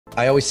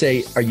I always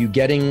say, are you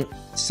getting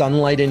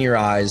sunlight in your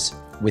eyes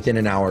within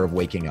an hour of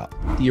waking up?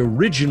 The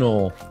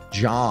original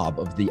job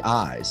of the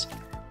eyes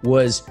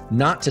was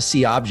not to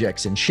see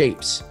objects and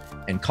shapes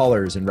and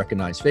colors and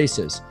recognize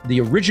faces.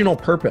 The original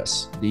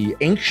purpose, the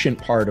ancient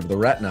part of the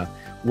retina,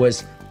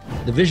 was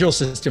the visual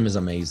system is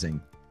amazing,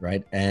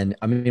 right? And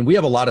I mean, we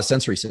have a lot of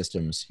sensory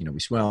systems. You know, we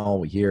smell,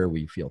 we hear,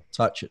 we feel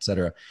touch,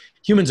 etc.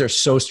 Humans are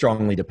so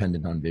strongly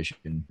dependent on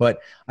vision. But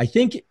I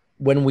think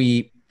when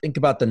we think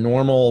about the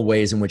normal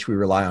ways in which we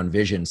rely on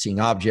vision,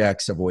 seeing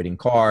objects, avoiding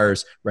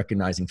cars,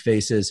 recognizing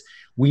faces,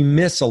 we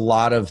miss a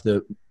lot of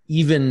the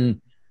even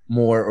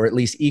more, or at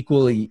least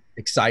equally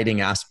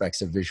exciting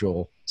aspects of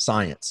visual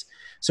science.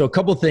 So a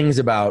couple things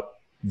about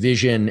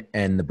vision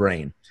and the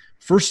brain.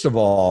 First of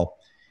all,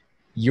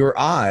 your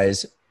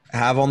eyes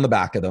have on the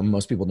back of them,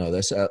 most people know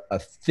this, a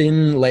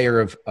thin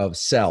layer of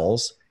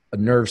cells,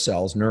 nerve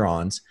cells,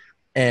 neurons,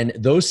 and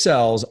those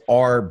cells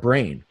are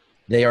brain.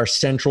 They are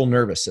central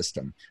nervous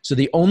system. So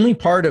the only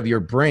part of your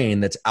brain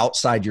that's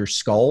outside your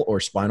skull or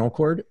spinal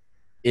cord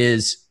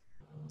is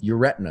your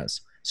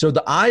retinas. So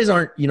the eyes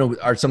are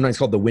sometimes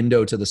called the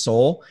window to the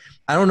soul.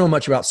 I don't know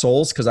much about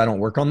souls because I don't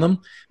work on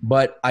them,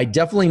 but I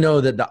definitely know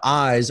that the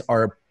eyes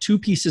are two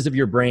pieces of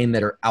your brain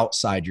that are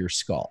outside your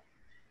skull.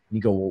 And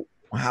you go, well,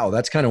 wow,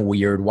 that's kind of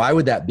weird. Why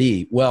would that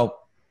be?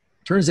 Well,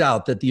 turns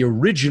out that the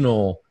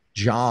original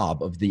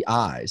job of the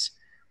eyes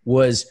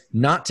was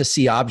not to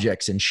see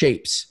objects and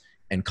shapes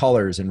and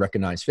colors and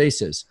recognize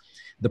faces.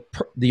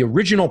 The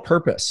original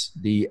purpose,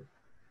 the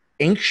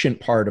ancient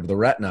part of the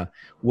retina,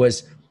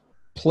 was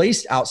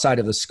placed outside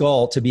of the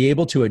skull to be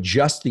able to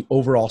adjust the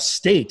overall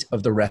state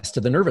of the rest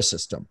of the nervous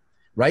system,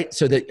 right?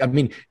 So that, I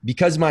mean,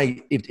 because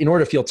in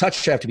order to feel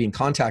touch, I have to be in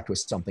contact with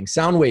something.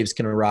 Sound waves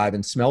can arrive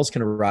and smells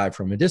can arrive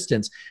from a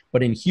distance.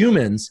 But in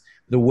humans,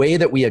 the way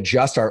that we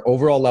adjust our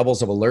overall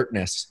levels of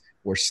alertness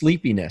or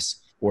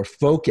sleepiness or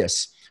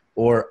focus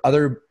or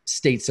other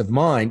states of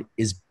mind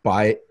is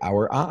by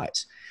our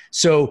eyes.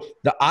 So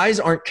the eyes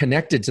aren't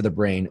connected to the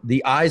brain.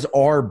 The eyes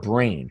are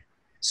brain.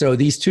 So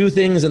these two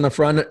things in the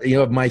front,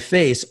 of my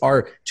face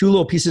are two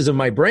little pieces of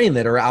my brain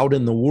that are out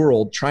in the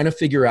world trying to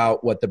figure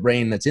out what the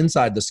brain that's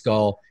inside the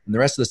skull and the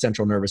rest of the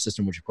central nervous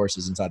system, which of course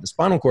is inside the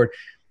spinal cord,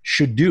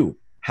 should do,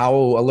 how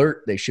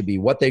alert they should be,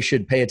 what they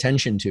should pay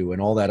attention to,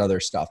 and all that other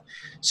stuff.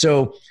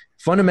 So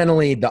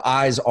fundamentally, the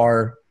eyes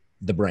are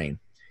the brain.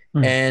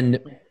 And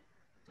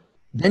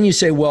then you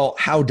say, well,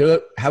 how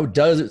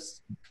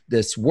does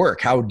this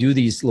work? How do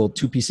these little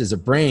two pieces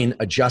of brain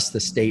adjust the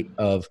state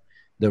of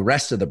the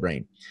rest of the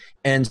brain?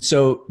 And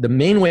so the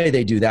main way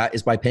they do that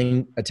is by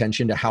paying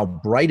attention to how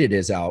bright it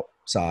is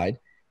outside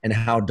and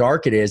how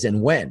dark it is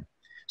and when.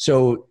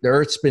 So the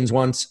Earth spins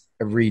once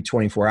every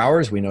 24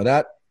 hours. We know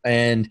that.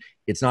 And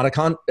it's not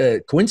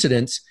a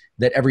coincidence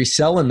that every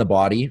cell in the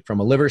body, from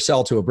a liver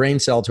cell to a brain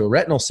cell to a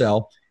retinal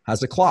cell,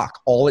 has a clock.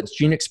 All its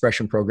gene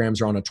expression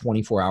programs are on a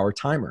 24-hour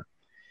timer.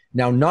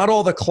 Now, not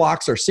all the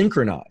clocks are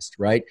synchronized,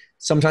 right?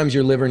 Sometimes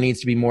your liver needs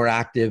to be more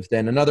active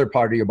than another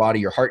part of your body.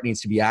 Your heart needs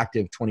to be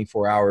active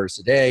 24 hours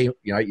a day.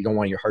 You don't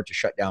want your heart to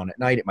shut down at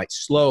night. It might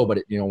slow, but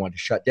you don't want it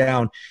to shut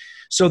down.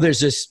 So there's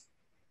this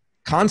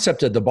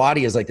concept of the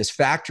body as like this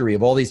factory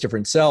of all these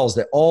different cells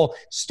that all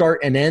start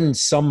and end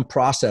some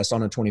process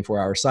on a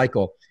 24-hour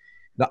cycle.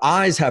 The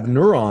eyes have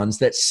neurons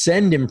that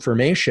send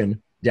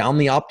information down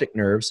the optic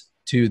nerves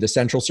to the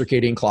central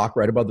circadian clock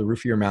right above the roof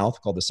of your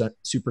mouth called the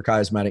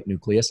suprachiasmatic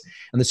nucleus.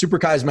 And the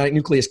suprachiasmatic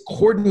nucleus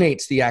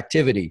coordinates the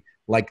activity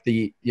like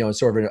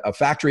sort of a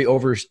factory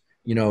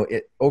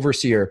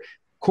overseer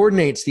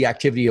coordinates the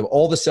activity of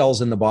all the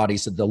cells in the body.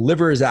 So the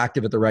liver is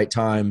active at the right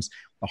times.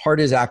 The heart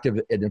is active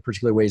in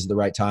particular ways at the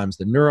right times,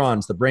 the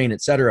neurons, the brain,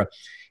 et cetera.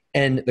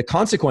 And the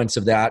consequence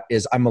of that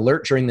is I'm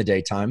alert during the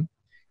daytime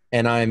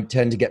and I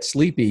tend to get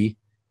sleepy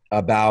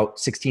about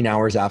 16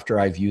 hours after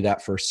I view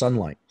that first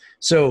sunlight.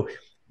 So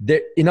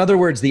in other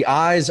words, the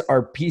eyes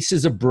are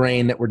pieces of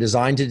brain that were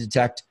designed to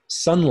detect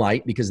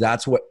sunlight because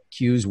that's what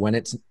cues when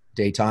it's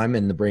daytime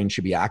and the brain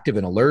should be active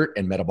and alert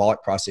and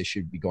metabolic process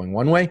should be going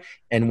one way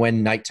and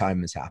when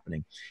nighttime is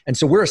happening. And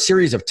so we're a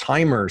series of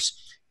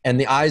timers and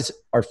the eyes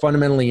are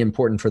fundamentally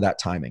important for that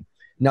timing.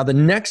 Now, the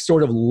next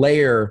sort of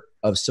layer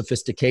of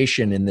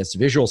sophistication in this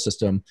visual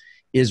system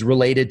is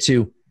related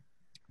to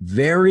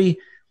very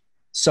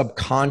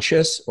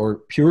subconscious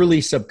or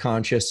purely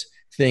subconscious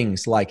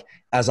things like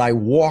as I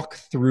walk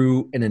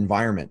through an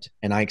environment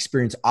and I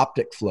experience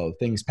optic flow,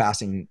 things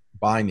passing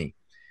by me,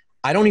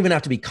 I don't even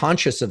have to be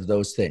conscious of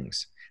those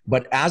things.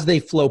 But as they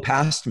flow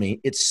past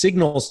me, it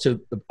signals to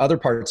the other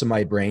parts of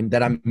my brain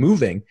that I'm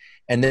moving,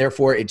 and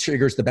therefore it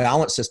triggers the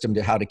balance system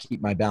to how to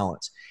keep my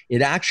balance.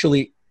 It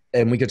actually,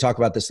 and we could talk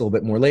about this a little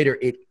bit more later,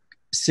 it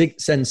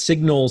sends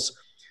signals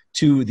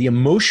to the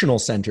emotional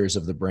centers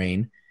of the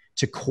brain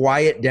to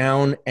quiet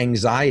down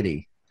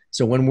anxiety.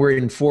 So when we're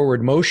in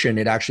forward motion,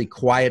 it actually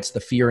quiets the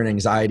fear and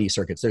anxiety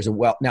circuits. There's a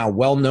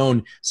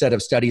well-known set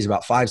of studies,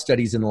 about 5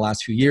 studies in the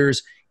last few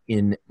years,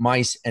 in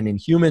mice and in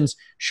humans,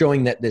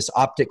 showing that this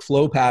optic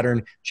flow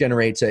pattern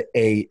generates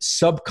a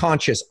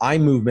subconscious eye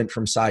movement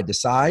from side to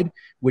side,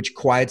 which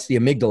quiets the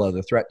amygdala,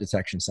 the threat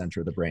detection center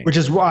of the brain. Which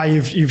is why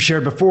you've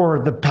shared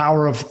before the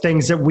power of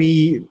things that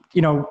we,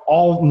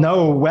 all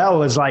know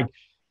well is like,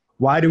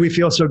 why do we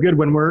feel so good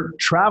when we're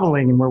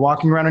traveling and we're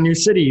walking around a new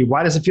city?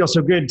 Why does it feel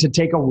so good to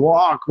take a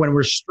walk when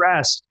we're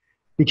stressed?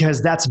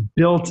 Because that's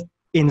built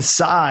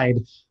inside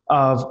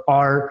of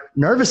our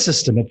nervous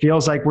system. It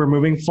feels like we're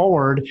moving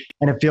forward,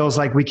 and it feels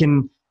like we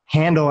can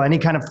handle any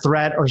kind of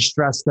threat or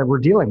stress that we're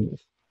dealing with.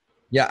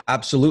 Yeah,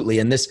 absolutely.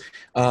 And this,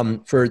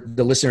 for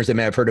the listeners that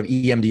may have heard of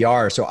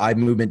EMDR, so eye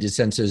movement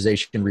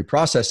desensitization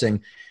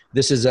reprocessing,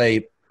 this is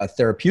a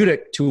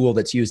therapeutic tool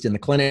that's used in the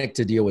clinic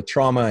to deal with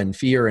trauma and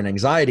fear and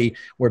anxiety,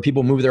 where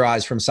people move their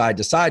eyes from side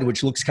to side,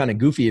 which looks kind of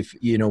goofy if,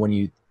 when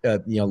you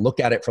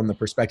look at it from the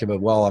perspective of,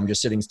 well, I'm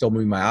just sitting still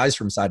moving my eyes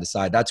from side to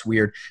side. That's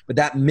weird. But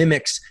that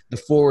mimics the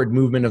forward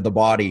movement of the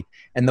body.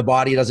 And the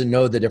body doesn't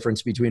know the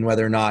difference between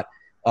whether or not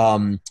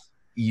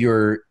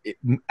you're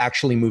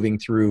actually moving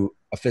through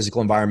a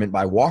physical environment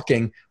by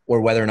walking,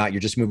 or whether or not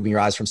you're just moving your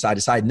eyes from side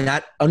to side. And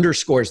that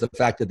underscores the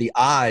fact that the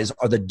eyes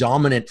are the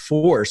dominant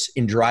force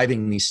in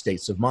driving these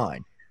states of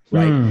mind,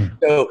 right?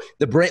 So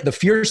the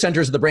fear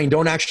centers of the brain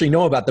don't actually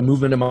know about the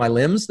movement of my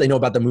limbs. They know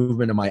about the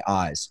movement of my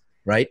eyes,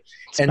 right?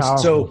 It's and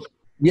powerful. So,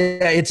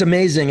 yeah, it's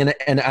amazing.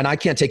 And I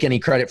can't take any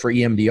credit for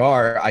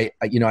EMDR.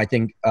 I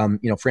think,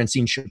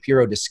 Francine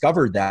Shapiro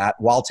discovered that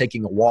while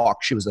taking a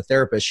walk. She was a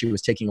therapist. She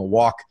was taking a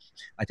walk,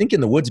 I think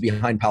in the woods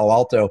behind Palo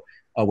Alto,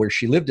 where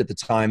she lived at the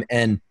time,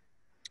 and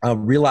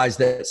realized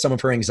that some of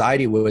her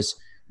anxiety was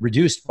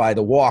reduced by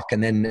the walk.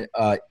 And then,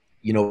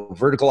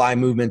 vertical eye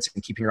movements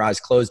and keeping her eyes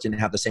closed didn't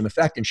have the same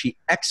effect. And she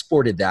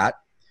exported that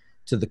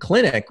to the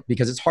clinic,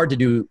 because it's hard to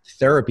do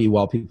therapy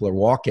while people are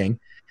walking.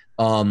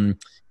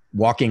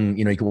 Walking,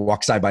 you can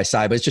walk side by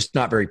side, but it's just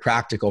not very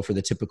practical for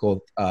the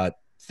typical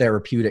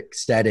therapeutic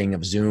setting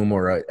of Zoom,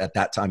 or at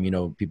that time,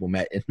 people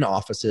met in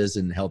offices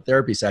and held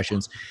therapy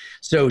sessions.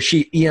 So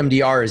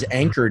EMDR is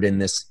anchored in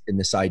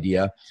this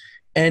idea.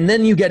 And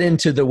then you get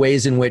into the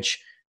ways in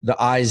which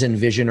the eyes and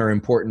vision are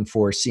important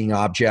for seeing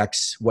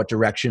objects, what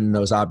direction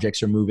those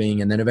objects are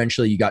moving. And then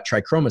eventually you got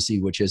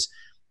trichromacy, which is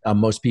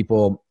most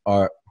people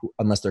are,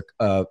 unless they're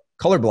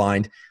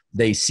colorblind,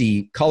 they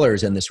see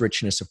colors and this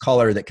richness of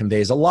color that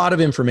conveys a lot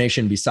of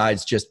information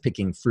besides just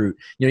picking fruit.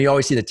 You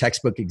always see the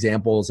textbook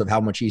examples of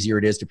how much easier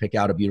it is to pick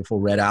out a beautiful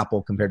red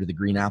apple compared to the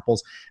green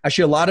apples.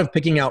 Actually, a lot of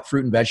picking out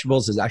fruit and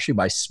vegetables is actually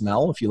by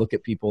smell. If you look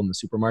at people in the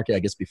supermarket, I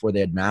guess before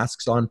they had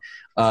masks on,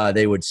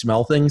 they would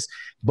smell things.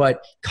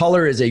 But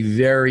color is a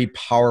very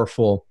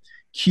powerful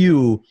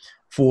cue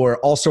for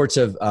all sorts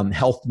of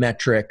health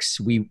metrics.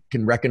 We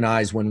can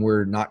recognize when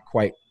we're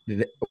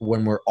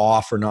when we're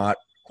off or not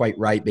quite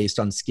right based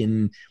on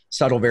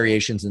subtle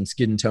variations in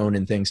skin tone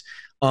and things.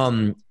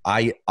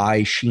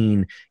 Eye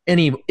sheen.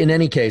 In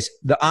any case,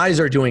 the eyes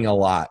are doing a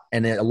lot,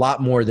 and a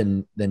lot more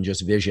than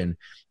just vision.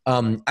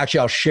 Actually,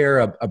 I'll share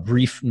a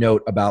brief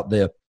note about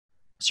the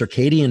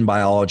circadian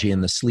biology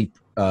and the sleep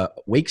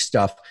wake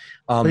stuff.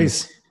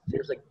 Please.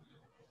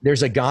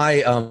 There's a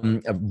guy,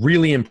 a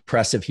really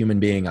impressive human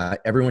being.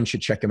 Everyone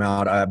should check him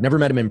out. I've never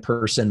met him in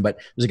person, but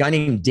there's a guy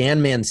named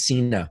Dan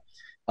Mancina,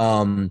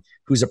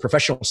 who's a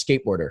professional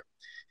skateboarder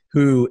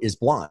who is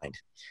blind.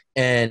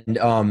 And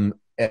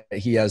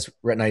he has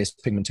retinitis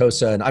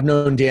pigmentosa. And I've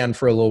known Dan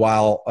for a little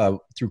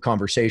while through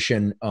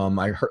conversation.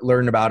 I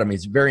learned about him.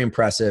 He's very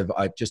impressive.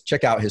 Just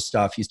check out his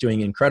stuff. He's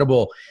doing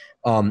incredibly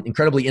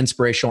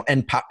inspirational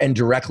and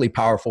directly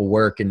powerful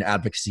work in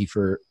advocacy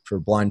for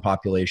blind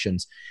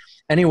populations.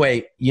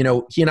 Anyway, he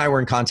and I were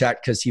in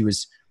contact because he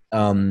was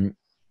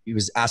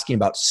asking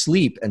about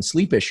sleep and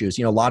sleep issues.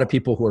 A lot of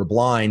people who are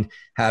blind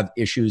have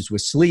issues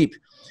with sleep,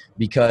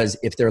 because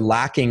if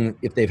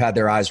they've had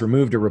their eyes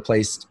removed or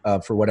replaced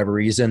for whatever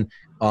reason,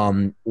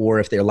 or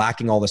if they're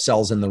lacking all the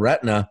cells in the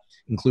retina,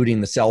 including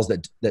the cells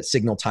that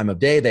signal time of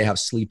day, they have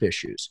sleep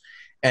issues.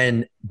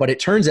 But it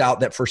turns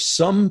out that for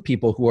some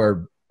people who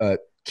are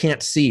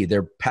can't see,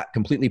 they're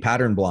completely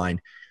pattern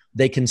blind,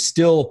 they can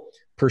still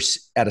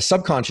at a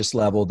subconscious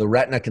level, the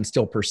retina can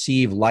still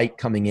perceive light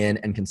coming in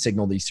and can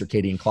signal these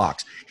circadian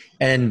clocks.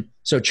 And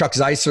so Chuck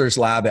Zeisler's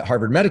lab at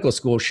Harvard Medical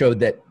School showed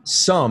that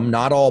some,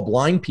 not all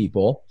blind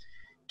people,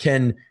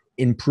 can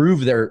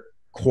improve their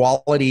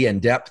quality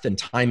and depth and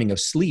timing of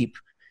sleep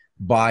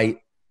by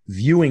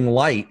viewing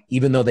light,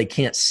 even though they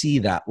can't see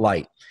that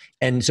light.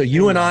 And so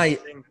you and I,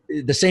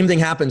 the same thing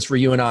happens for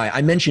you and I.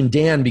 I mentioned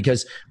Dan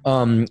because,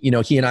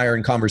 he and I are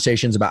in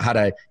conversations about how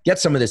to get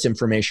some of this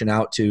information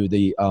out to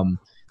the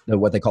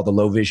what they call the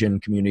low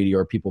vision community,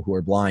 or people who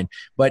are blind.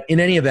 But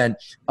in any event,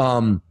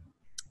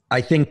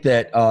 I think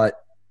that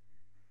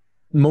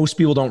most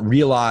people don't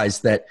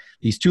realize that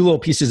these two little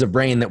pieces of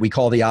brain that we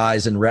call the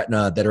eyes and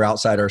retina that are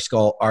outside our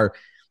skull are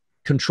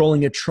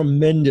controlling a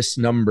tremendous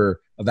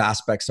number of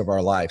aspects of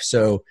our life.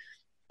 So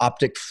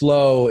optic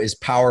flow is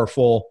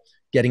powerful.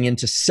 Getting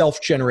into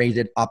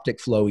self-generated optic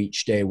flow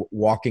each day,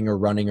 walking or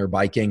running or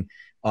biking.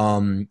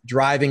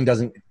 Driving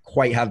doesn't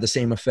quite have the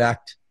same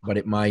effect. but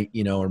it might,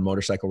 or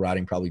motorcycle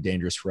riding, probably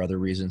dangerous for other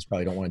reasons.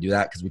 Probably don't want to do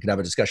that because we could have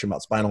a discussion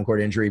about spinal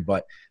cord injury,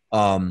 but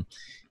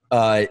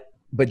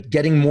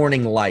getting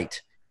morning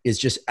light is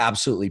just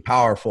absolutely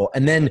powerful.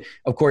 And then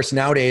of course,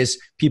 nowadays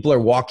people are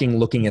walking,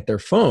 looking at their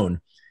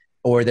phone,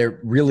 or they're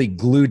really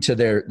glued to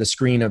the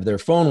screen of their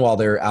phone while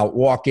they're out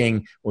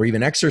walking or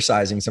even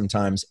exercising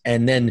sometimes.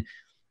 And then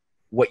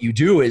what you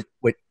do is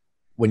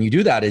when you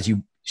do that is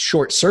you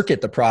short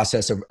circuit the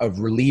process of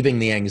relieving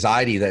the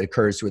anxiety that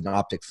occurs with an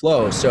optic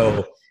flow.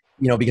 So,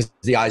 because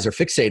the eyes are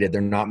fixated,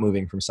 they're not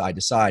moving from side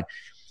to side.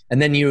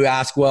 And then you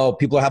ask, well,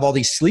 people have all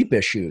these sleep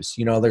issues.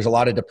 There's a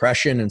lot of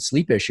depression and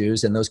sleep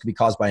issues, and those could be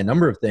caused by a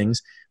number of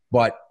things.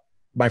 But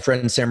my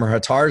friend Samar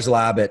Hattar's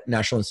lab at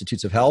National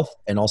Institutes of Health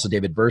and also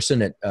David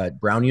Burson at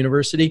Brown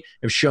University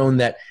have shown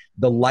that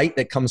the light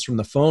that comes from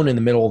the phone in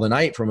the middle of the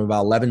night from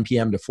about 11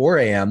 p.m. to 4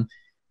 a.m.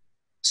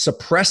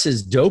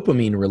 suppresses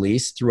dopamine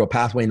release through a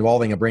pathway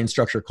involving a brain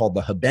structure called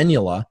the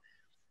habenula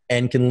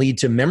and can lead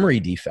to memory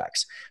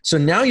defects. So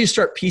now you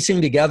start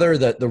piecing together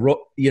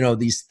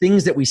these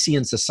things that we see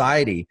in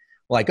society,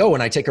 like, oh,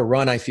 when I take a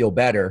run, I feel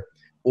better,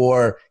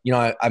 or,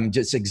 I'm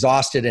just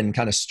exhausted and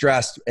kind of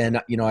stressed. And,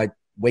 I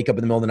wake up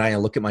in the middle of the night and I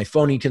look at my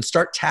phone. You can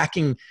start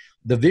tacking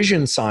the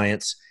vision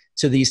science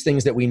to these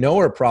things that we know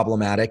are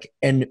problematic.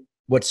 And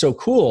what's so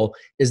cool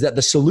is that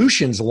the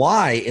solutions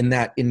lie in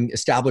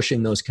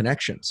establishing those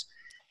connections.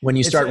 When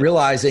you start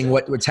realizing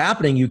what's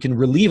happening, you can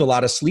relieve a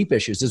lot of sleep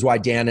issues. This is why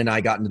Dan and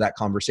I got into that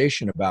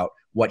conversation about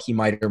what he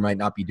might or might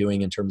not be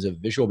doing in terms of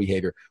visual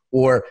behavior,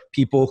 or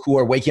people who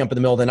are waking up in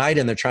the middle of the night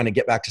and they're trying to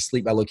get back to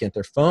sleep by looking at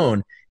their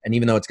phone. And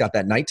even though it's got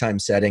that nighttime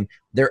setting,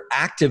 they're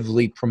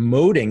actively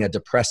promoting a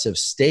depressive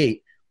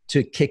state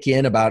to kick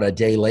in about a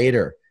day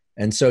later.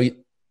 And so,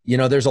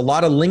 there's a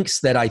lot of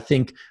links that I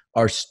think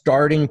are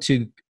starting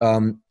to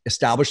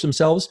establish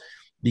themselves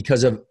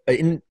because of,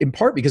 in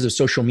part because of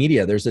social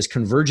media. There's this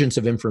convergence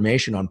of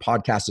information on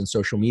podcasts and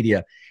social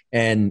media,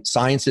 and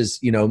science is,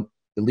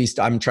 at least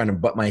I'm trying to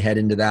butt my head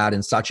into that.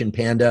 And Sachin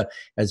Panda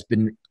has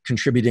been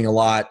contributing a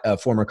lot, a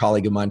former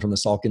colleague of mine from the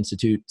Salk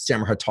Institute.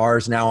 Samar Hattar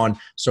is now on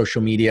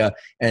social media.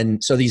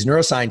 And so these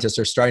neuroscientists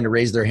are starting to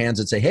raise their hands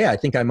and say, hey, I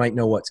think I might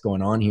know what's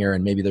going on here.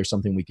 And maybe there's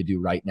something we could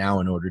do right now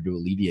in order to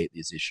alleviate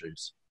these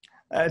issues.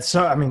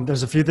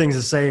 There's a few things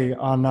to say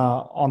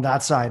on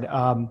that side.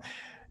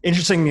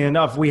 Interestingly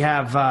enough, we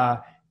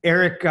have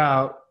Eric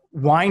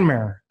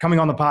Weinmer coming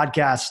on the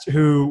podcast,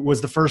 who was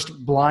the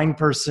first blind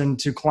person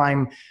to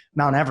climb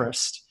Mount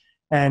Everest.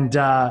 And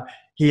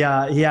he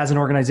has an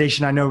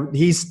organization. I know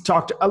he's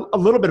talked a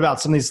little bit about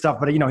some of these stuff,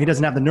 but he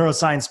doesn't have the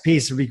neuroscience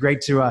piece. It would be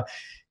great to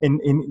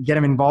get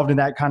him involved in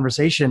that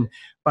conversation.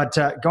 But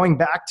going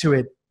back to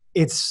it,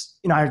 it's,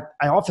 I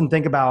often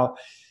think about,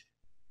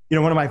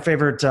 one of my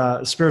favorite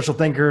spiritual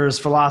thinkers,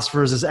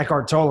 philosophers is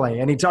Eckhart Tolle.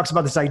 And he talks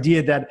about this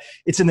idea that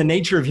it's in the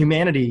nature of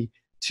humanity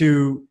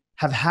to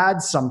have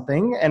had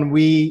something and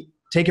we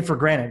take it for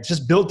granted. It's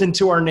just built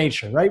into our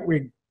nature, right?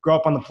 We grow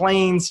up on the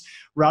plains,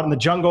 we're out in the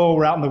jungle,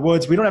 we're out in the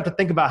woods. We don't have to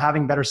think about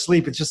having better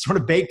sleep. It's just sort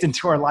of baked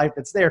into our life.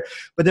 It's there.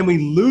 But then we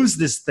lose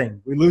this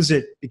thing. We lose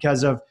it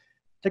because of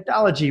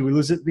technology. We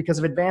lose it because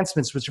of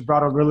advancements, which have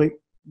brought a really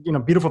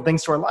beautiful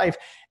things to our life.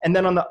 And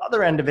then on the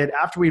other end of it,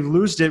 after we've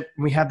lost it,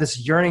 we have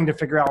this yearning to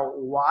figure out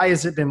why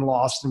has it been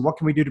lost and what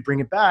can we do to bring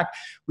it back.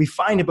 We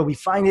find it, but we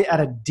find it at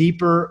a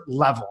deeper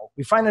level.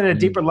 We find it at a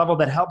deeper level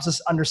that helps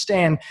us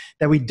understand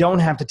that we don't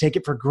have to take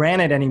it for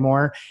granted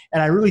anymore.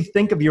 And I really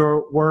think of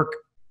your work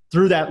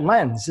through that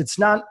lens. It's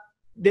not,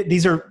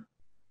 these are,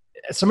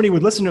 somebody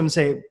would listen to them and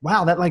say,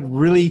 wow, that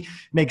really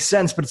makes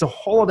sense. But it's a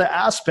whole other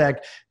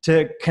aspect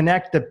to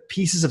connect the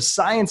pieces of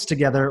science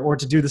together or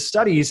to do the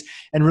studies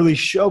and really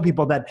show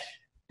people that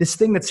this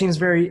thing that seems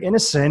very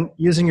innocent,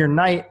 using your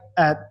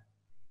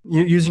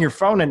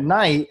phone at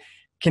night,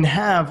 can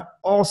have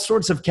all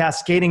sorts of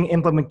cascading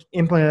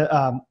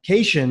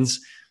implications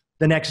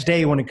the next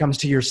day when it comes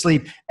to your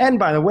sleep. And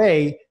by the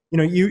way,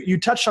 you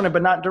touched on it,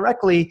 but not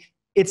directly.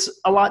 It's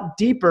a lot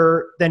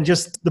deeper than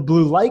just the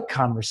blue light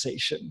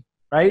conversation.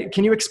 Right?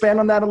 Can you expand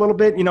on that a little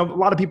bit? A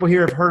lot of people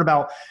here have heard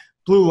about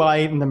blue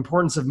light and the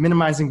importance of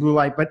minimizing blue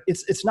light, but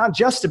it's not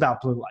just about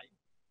blue light.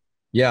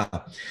 Yeah.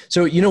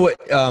 So what?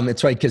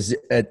 It's right, because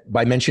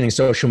by mentioning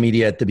social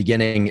media at the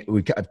beginning,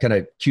 I've kind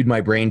of cued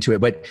my brain to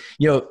it. But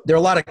there are a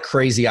lot of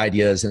crazy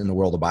ideas in the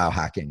world of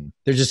biohacking.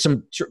 There's just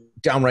some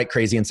downright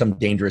crazy and some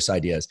dangerous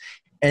ideas,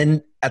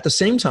 and at the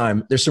same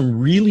time, there's some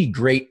really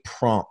great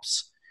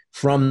prompts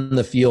from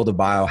the field of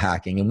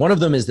biohacking, and one of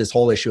them is this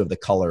whole issue of the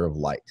color of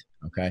light.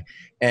 Okay.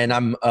 And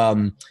I'm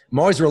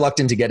always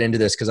reluctant to get into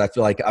this because I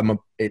feel like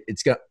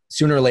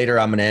sooner or later,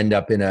 I'm going to end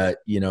up in a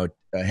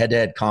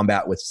head-to-head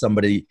combat with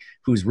somebody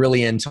who's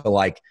really into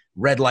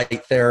red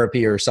light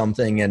therapy or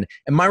something. And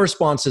my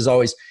response is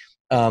always,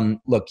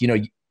 look,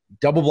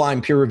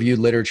 double-blind peer-reviewed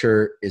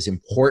literature is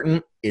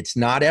important. It's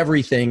not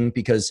everything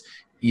because,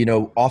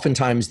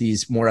 oftentimes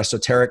these more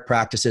esoteric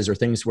practices or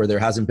things where there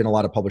hasn't been a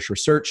lot of published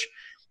research,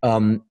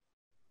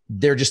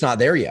 they're just not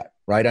there yet.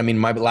 right? I mean,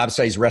 my lab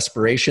study is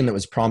respiration that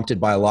was prompted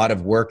by a lot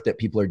of work that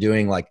people are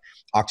doing, like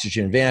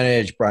Oxygen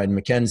Advantage, Brian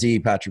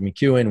McKenzie, Patrick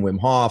McEwen, Wim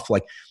Hof,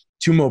 like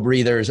Tumo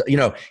breathers. You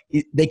know,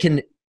 they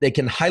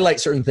can highlight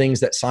certain things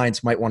that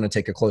science might want to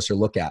take a closer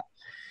look at.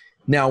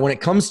 Now, when it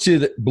comes to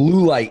the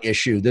blue light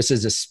issue, this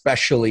is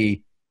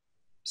especially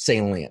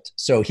salient.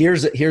 So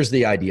here's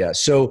the idea.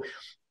 So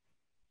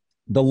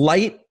the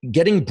light,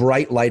 getting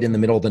bright light in the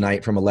middle of the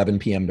night from 11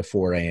 p.m. to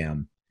 4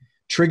 a.m.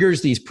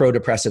 triggers these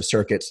prodepressive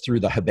circuits through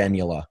the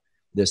habenula,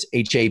 this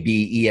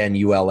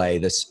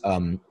Habenula, this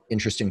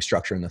interesting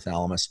structure in the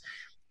thalamus.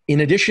 In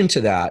addition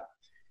to that,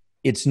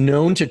 it's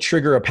known to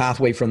trigger a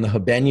pathway from the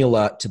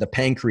habenula to the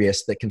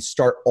pancreas that can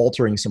start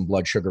altering some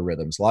blood sugar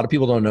rhythms. A lot of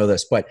people don't know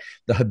this, but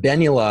the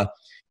habenula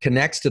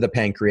connects to the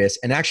pancreas,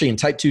 and actually in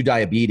type 2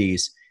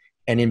 diabetes,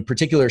 and in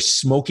particular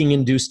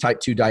smoking-induced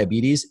type 2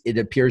 diabetes, it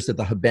appears that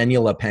the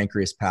habenula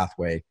pancreas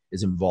pathway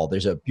is involved.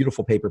 There's a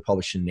beautiful paper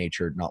published in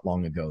Nature not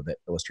long ago that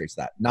illustrates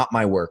that. Not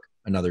my work,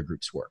 another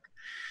group's work.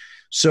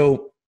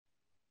 So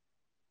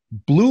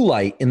blue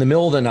light in the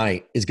middle of the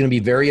night is going to be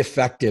very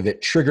effective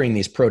at triggering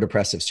these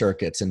prodepressive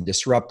circuits and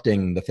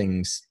disrupting the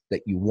things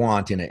that you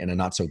want in a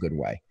not so good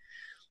way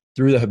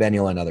through the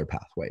habenula and other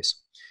pathways.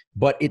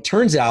 But it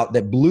turns out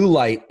that blue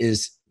light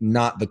is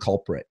not the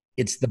culprit.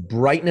 It's the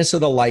brightness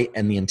of the light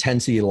and the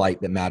intensity of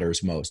light that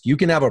matters most. You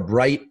can have a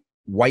bright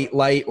white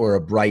light or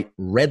a bright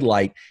red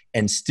light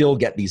and still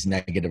get these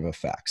negative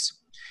effects.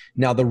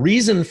 Now, the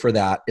reason for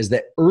that is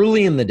that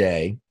early in the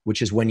day,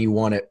 which is when you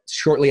want it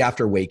shortly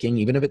after waking,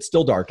 even if it's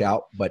still dark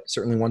out, but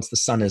certainly once the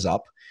sun is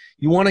up,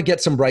 you want to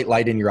get some bright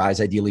light in your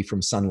eyes, ideally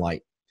from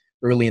sunlight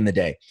early in the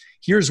day.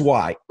 Here's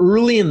why.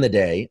 Early in the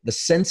day, the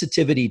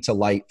sensitivity to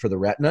light for the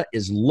retina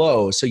is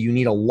low, so you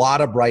need a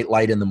lot of bright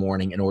light in the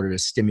morning in order to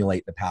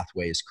stimulate the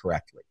pathways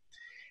correctly.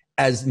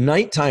 As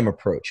nighttime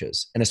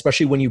approaches, and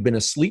especially when you've been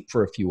asleep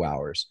for a few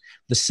hours,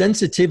 the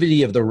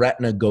sensitivity of the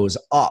retina goes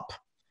up.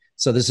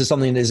 So this is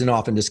something that isn't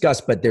often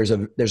discussed, but there's a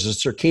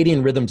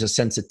circadian rhythm to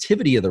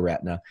sensitivity of the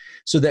retina,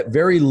 so that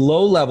very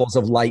low levels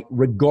of light,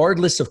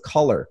 regardless of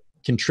color,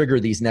 can trigger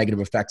these negative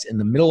effects in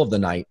the middle of the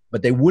night,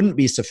 but they wouldn't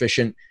be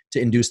sufficient to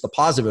induce the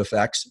positive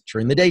effects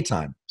during the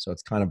daytime. So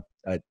it's kind of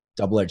a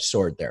double-edged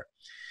sword there.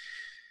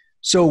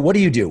 So what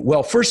do?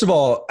 Well, first of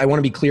all, I want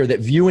to be clear that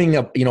viewing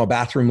a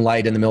bathroom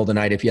light in the middle of the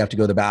night, if you have to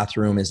go to the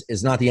bathroom,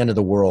 is not the end of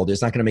the world.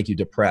 It's not going to make you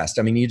depressed.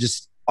 I mean,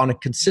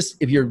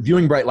 if you're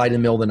viewing bright light in the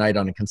middle of the night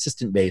on a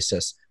consistent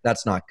basis,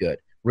 that's not good,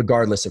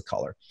 regardless of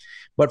color.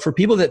 But for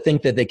people that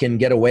think that they can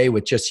get away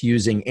with just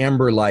using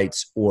amber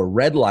lights or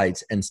red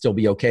lights and still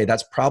be okay,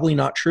 that's probably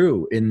not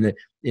true in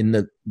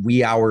the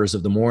wee hours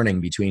of the morning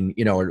between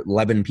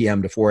 11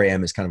 p.m. to 4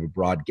 a.m. is kind of a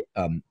broad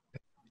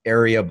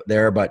area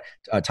there, but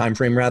time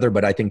frame rather.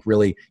 But I think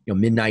really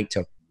midnight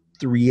to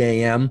 3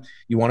 a.m.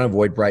 you want to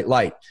avoid bright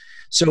light.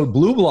 So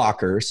blue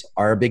blockers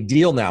are a big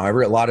deal now.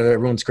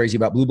 Everyone's crazy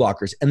about blue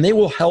blockers, and they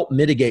will help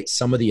mitigate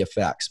some of the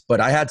effects.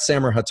 But I had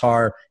Samer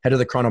Hattar, head of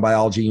the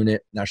chronobiology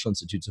unit, National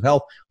Institutes of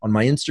Health, on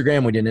my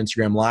Instagram. We did an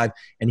Instagram Live,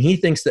 and he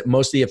thinks that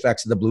most of the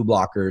effects of the blue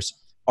blockers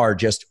are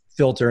just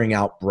filtering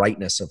out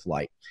brightness of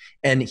light.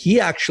 And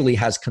he actually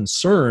has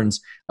concerns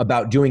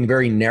about doing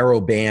very narrow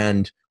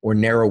band or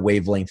narrow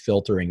wavelength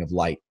filtering of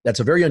light.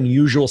 That's a very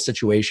unusual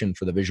situation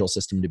for the visual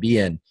system to be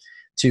in,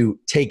 to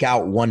take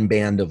out one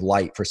band of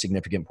light for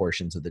significant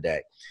portions of the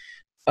day.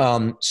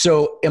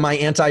 So am I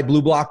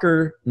anti-blue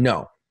blocker?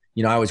 No.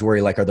 I always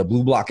worry, are the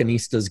blue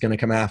blockinistas going to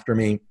come after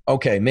me?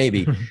 Okay,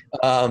 maybe.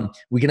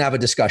 We can have a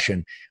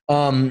discussion.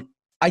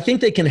 I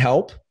think they can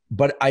help,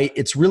 but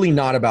it's really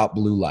not about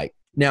blue light.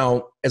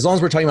 Now, as long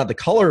as we're talking about the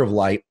color of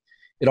light,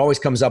 it always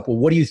comes up, well,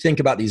 what do you think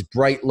about these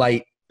bright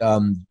light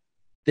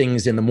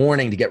things in the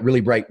morning to get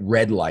really bright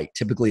red light?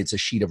 Typically, it's a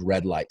sheet of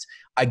red lights.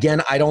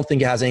 Again, I don't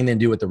think it has anything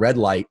to do with the red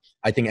light.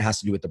 I think it has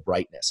to do with the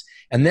brightness.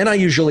 And then I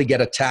usually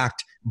get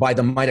attacked by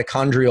the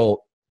mitochondrial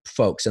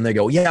folks, and they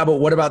go, yeah, but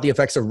what about the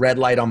effects of red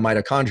light on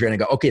mitochondria? And I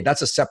go, okay,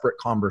 that's a separate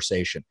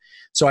conversation.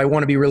 So I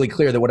want to be really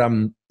clear that what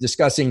I'm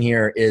discussing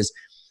here is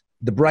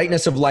the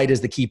brightness of light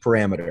is the key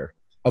parameter.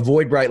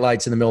 Avoid bright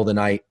lights in the middle of the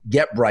night.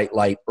 Get bright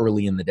light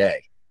early in the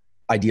day,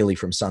 ideally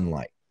from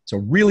sunlight. So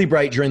really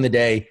bright during the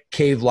day,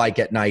 cave-like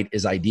at night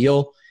is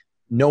ideal.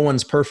 No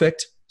one's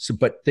perfect,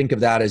 but think of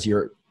that as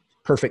your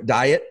perfect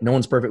diet. No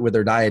one's perfect with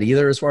their diet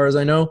either, as far as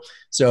I know.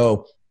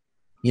 So,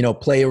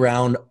 play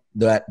around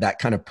that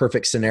kind of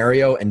perfect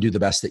scenario and do the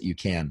best that you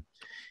can.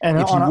 And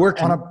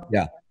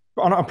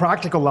on a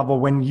practical level,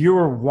 when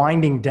you're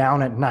winding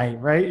down at night,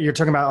 right? You're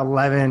talking about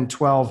 11,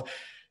 12.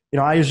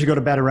 I usually go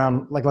to bed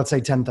around, let's say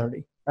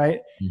 10:30,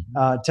 right?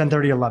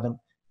 10:30, 11.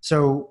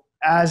 So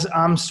as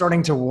I'm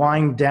starting to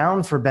wind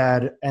down for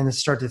bed and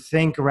start to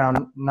think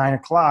around 9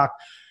 o'clock,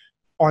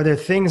 are there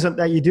things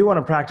that you do on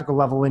a practical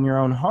level in your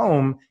own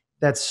home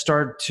that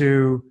start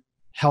to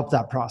help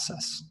that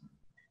process?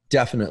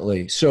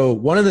 Definitely. So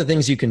one of the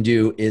things you can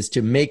do is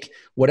to make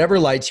whatever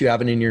lights you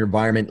have in your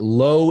environment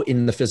low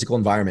in the physical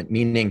environment,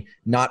 meaning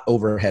not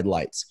overhead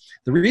lights.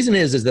 The reason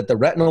is that the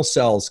retinal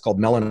cells called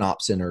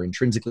melanopsin, or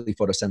intrinsically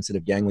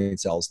photosensitive ganglion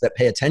cells, that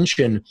pay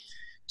attention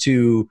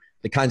to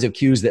the kinds of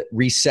cues that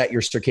reset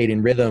your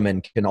circadian rhythm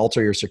and can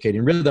alter your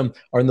circadian rhythm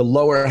are in the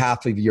lower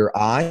half of your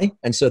eye.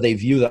 And so they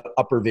view the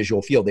upper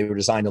visual field. They were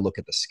designed to look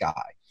at the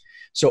sky.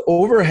 So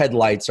overhead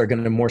lights are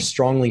going to more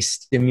strongly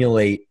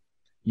stimulate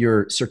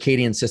your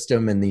circadian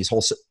system and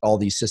all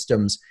these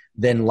systems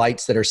than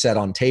lights that are set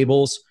on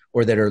tables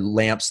or that are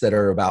lamps that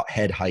are about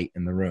head height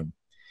in the room.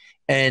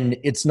 And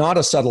it's not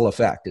a subtle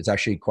effect. It's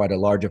actually quite a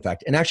large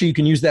effect. And actually you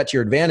can use that to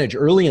your advantage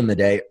early in the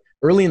day.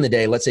 Early in the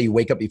day, let's say you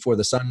wake up before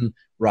the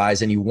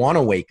sunrise and you want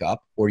to wake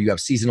up, or you have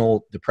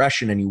seasonal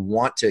depression and you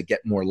want to get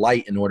more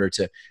light in order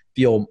to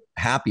feel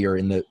happier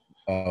in the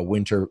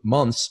winter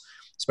months,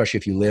 especially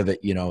if you live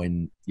at,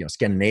 in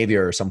Scandinavia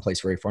or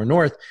someplace very far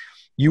north,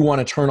 you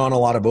want to turn on a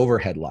lot of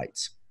overhead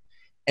lights.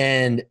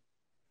 And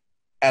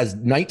as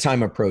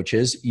nighttime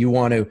approaches, you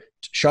want to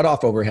shut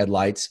off overhead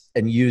lights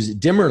and use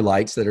dimmer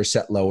lights that are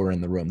set lower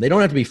in the room. They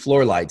don't have to be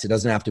floor lights. It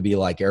doesn't have to be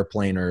like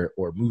airplane or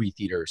movie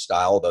theater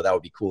style, although that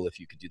would be cool if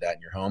you could do that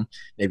in your home.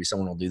 Maybe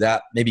someone will do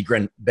that. Maybe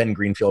Ben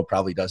Greenfield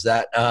probably does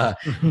that.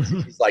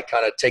 He's like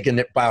kind of taking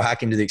it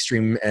biohacking to the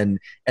extreme. And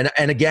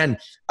again,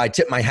 I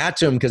tip my hat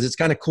to him because it's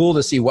kind of cool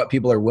to see what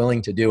people are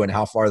willing to do and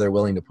how far they're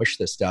willing to push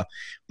this stuff.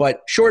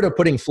 But short of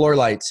putting floor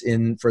lights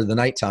in for the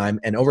nighttime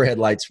and overhead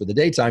lights for the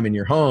daytime in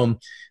your home,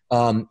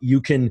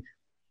 you can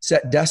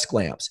set desk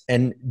lamps,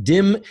 and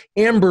dim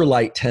amber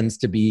light tends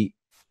to be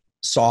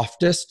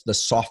softest, the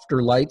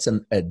softer lights.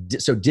 And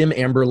so dim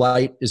amber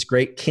light is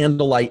great.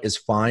 Candlelight is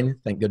fine,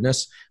 thank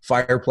goodness.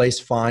 Fireplace,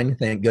 fine,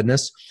 thank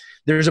goodness.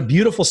 There's a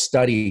beautiful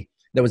study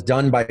that was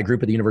done by a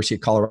group at the University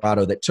of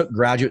Colorado that took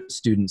graduate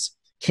students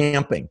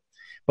camping.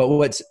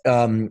 But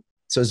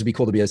so this would be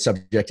cool to be a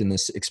subject in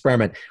this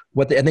experiment.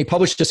 And they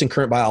published this in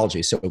Current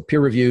Biology, so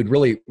peer-reviewed,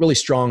 really, really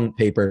strong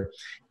paper.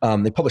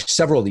 They published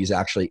several of these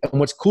actually. And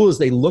what's cool is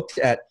they looked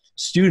at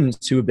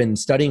students who have been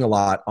studying a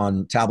lot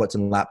on tablets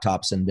and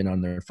laptops and been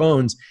on their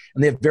phones,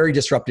 and they have very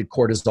disrupted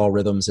cortisol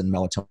rhythms and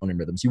melatonin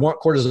rhythms. You want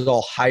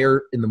cortisol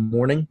higher in the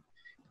morning,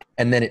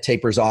 and then it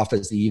tapers off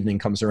as the evening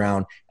comes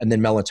around, and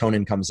then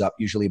melatonin comes up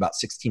usually about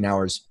 16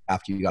 hours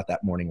after you got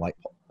that morning light,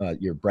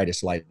 your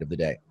brightest light of the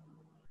day.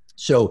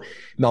 So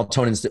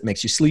melatonin that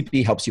makes you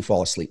sleepy, helps you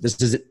fall asleep. This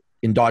is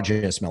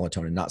endogenous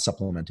melatonin, not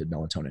supplemented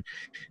melatonin.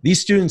 These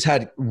students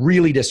had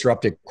really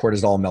disrupted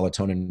cortisol and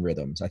melatonin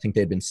rhythms. I think they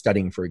had been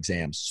studying for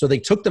exams. So they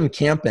took them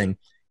camping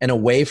and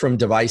away from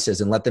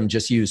devices and let them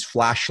just use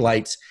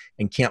flashlights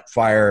and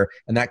campfire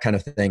and that kind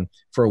of thing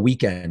for a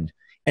weekend.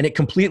 And it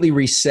completely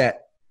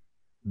reset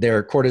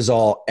their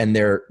cortisol and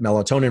their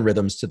melatonin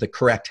rhythms to the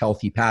correct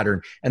healthy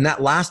pattern. And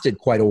that lasted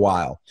quite a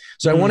while.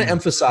 So I want to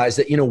emphasize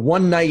that,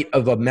 one night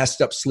of a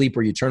messed up sleep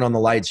where you turn on the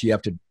lights, you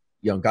have to,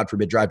 God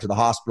forbid, drive to the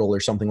hospital or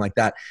something like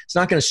that. It's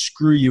not going to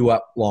screw you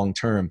up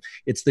long-term.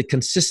 It's the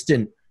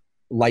consistent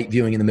light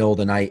viewing in the middle of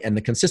the night and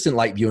the consistent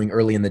light viewing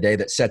early in the day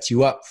that sets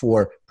you up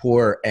for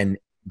poor and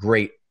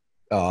great,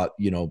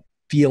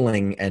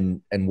 feeling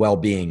and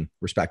well-being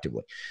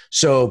respectively.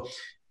 So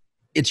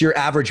it's your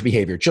average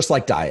behavior, just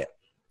like diet.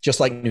 Just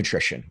like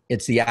nutrition,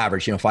 it's the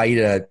average. If I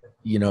eat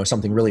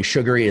something really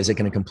sugary, is it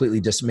going to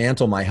completely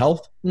dismantle my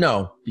health?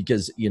 No,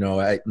 because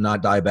I'm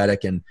not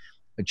diabetic, and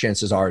the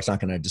chances are it's not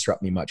going to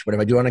disrupt me much. But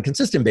if I do it on a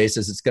consistent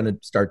basis, it's going to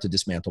start to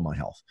dismantle my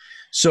health.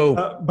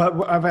 So, but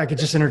if I could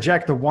just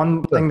interject, the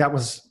one thing that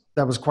was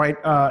quite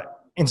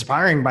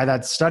inspiring by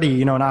that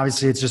study, and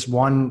obviously it's just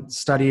one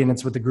study, and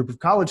it's with a group of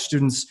college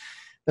students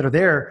that are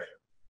there,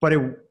 but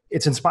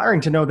it's inspiring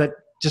to know that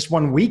just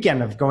one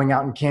weekend of going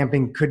out and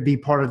camping could be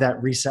part of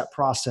that reset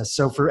process.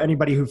 So for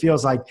anybody who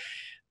feels like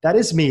that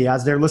is me,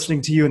 as they're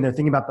listening to you and they're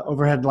thinking about the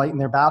overhead light in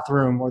their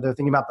bathroom, or they're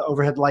thinking about the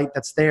overhead light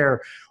that's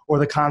there, or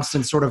the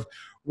constant sort of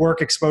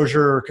work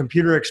exposure or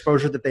computer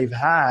exposure that they've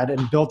had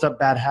and built up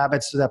bad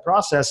habits through that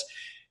process,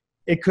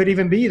 it could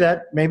even be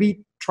that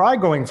maybe try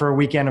going for a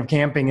weekend of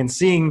camping and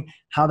seeing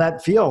how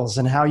that feels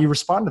and how you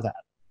respond to that.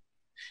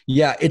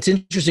 Yeah, it's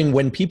interesting.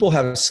 When people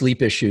have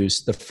sleep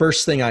issues, the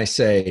first thing I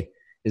say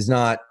is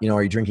not,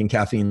 are you drinking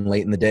caffeine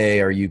late in the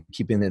day? Are you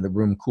keeping the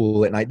room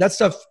cool at night? That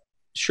stuff,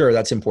 sure,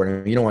 that's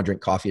important. You don't want to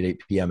drink coffee at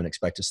 8 p.m. and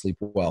expect to sleep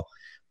well,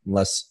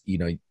 unless,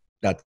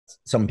 that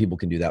some people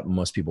can do that, but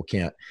most people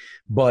can't.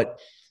 But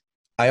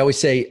I always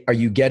say, are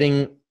you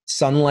getting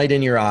sunlight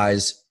in your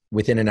eyes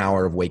within an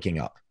hour of waking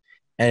up?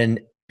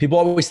 And people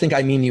always think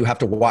you have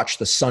to watch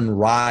the sun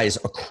rise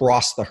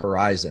across the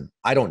horizon.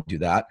 I don't do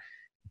that,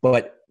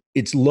 but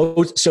it's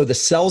low. So the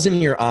cells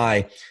in your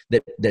eye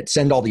that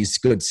send all these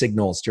good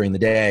signals during the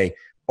day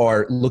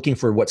are looking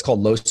for what's called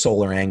low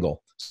solar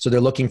angle. So they're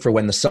looking for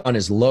when the sun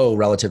is low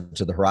relative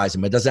to the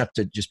horizon, but it doesn't have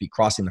to just be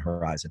crossing the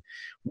horizon.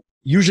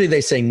 Usually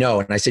they say no.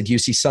 And I said, do you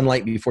see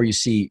sunlight before you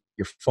see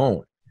your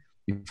phone,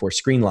 before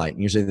screen light?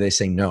 And usually they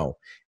say no.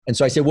 And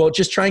so I said, well,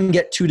 just try and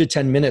get 2 to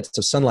 10 minutes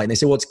of sunlight. And they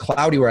say, well, it's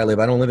cloudy where I live.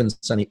 I don't live in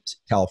sunny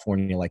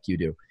California like you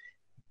do.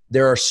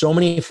 There are so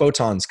many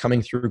photons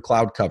coming through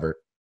cloud cover.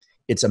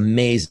 It's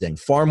amazing,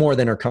 far more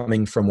than are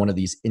coming from one of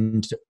these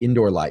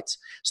indoor lights.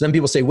 So then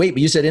people say, wait,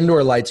 but you said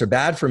indoor lights are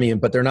bad for me,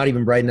 but they're not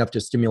even bright enough to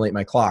stimulate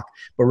my clock.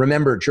 But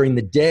remember, during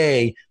the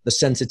day, the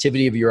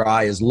sensitivity of your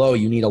eye is low.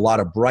 You need a lot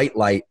of bright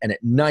light. And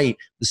at night,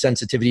 the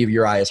sensitivity of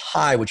your eye is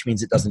high, which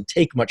means it doesn't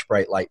take much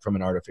bright light from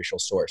an artificial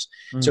source.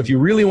 So if you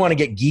really want to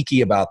get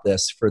geeky about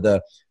this for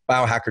the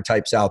biohacker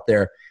types out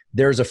there,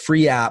 there's a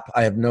free app.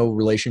 I have no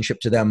relationship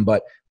to them,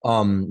 but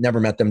never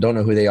met them, don't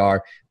know who they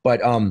are.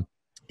 But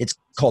it's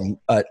called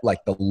like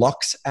the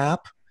Lux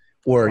app,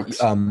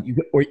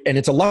 and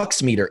it's a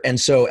lux meter. And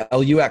so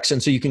LUX.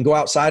 And so you can go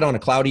outside on a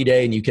cloudy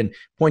day and you can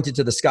point it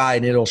to the sky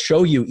and it'll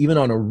show you, even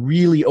on a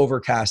really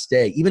overcast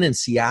day, even in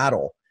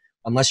Seattle,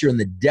 unless you're in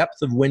the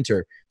depth of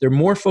winter, there are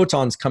more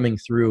photons coming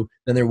through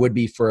than there would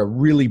be for a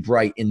really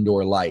bright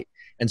indoor light.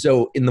 And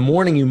so in the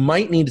morning, you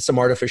might need some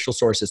artificial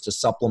sources to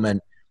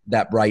supplement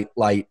that bright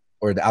light,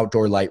 or the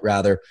outdoor light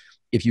rather,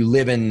 if you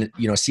live in,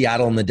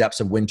 Seattle in the depths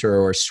of winter,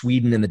 or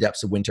Sweden in the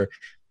depths of winter.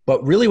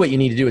 But really what you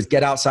need to do is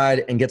get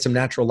outside and get some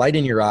natural light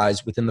in your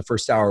eyes within the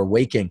first hour of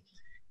waking.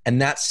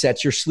 And that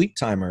sets your sleep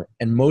timer.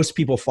 And most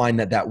people find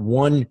that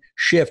one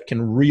shift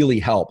can really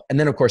help. And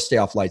then, of course, stay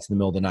off lights in the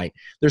middle of the night.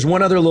 There's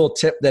one other little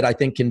tip that I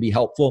think can be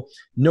helpful.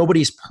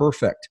 Nobody's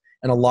perfect.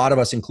 And a lot of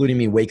us, including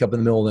me, wake up in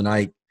the middle of the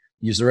night,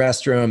 use the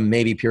restroom,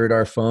 maybe peer at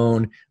our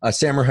phone.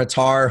 Samar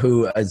Hattar,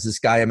 who is this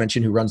guy I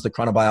mentioned who runs the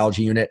chronobiology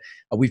unit,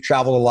 we've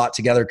traveled a lot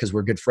together because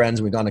we're good friends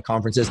and we've gone to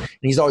conferences. And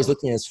he's always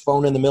looking at his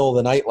phone in the middle of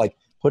the night, like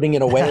putting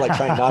it away, like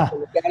trying not to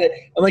look at it.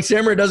 I'm like,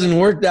 Samar, it doesn't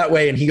work that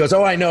way. And he goes,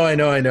 oh, I know.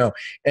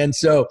 And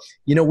so,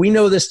 we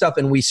know this stuff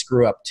and we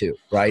screw up too,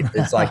 right?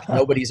 It's like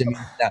nobody's immune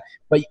to that.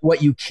 But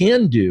what you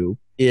can do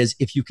is,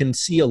 if you can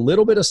see a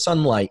little bit of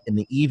sunlight in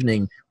the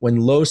evening when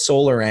low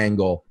solar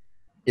angle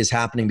is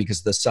happening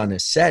because the sun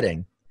is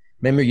setting,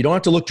 remember, you don't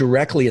have to look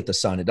directly at the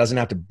sun. It doesn't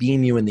have to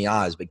beam you in the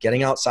eyes, but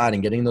getting outside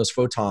and getting those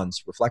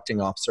photons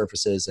reflecting off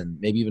surfaces, and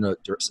maybe even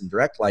some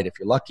direct light if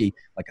you're lucky,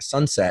 like a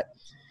sunset,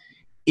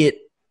 it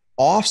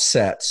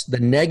offsets the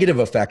negative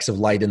effects of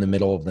light in the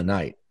middle of the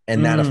night.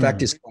 And that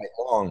effect is quite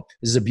long.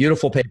 This is a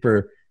beautiful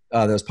paper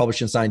that was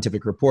published in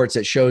Scientific Reports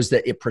that shows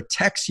that it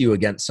protects you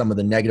against some of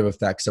the negative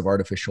effects of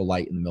artificial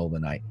light in the middle of the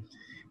night.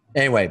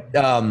 Anyway,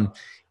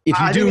 if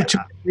you do 2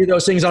 or 3 of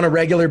those things on a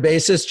regular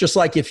basis, just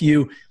like if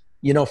you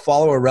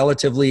follow a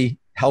relatively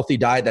healthy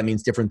diet, that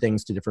means different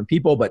things to different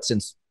people. But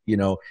since,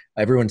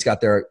 everyone's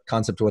got their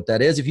concept of what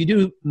that is, if you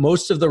do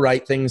most of the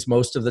right things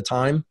most of the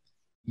time,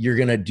 you're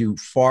going to do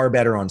far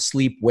better on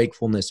sleep,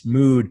 wakefulness,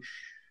 mood,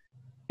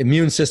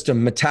 immune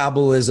system,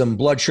 metabolism,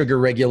 blood sugar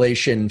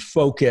regulation,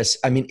 focus.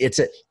 I mean, it's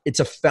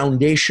a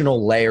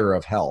foundational layer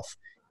of health.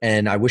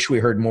 And I wish we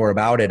heard more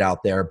about it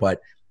out there, but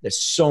there's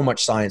so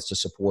much science to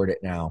support it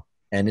now.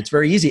 And it's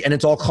very easy. And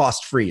it's all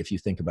cost-free if you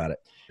think about it.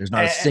 There's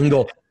not a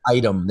single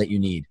item that you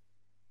need.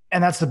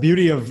 And that's the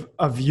beauty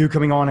of you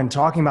coming on and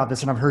talking about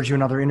this. And I've heard you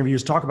in other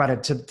interviews talk about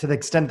it to the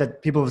extent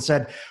that people have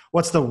said,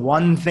 what's the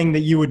one thing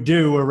that you would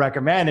do or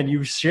recommend? And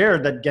you've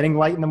shared that getting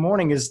light in the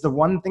morning is the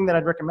one thing that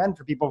I'd recommend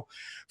for people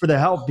for their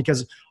health,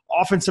 because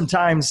often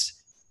sometimes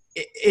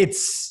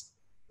it's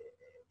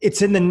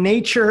in the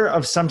nature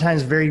of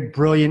sometimes very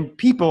brilliant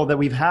people that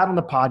we've had on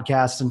the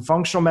podcast and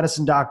functional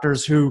medicine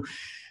doctors who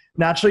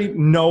naturally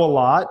know a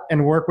lot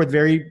and work with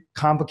very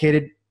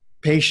complicated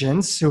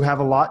patients who have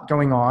a lot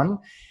going on.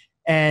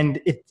 And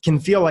it can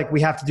feel like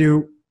we have to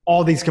do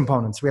all these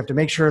components. We have to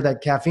make sure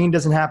that caffeine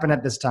doesn't happen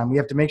at this time. We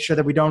have to make sure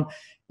that we don't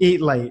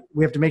eat late.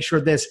 We have to make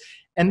sure this.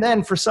 And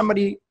then for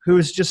somebody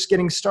who's just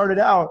getting started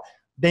out,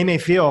 they may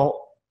feel,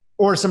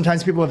 or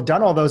sometimes people have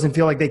done all those and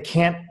feel like they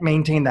can't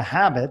maintain the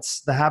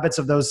habits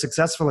of those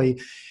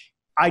successfully.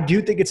 I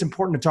do think it's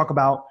important to talk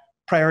about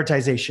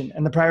prioritization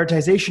and the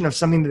prioritization of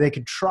something that they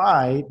could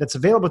try that's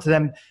available to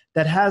them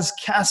that has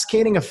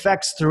cascading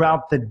effects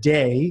throughout the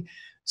day,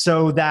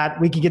 so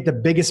that we can get the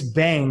biggest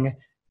bang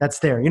that's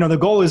there. The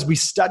goal is we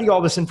study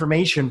all this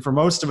information for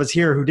most of us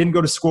here who didn't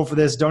go to school for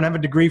this, don't have a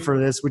degree for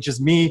this, which is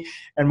me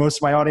and most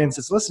of my audience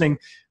that's listening.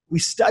 We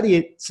study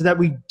it so that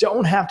we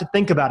don't have to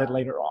think about it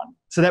later on,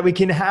 so that we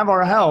can have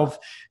our health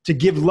to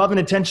give love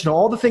and attention to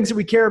all the things that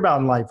we care about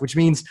in life, which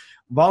means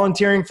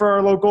volunteering for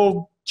our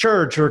local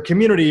church or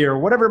community or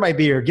whatever it might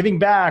be, or giving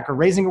back or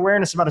raising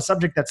awareness about a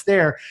subject that's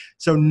there.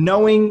 So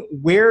knowing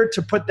where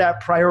to put that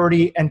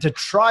priority and to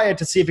try it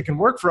to see if it can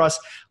work for us,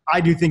 I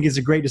do think is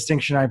a great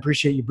distinction. I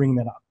appreciate you bringing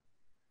that up.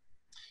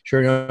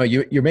 Sure. No,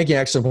 you're making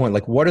an excellent point.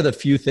 Like, what are the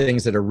few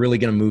things that are really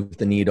going to move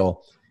the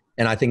needle?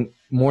 And I think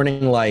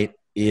morning light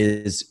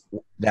is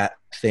that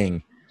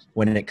thing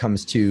when it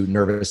comes to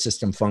nervous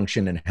system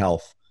function and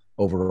health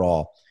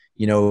overall.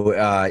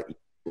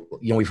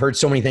 We've heard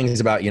so many things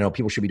about,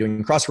 people should be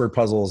doing crossword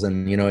puzzles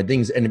and,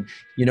 things and,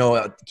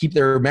 keep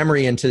their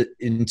memory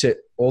into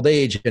old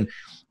age. And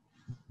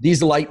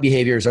these light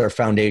behaviors are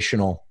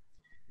foundational.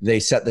 They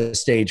set the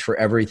stage for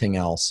everything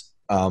else.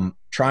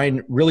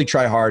 Really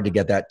try hard to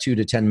get that 2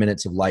 to 10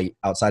 minutes of light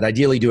outside.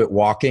 Ideally do it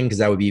walking, because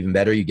that would be even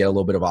better. You get a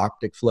little bit of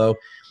optic flow.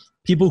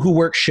 People who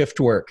work shift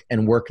work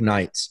and work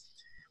nights.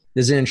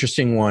 This is an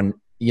interesting one.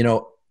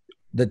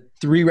 the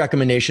three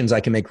recommendations I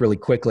can make really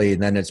quickly,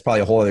 and then it's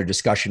probably a whole other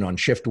discussion on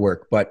shift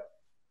work, but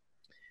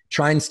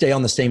try and stay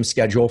on the same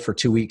schedule for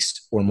 2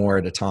 weeks or more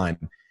at a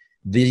time.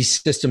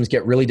 These systems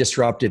get really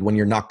disrupted when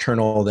you're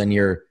nocturnal, then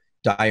you're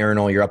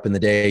diurnal, you're up in the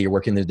day, you're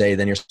working the day,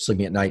 then you're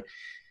sleeping at night.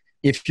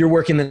 If you're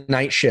working the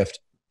night shift,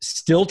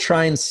 still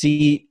try and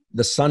see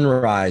the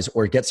sunrise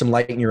or get some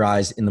light in your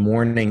eyes in the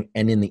morning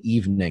and in the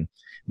evening.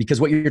 Because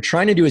what you're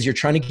trying to do is you're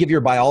trying to give your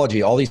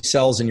biology, all these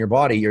cells in your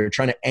body, you're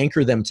trying to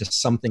anchor them to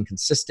something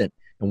consistent.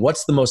 And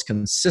what's the most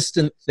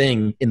consistent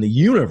thing in the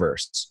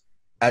universe,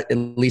 at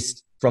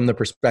least from the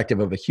perspective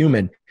of a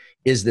human,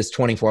 is this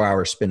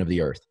 24-hour spin of the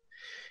earth.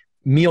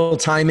 Meal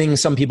timing,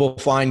 some people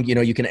find,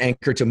 you can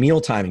anchor to meal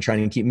timing,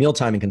 trying to keep meal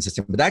timing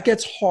consistent, but that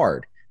gets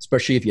hard,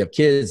 especially if you have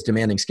kids,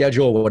 demanding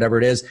schedule, whatever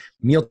it is.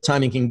 Meal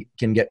timing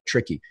can get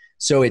tricky.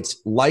 So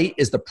light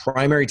is the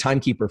primary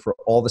timekeeper for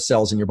all the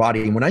cells in your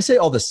body. And when I say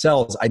all the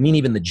cells, I mean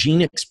even the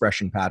gene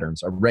expression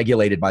patterns are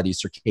regulated by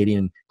these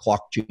circadian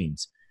clock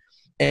genes.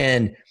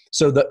 And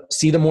so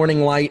see the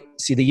morning light,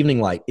 see the evening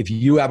light. If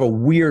you have a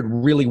weird,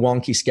 really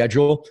wonky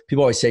schedule,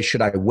 people always say,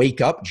 should I wake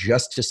up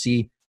just to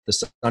see the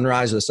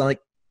sunrise or the sunlight?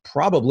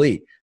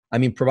 Probably. I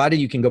mean, provided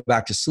you can go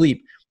back to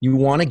sleep, you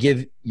want to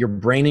give your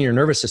brain and your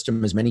nervous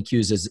system as many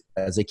cues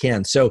as they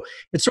can. So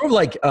it's sort of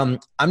like,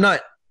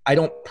 I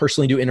don't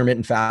personally do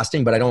intermittent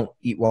fasting, but I don't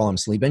eat while I'm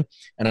sleeping.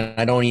 And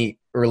I don't eat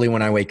early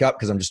when I wake up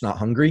because I'm just not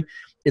hungry.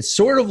 It's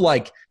sort of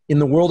like in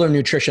the world of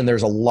nutrition,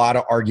 there's a lot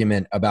of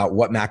argument about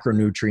what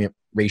macronutrient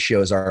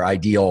ratios are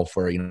ideal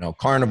for,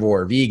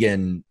 carnivore,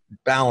 vegan,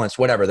 balanced,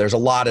 whatever. There's a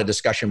lot of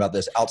discussion about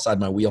this outside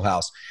my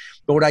wheelhouse.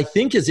 But what I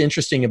think is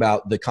interesting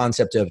about the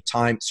concept of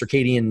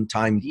circadian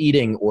timed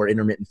eating, or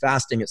intermittent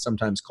fasting, it's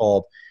sometimes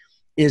called,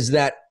 is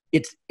that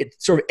it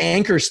sort of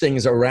anchors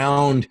things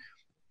around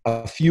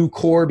a few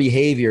core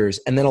behaviors,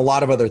 and then a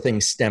lot of other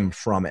things stem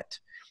from it.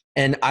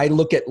 And I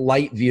look at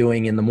light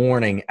viewing in the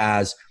morning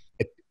as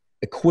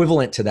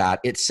equivalent to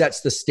that. It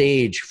sets the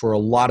stage for a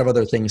lot of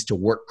other things to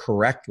work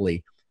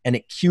correctly, and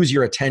it cues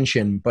your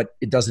attention, but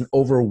it doesn't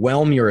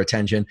overwhelm your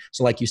attention.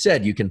 So like you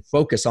said, you can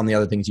focus on the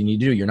other things you need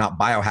to do. You're not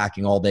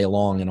biohacking all day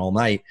long and all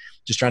night,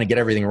 just trying to get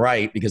everything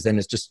right, because then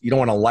you don't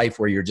want a life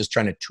where you're just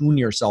trying to tune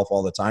yourself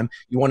all the time.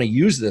 You want to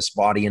use this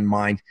body and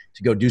mind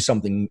to go do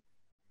something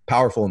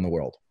powerful in the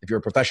world. If you're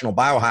a professional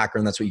biohacker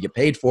and that's what you get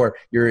paid for,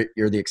 you're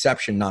the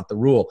exception, not the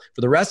rule.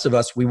 For the rest of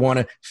us, we want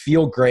to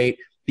feel great,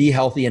 be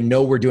healthy, and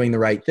know we're doing the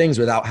right things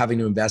without having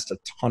to invest a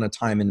ton of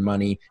time and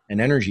money and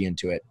energy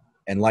into it.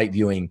 And light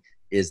viewing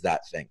is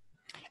that thing.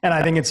 And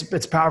I think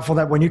it's powerful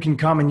that when you can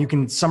come and you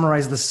can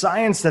summarize the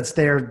science that's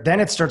there, then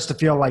it starts to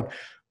feel like,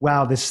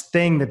 wow, this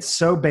thing that's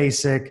so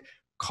basic,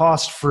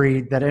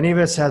 cost-free, that any of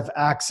us have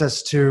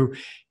access to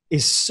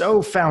is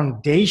so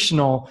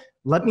foundational.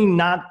 Let me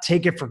not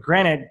take it for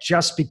granted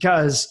just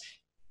because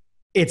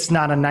it's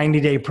not a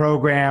 90-day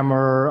program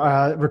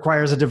or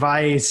requires a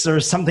device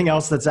or something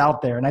else that's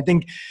out there. And I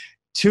think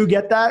to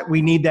get that,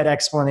 we need that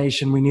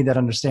explanation. We need that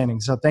understanding.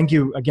 So thank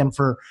you again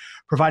for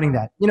providing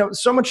that.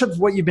 So much of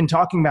what you've been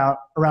talking about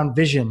around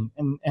vision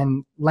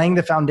and laying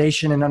the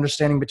foundation and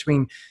understanding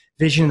between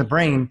vision and the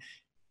brain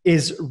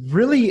is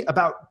really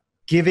about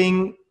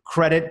giving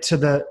credit to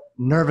the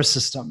nervous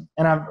system.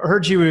 And I've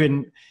heard you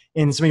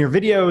in some of your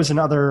videos and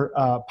other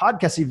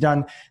podcasts you've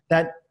done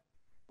that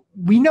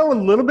we know a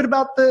little bit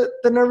about the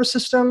nervous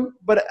system,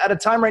 but at a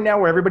time right now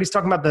where everybody's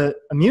talking about the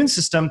immune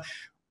system,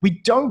 we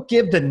don't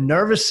give the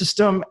nervous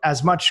system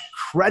as much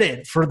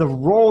credit for the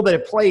role that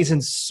it plays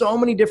in so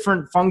many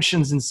different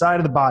functions inside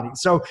of the body.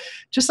 So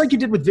just like you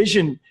did with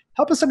vision,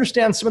 help us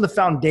understand some of the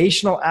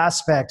foundational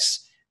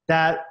aspects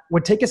that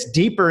would take us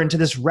deeper into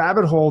this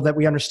rabbit hole that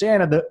we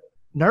understand of the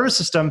nervous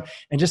system,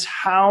 and just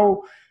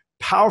how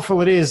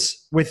powerful it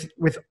is with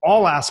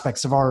all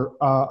aspects of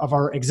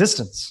our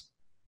existence.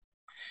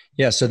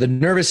 Yeah. So the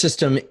nervous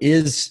system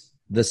is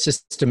the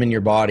system in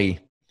your body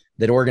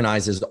that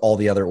organizes all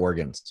the other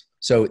organs.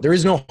 So there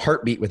is no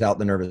heartbeat without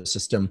the nervous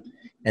system.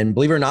 And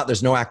believe it or not,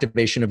 there's no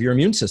activation of your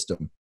immune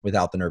system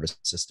without the nervous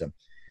system.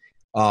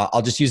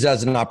 I'll just use that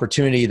as an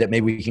opportunity that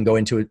maybe we can go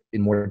into it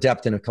in more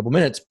depth in a couple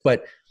minutes.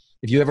 But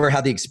if you ever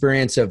had the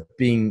experience of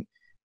being,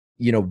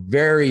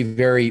 very,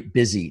 very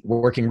busy,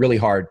 working really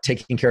hard,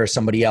 taking care of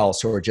somebody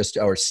else,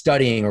 or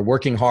studying or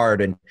working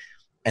hard,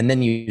 and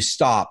then you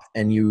stop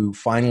and you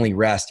finally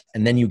rest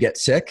and then you get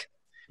sick,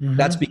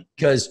 that's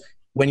because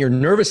when your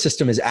nervous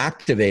system is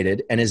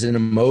activated and is in a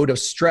mode of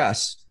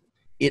stress,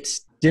 it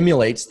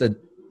stimulates the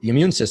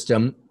immune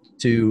system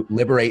to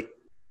liberate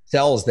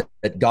cells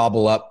that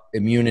gobble up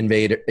immune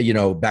invader,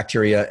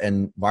 bacteria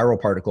and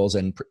viral particles.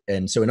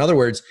 And so in other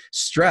words,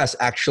 stress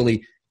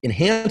actually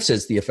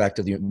enhances the effect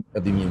of the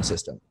immune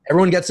system.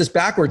 Everyone gets this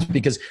backwards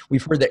because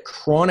we've heard that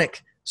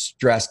chronic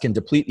stress can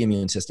deplete the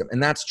immune system.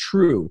 And that's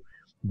true.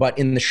 But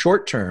in the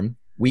short term,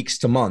 weeks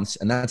to months,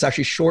 and that's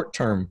actually short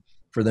term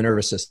for the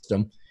nervous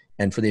system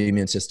and for the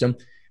immune system,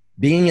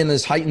 being in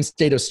this heightened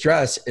state of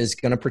stress is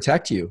going to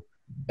protect you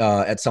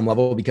at some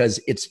level, because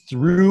it's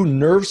through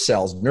nerve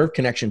cells, nerve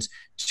connections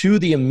to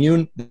the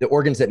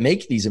organs that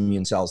make these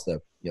immune cells,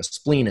 the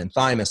spleen and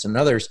thymus and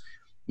others,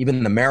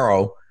 even the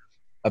marrow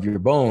of your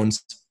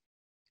bones,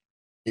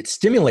 it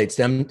stimulates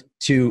them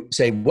to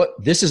say,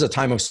 this is a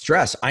time of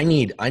stress. I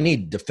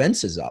need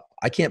defenses up.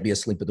 I can't be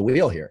asleep at the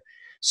wheel here.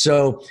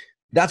 So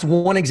that's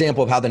one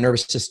example of how the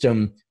nervous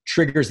system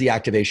triggers the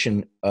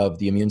activation of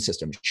the immune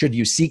system. Should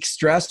you seek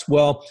stress?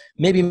 Well,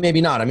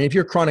 maybe not. I mean, if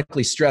you're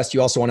chronically stressed,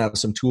 you also want to have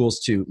some tools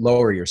to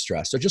lower your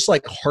stress. So just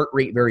like heart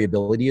rate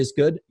variability is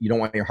good, you don't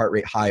want your heart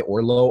rate high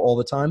or low all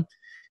the time.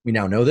 We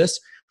now know this.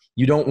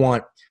 You don't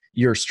want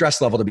your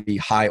stress level to be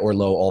high or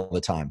low all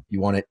the time.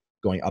 You want it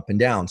going up and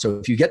down. So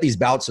if you get these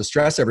bouts of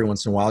stress every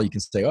once in a while, you can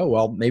say, oh,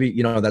 well,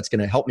 maybe, that's going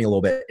to help me a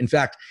little bit. In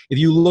fact, if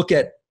you look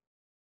at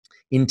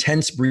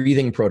intense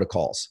breathing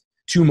protocols,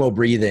 Tumo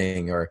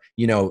breathing, or,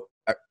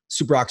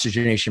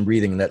 superoxygenation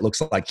breathing that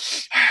looks like,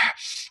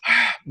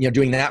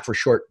 doing that for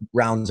short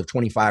rounds of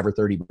 25 or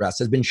 30 breaths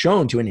has been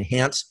shown to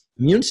enhance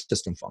immune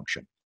system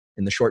function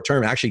in the short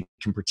term. It actually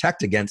can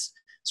protect against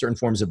certain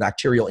forms of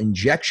bacterial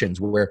injections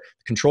where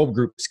control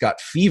groups got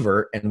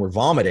fever and were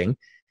vomiting,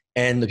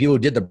 and the people who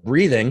did the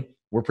breathing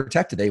were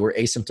protected. They were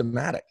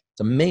asymptomatic. It's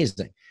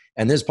amazing.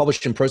 And this is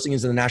published in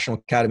Proceedings of the National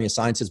Academy of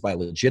Sciences by a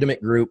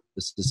legitimate group.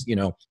 This is,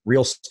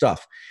 real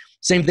stuff.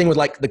 Same thing with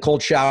like the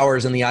cold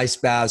showers and the ice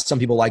baths. Some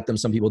people like them,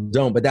 some people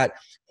don't. But that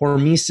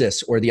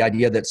hormesis, or the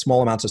idea that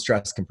small amounts of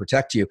stress can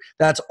protect you,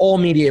 that's all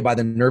mediated by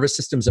the nervous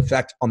system's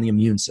effect on the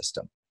immune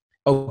system.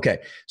 Okay,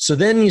 so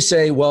then you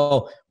say,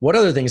 well, what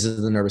other things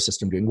is the nervous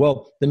system doing?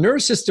 Well, the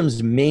nervous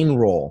system's main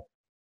role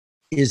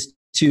is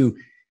to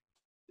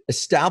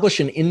establish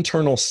an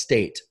internal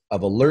state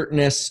of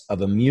alertness,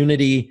 of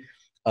immunity,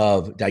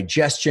 of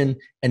digestion,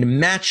 and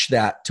match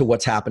that to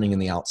what's happening in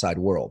the outside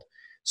world.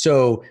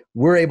 So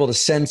we're able to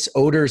sense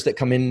odors that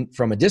come in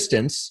from a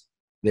distance.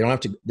 They don't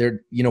have to,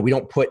 we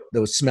don't put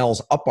those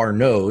smells up our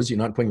nose. You're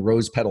not putting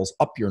rose petals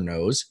up your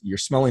nose. You're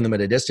smelling them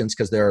at a distance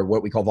because they're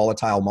what we call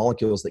volatile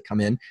molecules that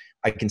come in.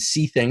 I can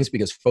see things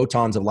because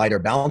photons of light are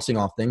bouncing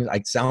off things.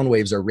 Sound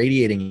waves are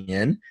radiating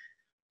in.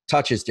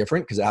 Touch is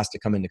different because it has to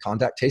come into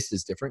contact. Taste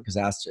is different because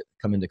it has to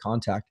come into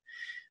contact.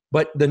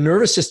 But the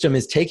nervous system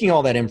is taking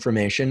all that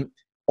information,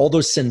 all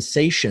those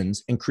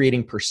sensations, and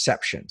creating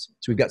perceptions.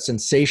 So we've got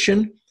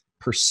sensation,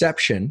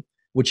 perception,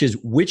 which is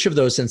which of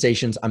those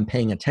sensations I'm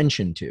paying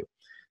attention to.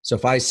 So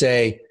if I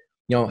say,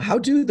 how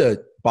do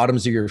the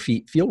bottoms of your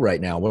feet feel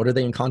right now? What are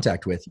they in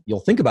contact with?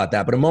 You'll think about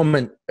that. But a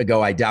moment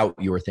ago, I doubt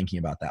you were thinking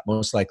about that.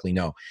 Most likely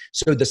no.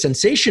 So the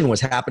sensation was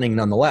happening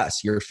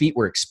nonetheless. Your feet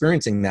were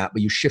experiencing that,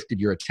 but you shifted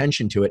your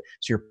attention to it.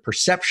 So your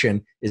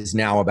perception is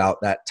now about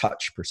that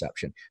touch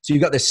perception. So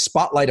you've got this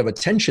spotlight of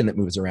attention that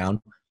moves around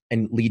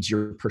and leads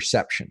your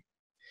perception.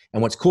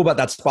 And what's cool about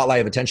that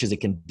spotlight of attention is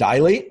it can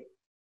dilate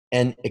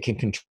and it can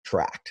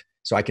contract.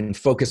 So I can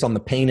focus on the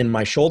pain in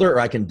my shoulder, or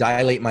I can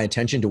dilate my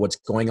attention to what's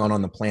going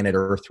on the planet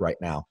Earth right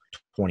now,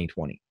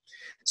 2020.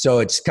 So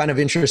it's kind of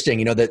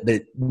interesting, that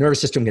the nervous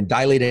system can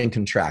dilate and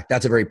contract.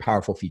 That's a very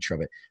powerful feature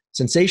of it.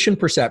 Sensation,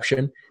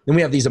 perception. Then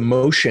we have these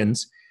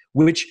emotions,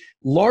 which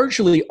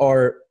largely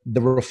are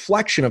the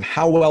reflection of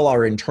how well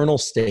our internal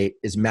state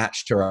is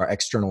matched to our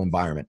external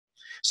environment.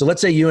 So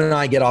let's say you and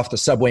I get off the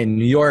subway in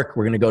New York.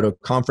 We're going to go to a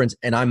conference,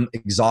 and I'm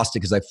exhausted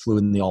because I flew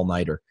in the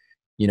all-nighter,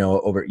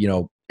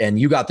 and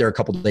you got there a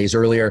couple of days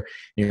earlier,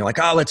 and you're like,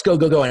 oh, let's go.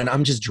 And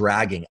I'm just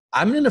dragging.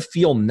 I'm going to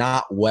feel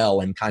not well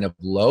and kind of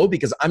low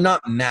because I'm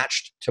not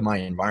matched to my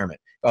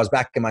environment. If I was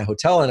back in my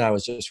hotel and I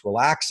was just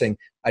relaxing,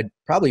 I'd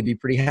probably be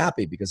pretty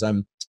happy because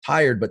I'm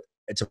tired, but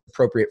it's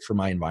appropriate for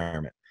my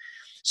environment.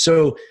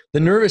 So the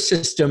nervous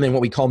system and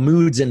what we call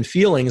moods and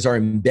feelings are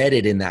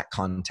embedded in that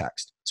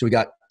context. So we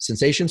got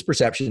sensations,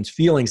 perceptions,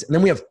 feelings, and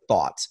then we have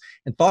thoughts.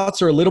 And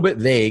thoughts are a little bit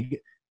vague,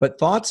 but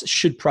thoughts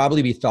should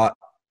probably be thought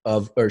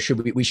of, or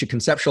we should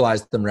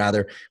conceptualize them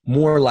rather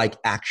more like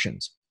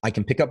actions. I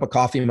can pick up a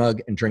coffee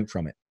mug and drink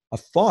from it. A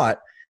thought,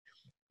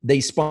 they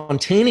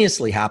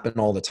spontaneously happen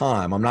all the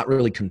time. I'm not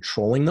really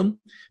controlling them.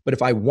 But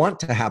if I want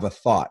to have a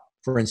thought,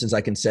 for instance, I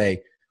can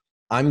say,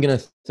 I'm going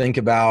to think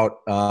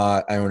about,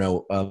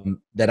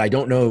 that I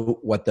don't know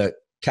what the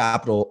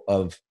capital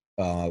of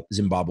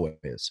Zimbabwe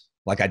is.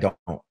 Like I don't.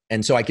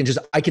 And so I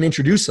can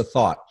introduce a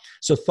thought.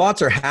 So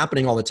thoughts are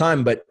happening all the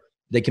time, but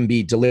they can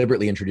be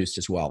deliberately introduced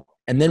as well.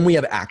 And then we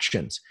have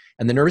actions.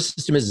 And the nervous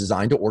system is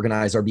designed to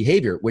organize our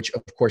behavior, which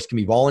of course can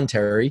be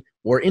voluntary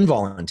or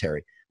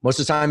involuntary. Most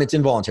of the time it's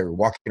involuntary. We're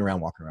walking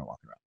around.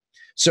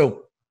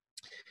 So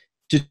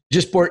to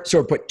just sort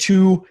of put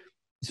two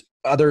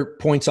other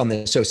points on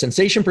this. So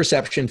sensation,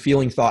 perception,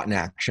 feeling, thought, and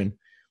action.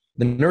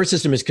 The nervous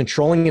system is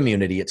controlling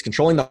immunity. It's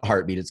controlling the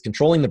heartbeat. It's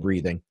controlling the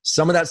breathing.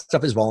 Some of that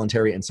stuff is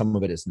voluntary and some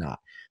of it is not.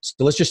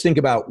 So let's just think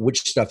about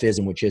which stuff is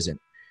and which isn't.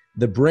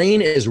 The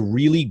brain is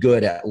really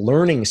good at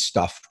learning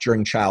stuff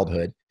during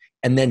childhood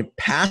and then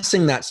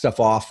passing that stuff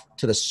off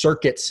to the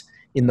circuits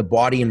in the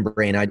body and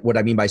brain. What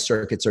I mean by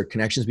circuits are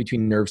connections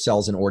between nerve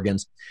cells and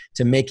organs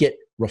to make it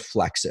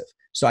reflexive.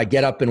 So I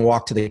get up and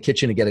walk to the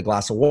kitchen to get a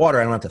glass of water.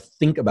 I don't have to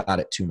think about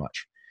it too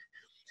much.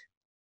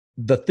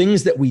 The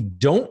things that we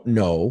don't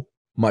know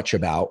much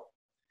about,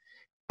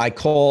 I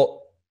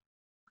call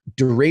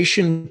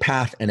duration,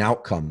 path, and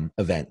outcome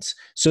events.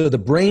 So the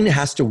brain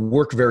has to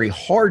work very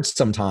hard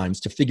sometimes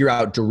to figure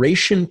out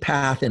duration,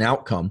 path, and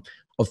outcome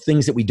of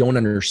things that we don't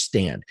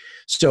understand.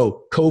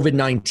 So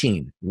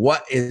COVID-19,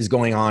 what is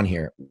going on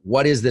here?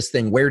 What is this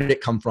thing? Where did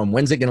it come from?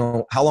 When's it going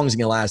to, how long is it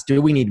going to last?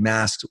 Do we need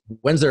masks?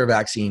 When's there a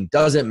vaccine?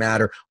 Does it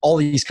matter? All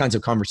these kinds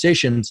of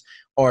conversations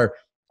are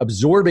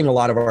absorbing a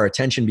lot of our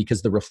attention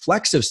because the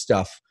reflexive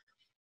stuff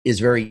is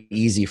very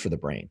easy for the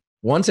brain.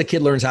 Once a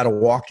kid learns how to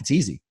walk, it's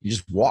easy. You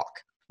just walk,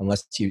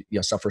 unless you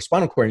suffer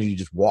spinal cord injury, you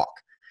just walk.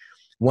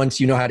 Once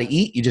you know how to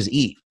eat, you just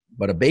eat.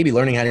 But a baby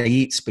learning how to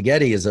eat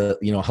spaghetti is a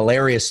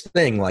hilarious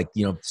thing, like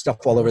stuff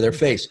all over their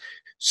face.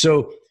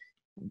 So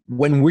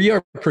when we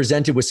are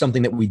presented with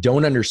something that we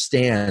don't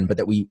understand, but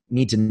that we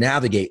need to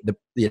navigate, the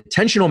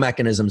attentional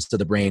mechanisms to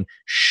the brain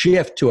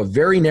shift to a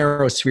very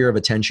narrow sphere of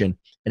attention,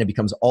 and it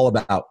becomes all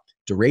about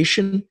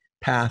duration,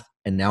 path,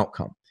 and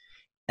outcome.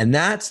 And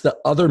that's the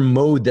other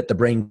mode that the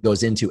brain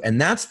goes into. And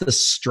that's the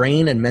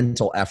strain and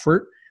mental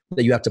effort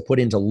that you have to put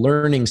into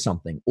learning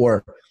something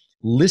or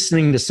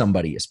listening to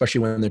somebody, especially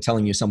when they're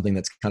telling you something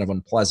that's kind of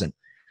unpleasant.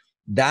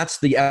 That's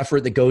the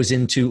effort that goes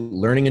into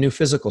learning a new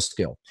physical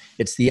skill.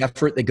 It's the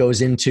effort that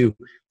goes into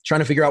trying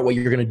to figure out what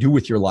you're going to do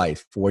with your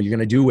life, or you're going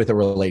to do with a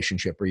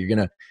relationship, or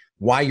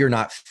why you're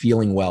not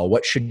feeling well,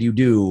 what should you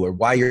do, or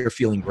why you're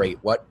feeling great,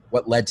 what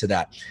led to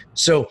that.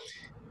 So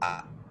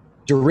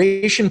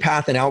duration,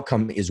 path, and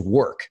outcome is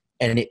work,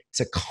 and it's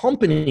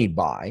accompanied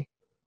by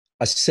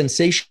a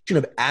sensation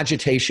of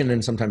agitation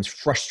and sometimes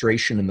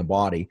frustration in the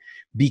body,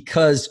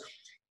 because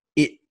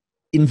it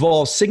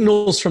involves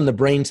signals from the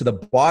brain to the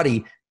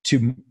body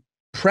to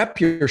prep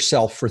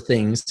yourself for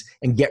things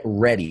and get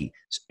ready.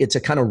 It's a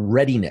kind of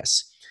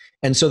readiness.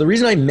 And so the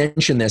reason I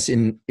mention this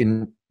in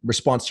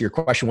response to your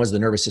question, what does the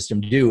nervous system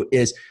do,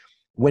 is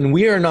when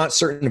we are not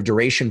certain of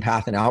duration,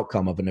 path, and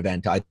outcome of an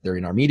event, either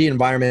in our immediate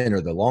environment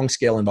or the long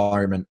scale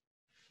environment,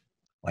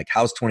 like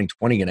how's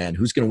 2020 going to end?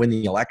 Who's going to win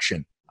the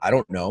election? I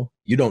don't know.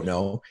 You don't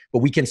know. But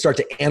we can start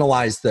to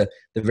analyze the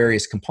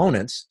various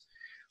components.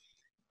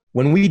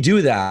 When we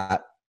do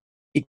that,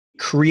 it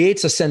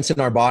creates a sense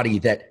in our body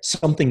that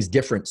something's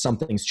different,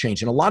 something's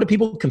changed. And a lot of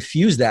people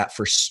confuse that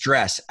for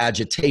stress,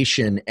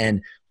 agitation,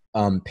 and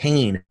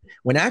pain,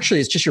 when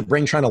actually it's just your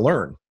brain trying to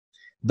learn.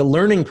 The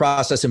learning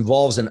process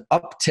involves an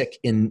uptick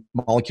in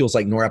molecules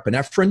like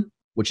norepinephrine,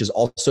 which is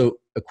also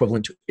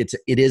equivalent to,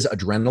 it is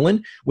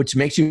adrenaline, which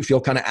makes you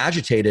feel kind of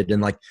agitated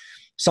and like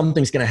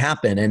something's going to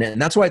happen.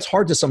 And that's why it's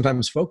hard to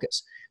sometimes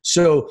focus.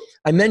 So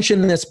I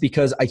mention this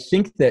because I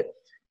think that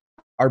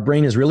our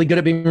brain is really good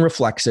at being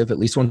reflexive, at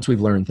least once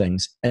we've learned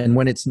things. And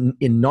when it's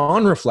in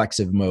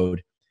non-reflexive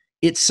mode,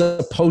 it's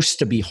supposed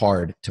to be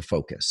hard to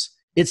focus.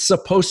 It's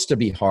supposed to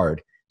be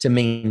hard to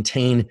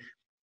maintain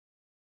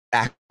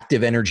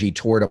active energy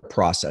toward a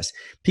process.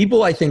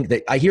 People, I think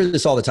that I hear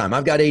this all the time.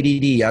 I've got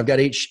ADD, I've got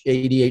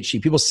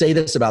ADHD. People say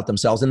this about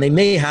themselves, and they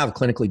may have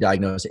clinically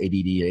diagnosed ADD,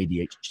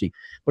 ADHD.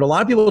 But a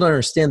lot of people don't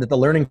understand that the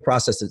learning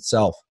process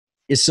itself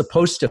is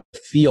supposed to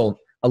feel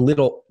a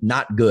little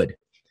not good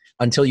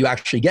until you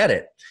actually get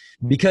it,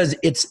 because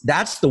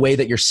that's the way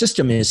that your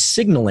system is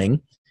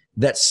signaling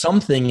that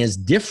something is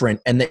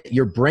different and that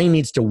your brain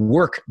needs to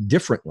work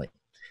differently.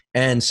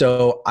 And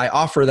so I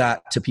offer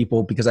that to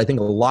people because I think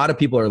a lot of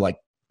people are like,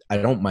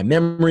 my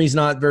memory's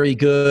not very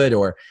good,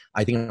 or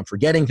I think I'm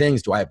forgetting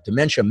things. Do I have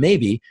dementia?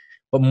 Maybe.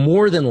 But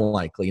more than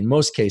likely, in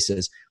most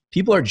cases,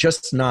 people are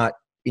just not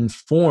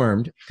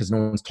informed, because no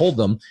one's told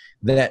them,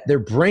 that their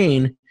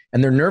brain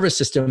and their nervous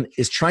system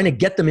is trying to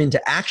get them into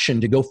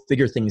action to go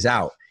figure things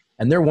out.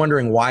 And they're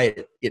wondering why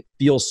it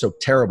feels so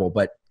terrible.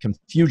 But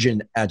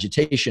confusion,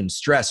 agitation,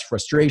 stress,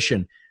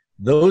 frustration,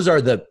 those are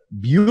the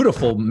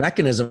beautiful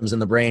mechanisms in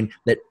the brain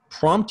that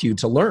prompt you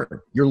to learn.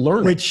 You're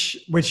learning.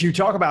 Which you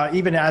talk about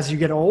even as you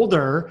get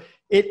older,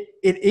 it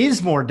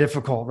is more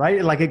difficult,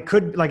 right? Like it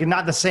could, like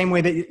not the same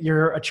way that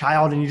you're a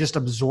child and you just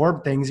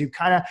absorb things. You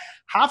kind of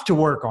have to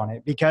work on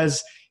it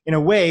because in a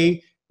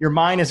way, your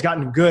mind has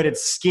gotten good at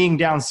skiing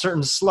down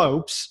certain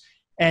slopes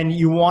and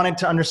you want it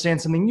to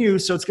understand something new.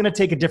 So it's going to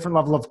take a different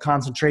level of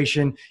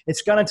concentration.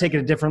 It's going to take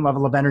a different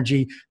level of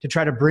energy to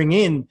try to bring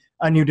in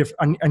a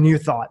new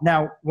thought.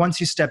 Now, once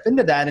you step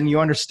into that and you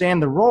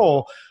understand the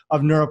role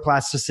of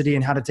neuroplasticity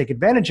and how to take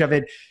advantage of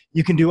it,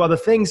 you can do other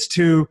things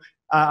to,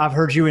 I've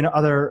heard you in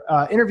other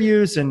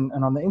interviews and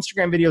on the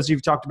Instagram videos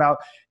you've talked about,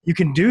 you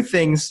can do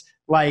things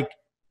like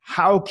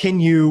how can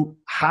you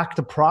hack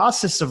the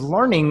process of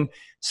learning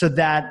so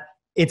that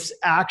it's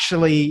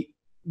actually,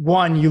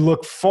 one, you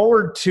look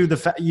forward to the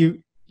fact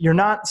you're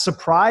not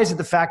surprised at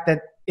the fact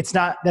that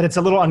it's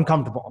a little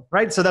uncomfortable,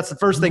 right? So that's the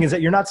first thing, is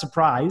that you're not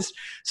surprised,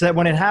 so that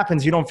when it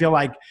happens, you don't feel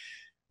like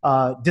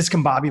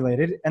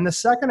discombobulated. And the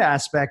second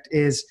aspect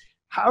is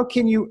how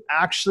can you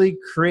actually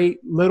create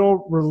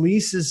little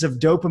releases of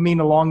dopamine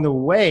along the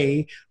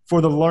way for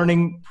the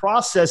learning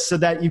process so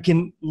that you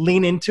can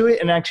lean into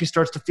it and actually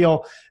starts to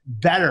feel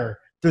better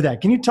through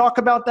that. Can you talk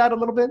about that a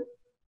little bit?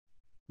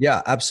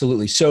 Yeah,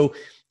 absolutely. So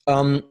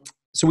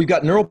we've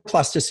got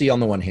neuroplasticity on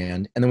the one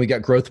hand, and then we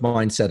got growth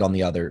mindset on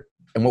the other.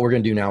 And what we're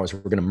going to do now is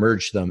we're going to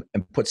merge them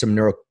and put some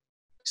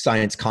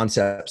neuroscience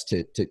concepts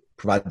to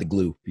provide the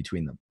glue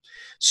between them.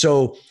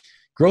 So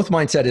growth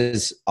mindset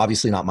is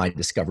obviously not my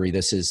discovery.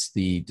 This is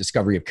the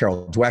discovery of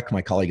Carol Dweck,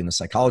 my colleague in the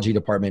psychology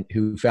department,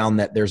 who found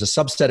that there's a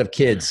subset of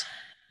kids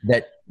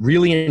that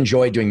really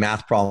enjoy doing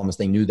math problems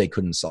they knew they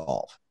couldn't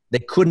solve. They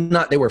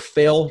were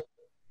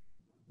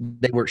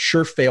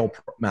sure fail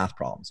math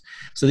problems.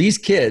 So these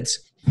kids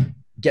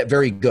get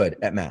very good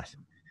at math,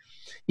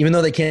 even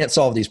though they can't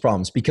solve these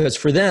problems, because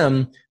for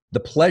them, the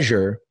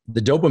pleasure,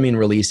 the dopamine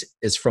release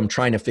is from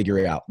trying to figure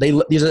it out.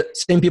 These are the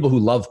same people who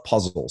love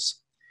puzzles,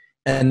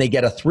 and they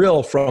get a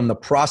thrill from the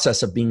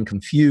process of being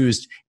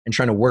confused and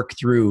trying to work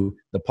through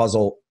the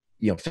puzzle,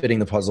 fitting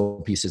the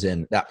puzzle pieces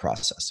in that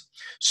process.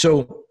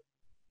 So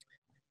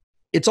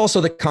it's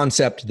also the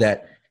concept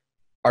that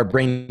our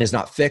brain is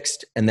not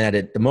fixed, and that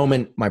at the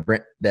moment my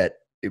brain, that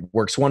it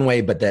works one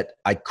way, but that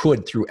I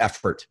could, through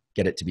effort,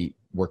 get it to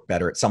work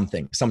better at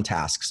something, some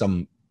task,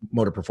 some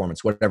motor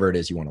performance, whatever it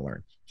is you want to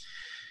learn.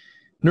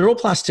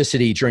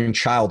 Neuroplasticity during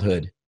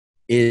childhood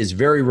is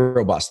very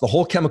robust. The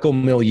whole chemical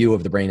milieu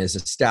of the brain is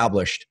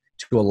established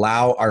to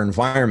allow our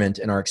environment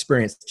and our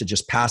experience to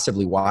just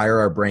passively wire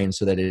our brain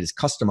so that it is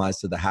customized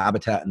to the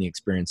habitat and the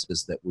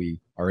experiences that we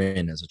are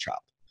in as a child.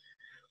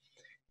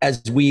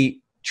 As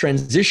we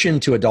transition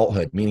to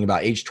adulthood, meaning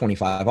about age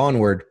 25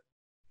 onward,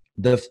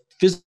 the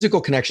physical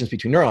connections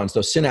between neurons,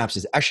 those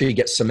synapses, actually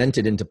get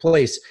cemented into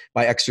place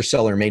by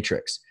extracellular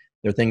matrix.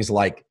 There are things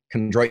like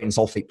chondroitin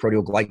sulfate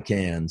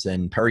proteoglycans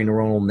and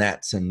perineuronal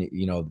nets. And,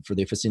 for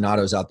the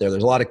aficionados out there,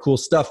 there's a lot of cool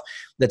stuff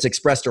that's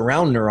expressed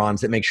around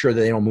neurons that make sure that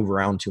they don't move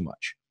around too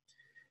much.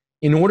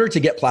 In order to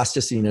get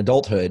plasticity in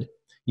adulthood,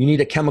 you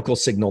need a chemical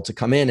signal to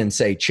come in and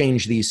say,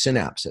 change these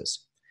synapses.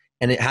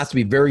 And it has to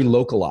be very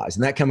localized.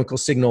 And that chemical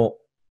signal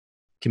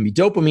can be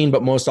dopamine,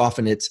 but most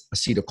often it's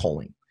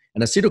acetylcholine.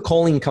 And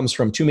acetylcholine comes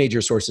from two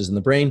major sources in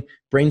the brain,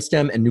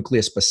 brainstem and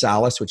nucleus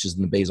basalis, which is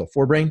in the basal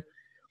forebrain.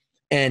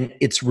 And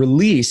it's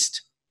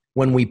released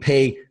when we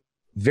pay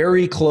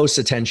very close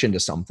attention to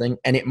something,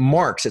 and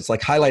it's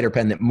like highlighter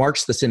pen that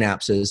marks the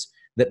synapses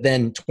that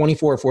then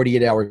 24 or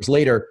 48 hours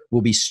later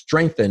will be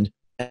strengthened,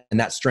 and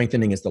that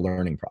strengthening is the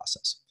learning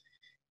process.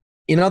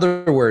 In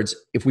other words,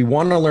 if we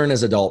want to learn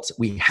as adults,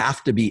 we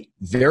have to be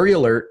very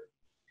alert,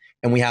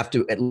 and we have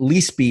to at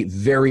least be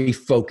very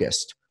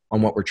focused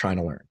on what we're trying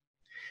to learn.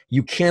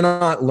 You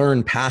cannot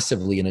learn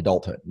passively in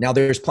adulthood. Now,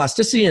 there's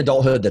plasticity in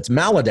adulthood that's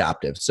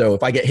maladaptive. So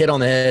if I get hit on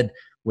the head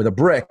with a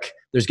brick,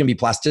 there's going to be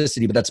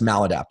plasticity, but that's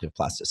maladaptive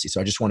plasticity.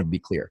 So I just want to be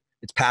clear.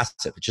 It's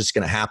passive. It's just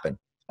going to happen.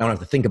 I don't have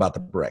to think about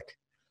the brick.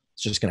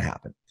 It's just going to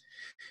happen.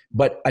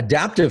 But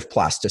adaptive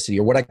plasticity,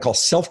 or what I call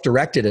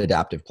self-directed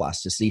adaptive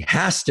plasticity,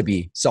 has to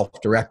be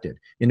self-directed.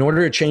 In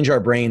order to change our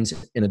brains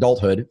in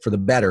adulthood for the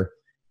better,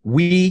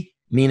 we,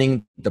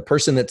 meaning the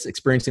person that's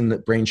experiencing the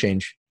brain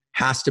change,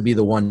 has to be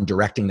the one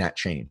directing that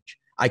change.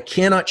 I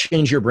cannot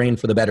change your brain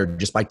for the better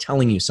just by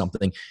telling you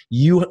something.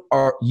 You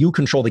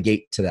control the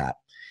gate to that.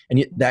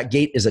 And that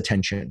gate is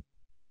attention.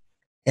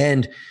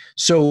 And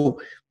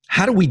so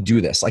how do we do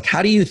this? Like,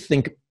 how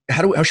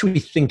should we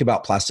think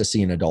about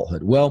plasticity in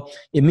adulthood? Well,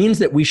 it means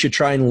that we should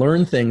try and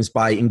learn things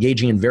by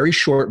engaging in very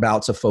short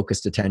bouts of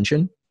focused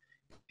attention.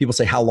 People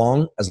say, how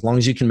long? As long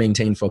as you can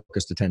maintain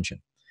focused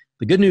attention.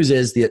 The good news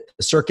is that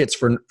the circuits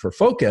for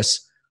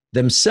focus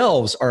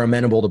themselves are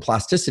amenable to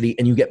plasticity,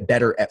 and you get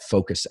better at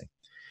focusing.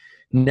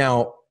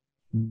 Now,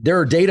 there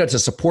are data to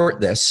support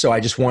this, so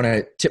I just want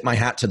to tip my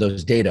hat to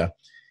those data.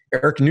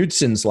 Eric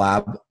Knudson's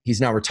lab,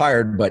 he's now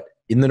retired, but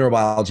in the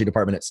neurobiology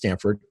department at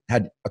Stanford,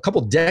 had a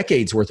couple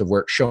decades worth of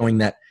work showing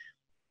that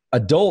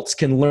adults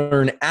can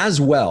learn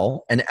as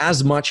well and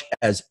as much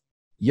as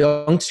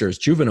youngsters,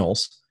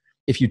 juveniles,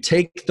 if you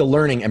take the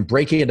learning and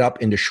break it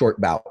up into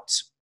short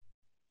bouts.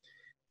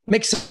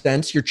 Makes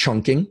sense, you're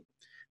chunking,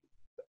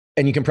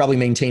 and you can probably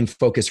maintain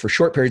focus for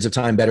short periods of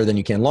time better than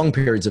you can long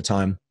periods of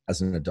time as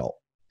an adult.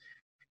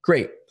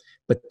 Great.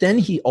 But then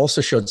he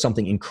also showed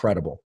something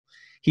incredible.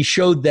 He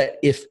showed that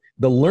if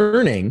the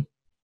learning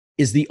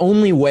is the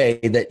only way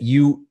that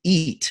you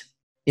eat,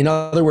 in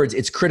other words,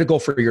 it's critical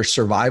for your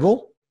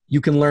survival,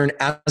 you can learn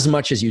as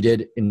much as you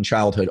did in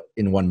childhood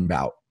in one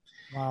bout.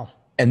 Wow.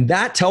 And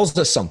that tells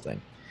us something.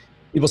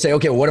 People say,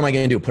 okay, well, what am I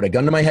going to do? Put a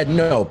gun to my head?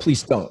 No,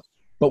 please don't.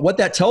 But what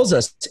that tells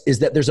us is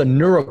that there's a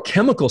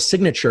neurochemical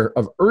signature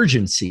of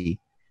urgency.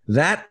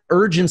 That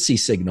urgency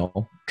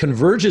signal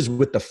converges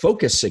with the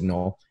focus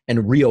signal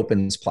and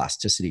reopens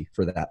plasticity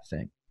for that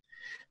thing.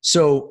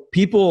 So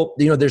people,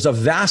 there's a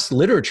vast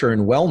literature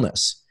in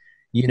wellness.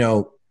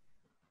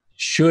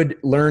 Should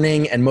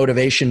learning and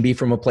motivation be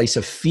from a place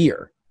of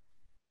fear?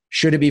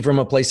 Should it be from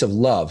a place of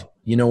love?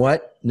 You know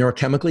what?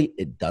 Neurochemically,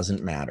 it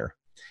doesn't matter.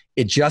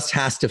 It just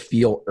has to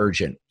feel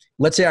urgent.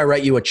 Let's say I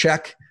write you a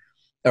check,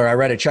 or I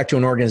write a check to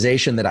an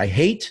organization that I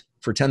hate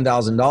for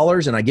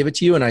 $10,000, and I give it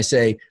to you and I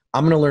say,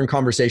 I'm going to learn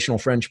conversational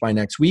French by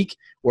next week,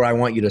 where I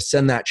want you to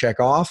send that check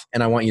off,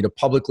 and I want you to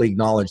publicly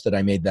acknowledge that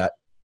I made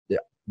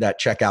that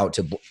check out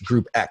to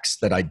group X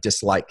that I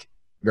dislike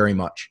very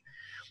much.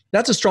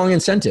 That's a strong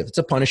incentive. It's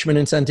a punishment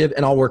incentive,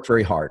 and I'll work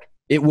very hard.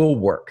 It will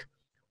work.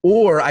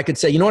 Or I could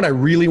say, you know what, I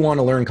really want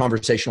to learn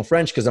conversational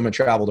French because I'm going to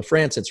travel to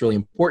France. It's really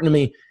important to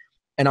me.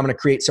 And I'm going to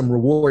create some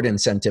reward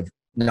incentive,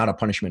 not a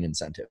punishment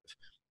incentive.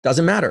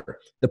 Doesn't matter.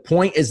 The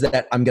point is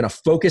that I'm going to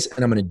focus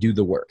and I'm going to do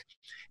the work.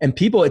 And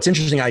people, it's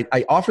interesting.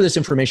 I offer this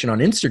information on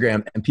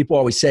Instagram and people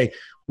always say,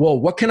 well,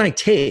 what can I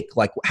take?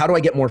 Like, how do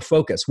I get more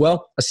focus?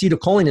 Well,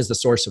 acetylcholine is the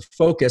source of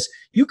focus.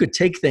 You could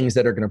take things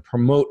that are going to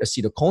promote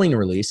acetylcholine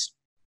release,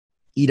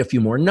 eat a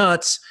few more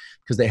nuts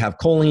because they have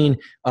choline,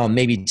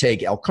 maybe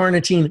take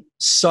L-carnitine,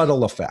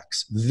 subtle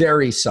effects,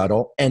 very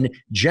subtle, and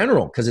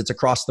general because it's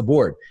across the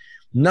board.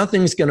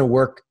 Nothing's going to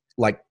work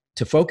like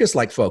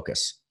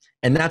focus.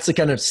 And that's the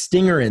kind of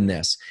stinger in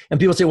this. And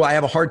people say, well, I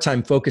have a hard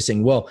time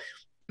focusing. Well,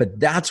 but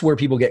that's where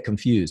people get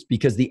confused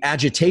because the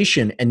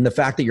agitation and the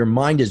fact that your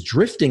mind is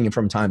drifting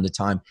from time to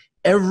time,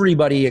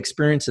 everybody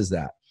experiences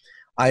that.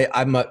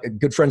 I'm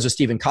good friends with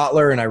Stephen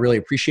Kotler, and I really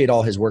appreciate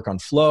all his work on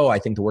flow. I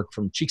think the work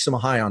from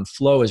Csikszentmihalyi on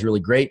flow is really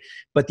great.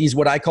 But these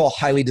what I call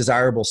highly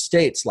desirable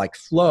states like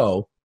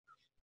flow,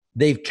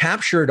 they've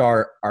captured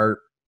our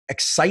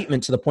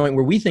excitement to the point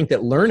where we think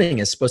that learning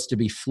is supposed to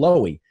be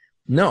flowy.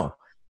 No,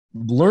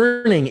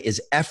 learning is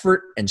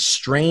effort and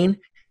strain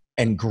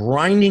and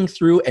grinding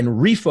through and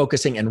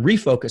refocusing and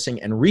refocusing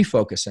and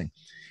refocusing.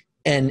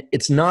 And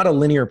it's not a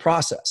linear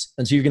process.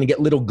 And so you're going to get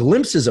little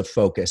glimpses of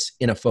focus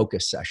in a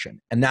focus session.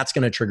 And that's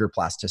going to trigger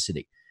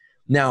plasticity.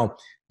 Now,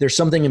 there's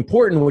something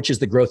important, which is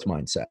the growth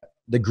mindset.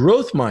 The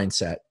growth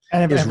mindset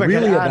is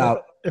really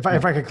about... If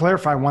I could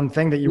clarify one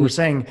thing that you were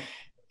saying,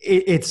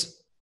 it's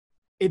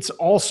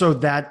also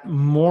that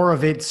more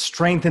of it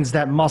strengthens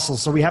that muscle.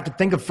 So we have to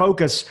think of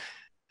focus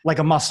like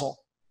a muscle,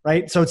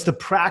 right? So it's the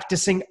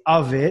practicing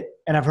of it.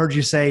 And I've heard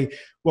you say,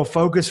 well,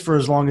 focus for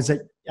as long as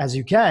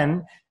you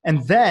can.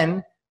 And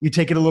then you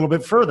take it a little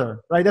bit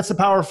further, right? That's the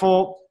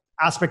powerful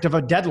aspect of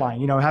a deadline.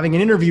 You know, having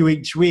an interview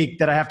each week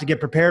that I have to get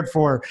prepared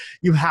for,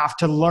 you have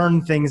to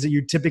learn things that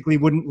you typically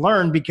wouldn't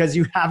learn because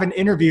you have an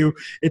interview,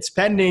 it's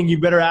pending, you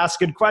better ask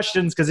good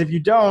questions because if you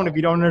don't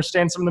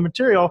understand some of the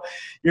material,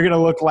 you're going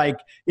to look like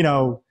you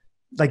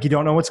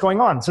don't know what's going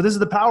on. So this is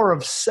the power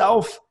of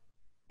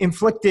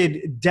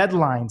self-inflicted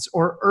deadlines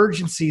or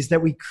urgencies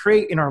that we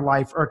create in our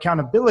life or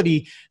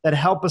accountability that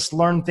help us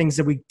learn things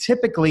that we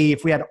typically,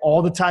 if we had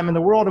all the time in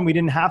the world and we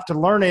didn't have to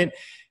learn it,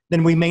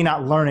 then we may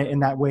not learn it in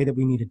that way that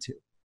we needed to.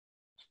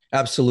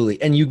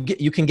 Absolutely. And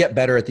you can get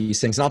better at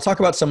these things. And I'll talk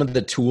about some of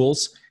the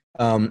tools.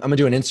 I'm going to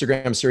do an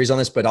Instagram series on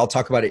this, but I'll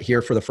talk about it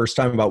here for the first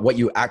time about what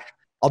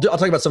I'll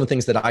talk about some of the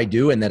things that I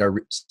do and that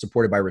are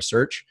supported by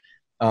research.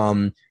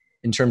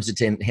 In terms of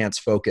to enhance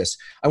focus.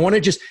 I want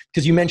to just,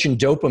 because you mentioned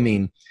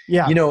dopamine,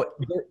 you know,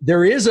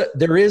 there is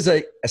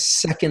a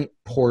second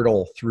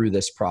portal through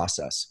this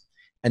process.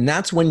 And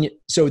that's when,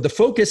 so the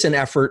focus and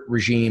effort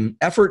regime,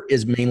 effort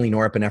is mainly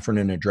norepinephrine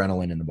and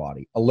adrenaline in the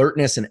body,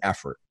 alertness and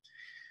effort.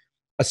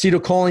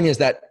 Acetylcholine is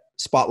that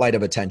spotlight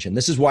of attention.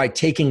 This is why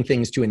taking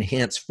things to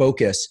enhance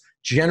focus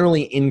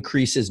generally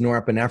increases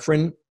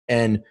norepinephrine,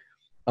 and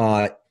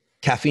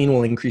caffeine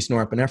will increase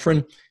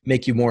norepinephrine,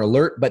 make you more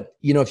alert. But,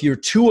 you know, if you're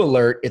too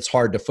alert, it's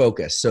hard to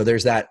focus. So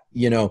there's that,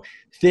 you know,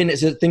 think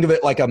of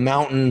it like a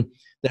mountain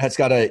that's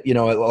got a, you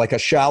know, like a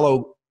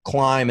shallow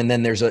climb, and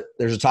then there's a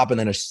top and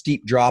then a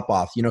steep drop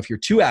off. You know, if you're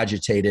too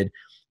agitated,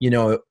 you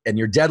know, and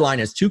your deadline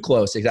is too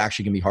close, it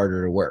actually can be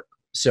harder to work.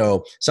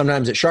 So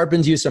sometimes it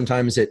sharpens you,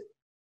 sometimes it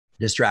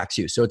distracts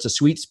you. So it's a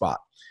sweet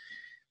spot.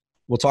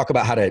 We'll talk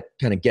about how to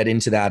kind of get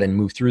into that and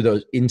move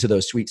through into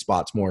those sweet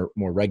spots more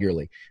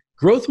regularly.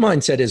 Growth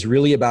mindset is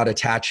really about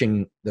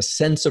attaching the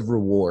sense of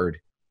reward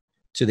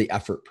to the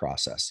effort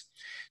process,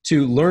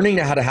 to learning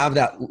how to have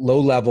that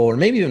low level or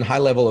maybe even high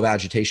level of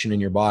agitation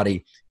in your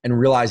body and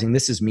realizing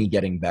this is me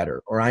getting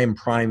better, or I am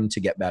primed to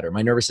get better.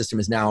 My nervous system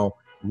is now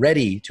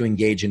ready to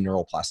engage in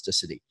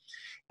neuroplasticity.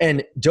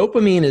 And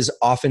dopamine is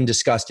often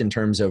discussed in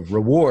terms of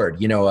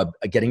reward, you know,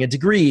 getting a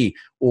degree,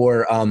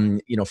 or,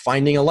 you know,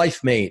 finding a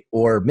life mate,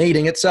 or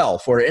mating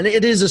itself, and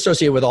it is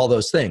associated with all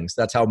those things.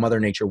 That's how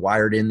Mother Nature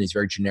wired in these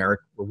very generic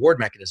reward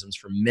mechanisms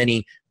for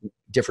many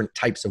different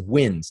types of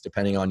wins,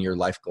 depending on your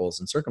life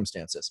goals and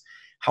circumstances.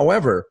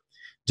 However,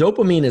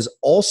 dopamine is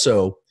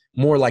also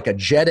more like a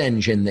jet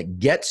engine that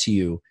gets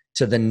you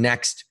to the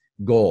next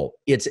goal.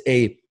 It's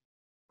a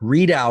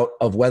readout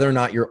of whether or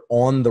not you're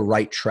on the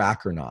right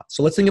track or not.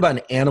 So let's think about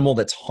an animal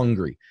that's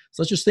hungry.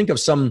 So let's just think of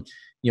some,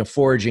 you know,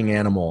 foraging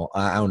animal,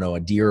 I don't know, a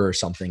deer or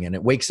something, and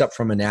it wakes up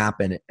from a nap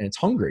and it's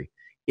hungry.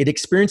 It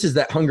experiences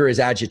that hunger as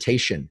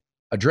agitation,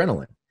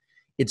 adrenaline.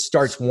 It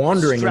starts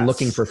wandering and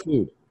looking for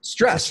food.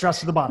 Stress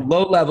of the body.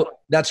 Low level.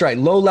 That's right.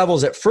 Low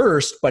levels at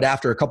first, but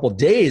after a couple of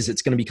days,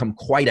 it's going to become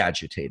quite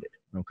agitated.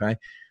 Okay.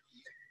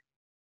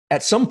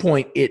 At some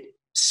point, it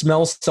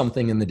smells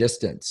something in the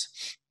distance.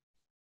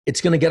 It's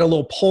going to get a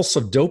little pulse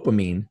of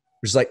dopamine,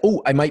 which is like,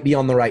 oh, I might be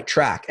on the right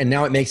track. And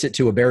now it makes it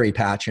to a berry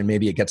patch, and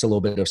maybe it gets a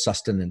little bit of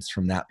sustenance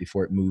from that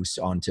before it moves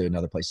on to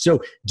another place.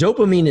 So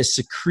dopamine is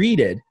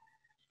secreted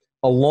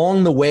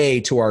along the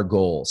way to our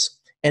goals.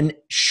 And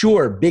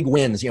sure, big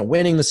wins, you know,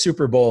 winning the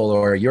Super Bowl,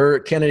 or your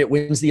candidate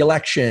wins the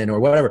election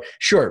or whatever.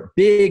 Sure,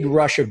 big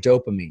rush of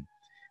dopamine.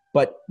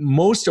 But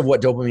most of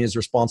what dopamine is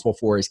responsible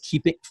for is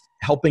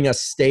helping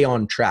us stay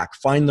on track,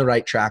 find the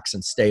right tracks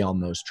and stay on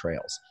those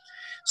trails.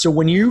 So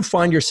when you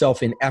find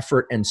yourself in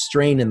effort and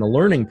strain in the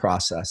learning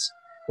process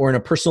or in a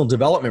personal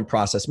development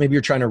process, maybe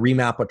you're trying to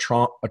remap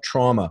a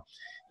trauma,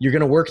 you're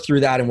going to work through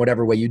that in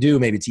whatever way you do.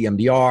 Maybe it's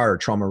EMDR or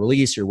trauma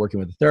release, you're working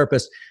with a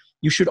therapist.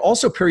 You should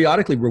also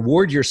periodically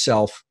reward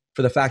yourself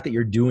for the fact that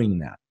you're doing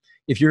that.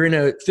 If you're in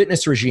a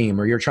fitness regime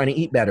or you're trying to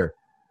eat better,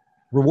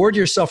 reward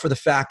yourself for the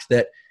fact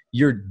that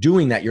you're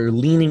doing that. You're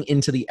leaning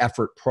into the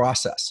effort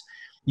process.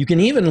 You can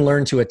even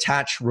learn to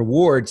attach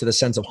reward to the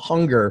sense of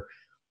hunger,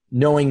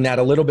 knowing that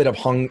a little bit of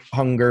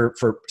hunger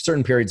for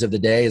certain periods of the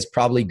day is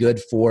probably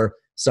good for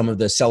some of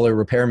the cellular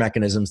repair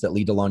mechanisms that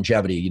lead to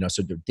longevity.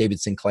 So David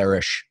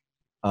Sinclairish,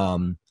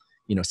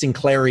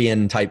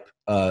 Sinclairian type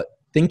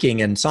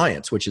thinking and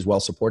science, which is well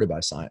supported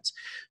by science.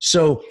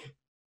 So,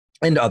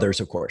 and others,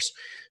 of course.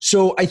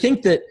 So I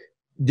think that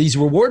these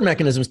reward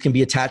mechanisms can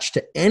be attached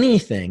to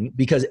anything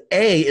because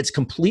A, it's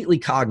completely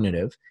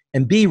cognitive,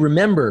 and B,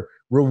 remember,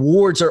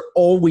 rewards are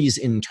always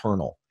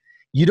internal.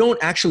 You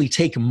don't actually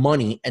take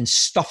money and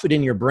stuff it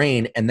in your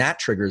brain and that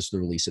triggers the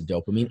release of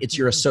dopamine. It's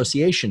your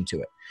association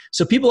to it.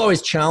 So people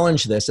always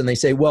challenge this and they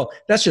say, well,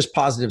 that's just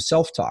positive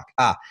self-talk.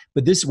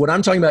 But this, what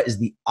I'm talking about is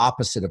the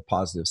opposite of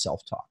positive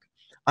self-talk.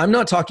 I'm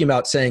not talking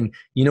about saying,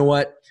 you know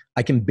what,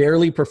 I can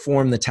barely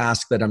perform the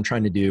task that I'm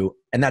trying to do,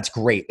 and that's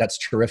great, that's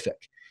terrific.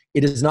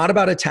 It is not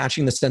about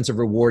attaching the sense of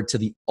reward to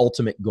the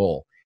ultimate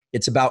goal.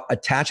 It's about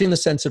attaching the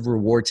sense of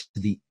reward to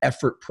the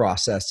effort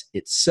process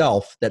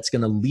itself that's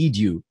going to lead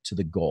you to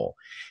the goal.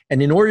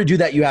 And in order to do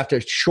that, you have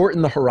to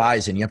shorten the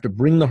horizon. You have to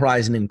bring the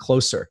horizon in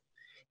closer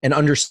and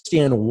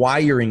understand why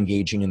you're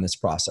engaging in this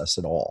process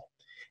at all.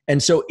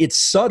 And so it's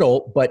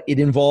subtle, but it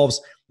involves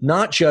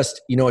not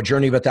just, a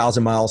journey of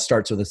 1,000 miles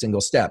starts with a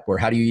single step, or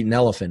how do you eat an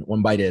elephant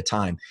one bite at a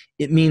time.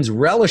 It means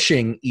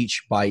relishing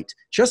each bite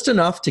just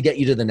enough to get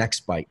you to the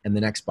next bite and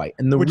the next bite.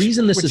 And the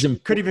reason this is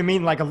important, could even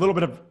mean like a little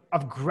bit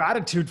of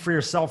gratitude for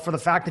yourself for the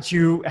fact that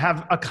you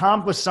have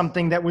accomplished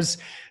something that was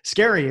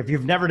scary. If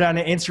you've never done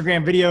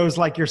Instagram videos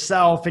like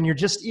yourself, and you're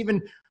just even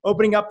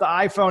opening up the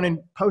iPhone and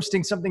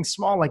posting something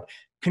small, like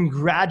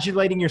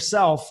congratulating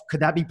yourself, could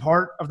that be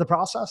part of the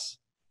process?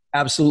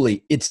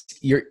 Absolutely.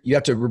 You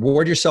have to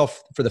reward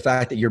yourself for the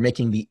fact that you're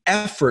making the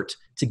effort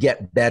to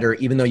get better,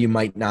 even though you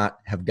might not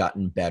have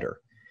gotten better.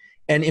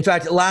 And in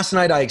fact, last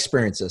night I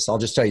experienced this. I'll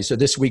just tell you. So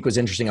this week was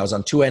interesting. I was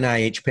on 2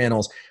 NIH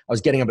panels. I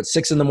was getting up at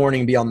 6 in the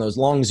morning, be on those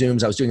long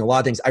Zooms. I was doing a lot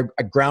of things.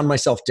 I ground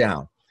myself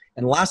down.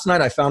 And last night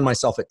I found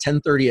myself at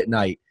 10:30 at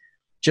night,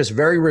 just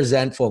very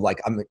resentful.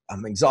 Like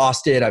I'm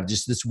exhausted.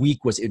 This week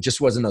it just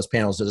wasn't those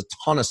panels. There's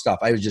a ton of stuff.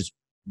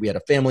 We had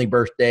a family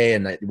birthday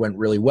and it went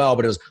really well,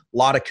 but it was a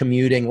lot of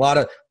commuting, a lot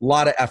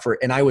of effort.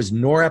 And I was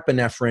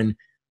norepinephrine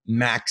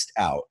maxed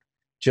out,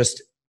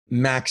 just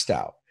maxed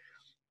out.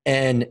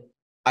 And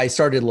I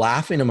started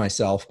laughing to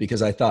myself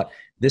because I thought,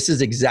 this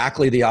is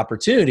exactly the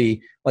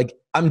opportunity. Like,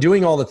 I'm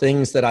doing all the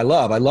things that I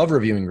love. I love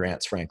reviewing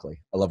grants, frankly.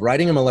 I love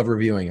writing them. I love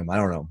reviewing them. I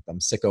don't know. I'm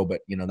sicko,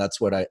 but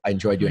that's what I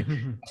enjoy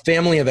doing. A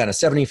family event, a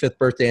 75th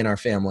birthday in our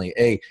family.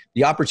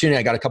 The opportunity,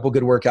 I got a couple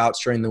good workouts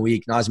during the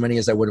week, not as many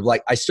as I would have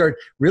liked. I started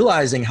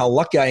realizing how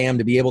lucky I am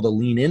to be able to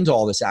lean into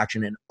all this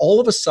action. And all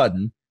of a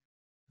sudden,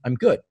 I'm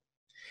good.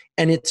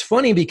 And it's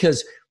funny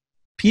because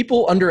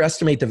people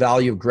underestimate the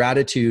value of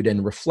gratitude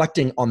and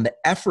reflecting on the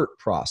effort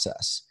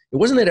process. It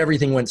wasn't that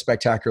everything went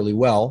spectacularly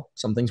well.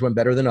 Some things went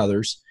better than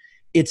others.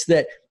 It's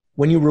that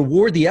when you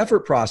reward the effort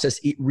process,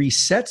 it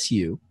resets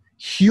you.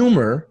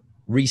 Humor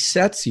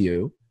resets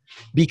you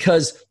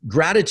because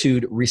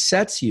gratitude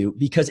resets you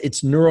because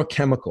it's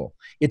neurochemical.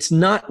 It's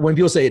not, when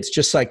people say it's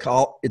just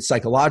it's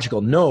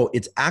psychological. No,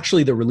 it's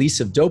actually the release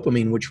of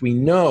dopamine, which we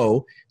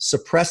know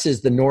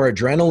suppresses the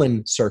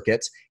noradrenaline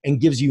circuits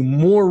and gives you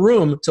more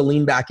room to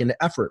lean back into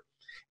effort.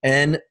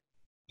 And,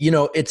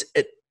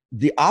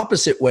 the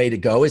opposite way to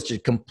go is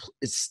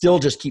it's still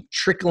just keep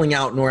trickling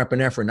out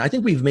norepinephrine. I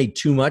think we've made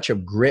too much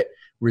of grit,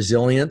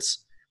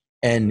 resilience,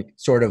 and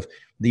sort of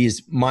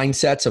these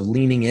mindsets of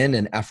leaning in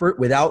and effort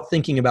without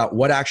thinking about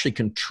what actually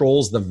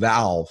controls the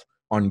valve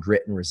on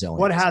grit and resilience.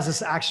 What has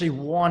us actually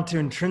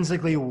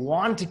intrinsically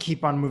want to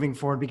keep on moving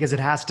forward because it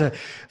has to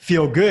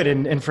feel good.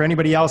 And for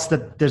anybody else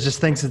that there's just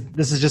thinks that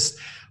this is just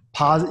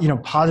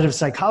positive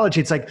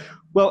psychology, it's like,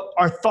 well,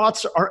 our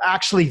thoughts are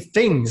actually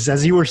things,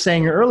 as you were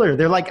saying earlier.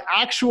 They're like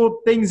actual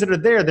things that are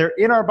there. They're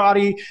in our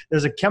body.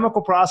 There's a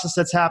chemical process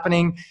that's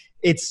happening.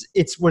 It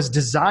was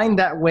designed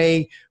that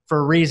way for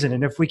a reason.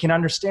 And if we can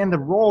understand the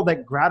role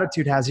that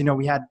gratitude has,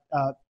 we had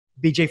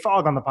BJ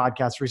Fogg on the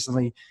podcast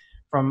recently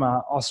from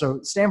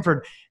also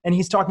Stanford, and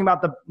he's talking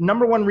about the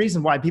number one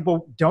reason why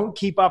people don't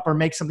keep up or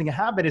make something a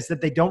habit is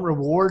that they don't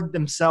reward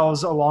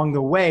themselves along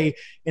the way,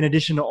 in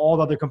addition to all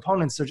the other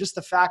components. So just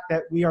the fact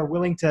that we are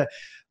willing to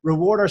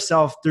reward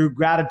ourselves through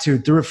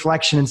gratitude, through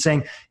reflection, and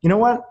saying, you know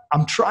what,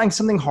 I'm trying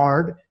something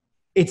hard.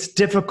 It's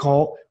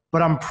difficult,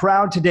 but I'm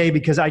proud today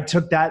because I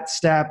took that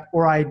step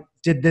or I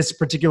did this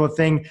particular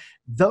thing.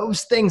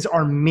 Those things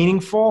are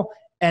meaningful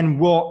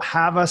and will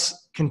have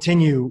us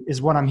continue,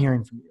 is what I'm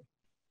hearing from you.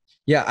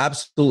 Yeah,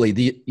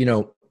 absolutely.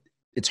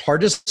 It's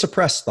hard to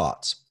suppress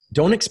thoughts.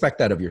 Don't expect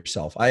that of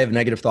yourself. I have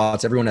negative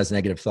thoughts. Everyone has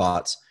negative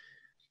thoughts,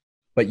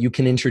 but you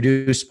can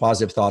introduce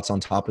positive thoughts on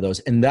top of those.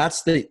 And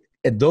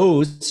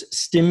those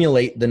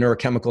stimulate the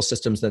neurochemical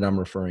systems that I'm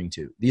referring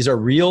to. These are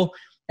real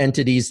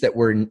entities that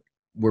we're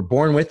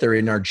born with. They're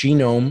in our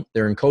genome.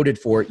 They're encoded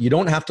for it. You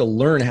don't have to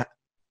learn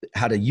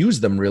how to use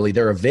them, really.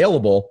 They're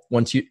available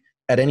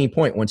at any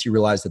point, once you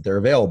realize that they're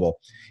available.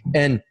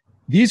 And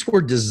these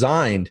were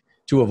designed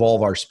to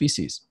evolve our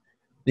species.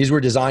 These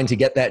were designed to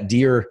get that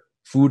deer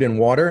food and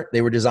water.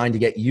 They were designed to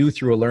get you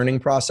through a learning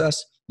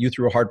process, you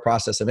through a hard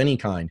process of any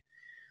kind.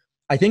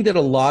 I think that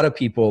a lot of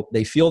people,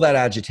 they feel that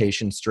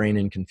agitation, strain,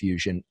 and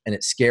confusion, and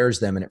it scares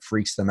them and it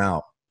freaks them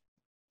out,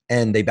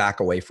 and they back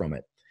away from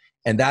it.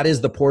 And that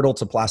is the portal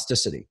to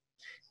plasticity.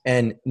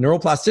 And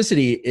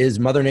neuroplasticity is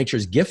Mother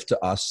Nature's gift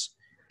to us,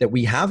 that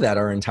we have that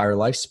our entire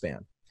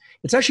lifespan.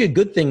 It's actually a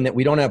good thing that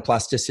we don't have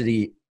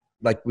plasticity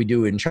like we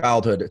do in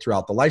childhood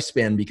throughout the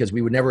lifespan, because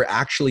we would never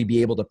actually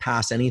be able to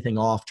pass anything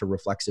off to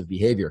reflexive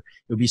behavior.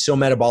 It would be so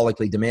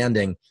metabolically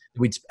demanding,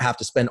 we'd have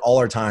to spend all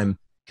our time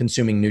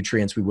consuming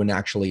nutrients. We wouldn't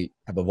actually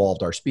have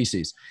evolved our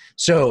species.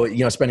 So,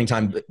 spending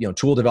time,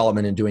 tool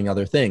development and doing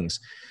other things.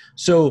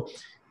 So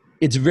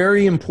it's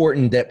very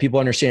important that people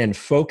understand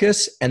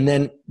focus, and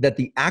then that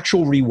the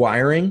actual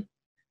rewiring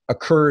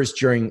occurs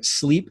during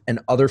sleep and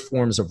other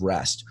forms of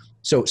rest.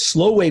 So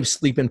slow wave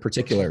sleep in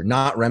particular,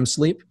 not REM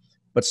sleep,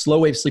 but slow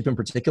wave sleep in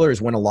particular,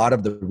 is when a lot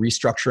of the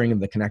restructuring of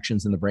the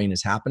connections in the brain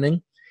is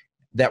happening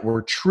that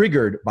were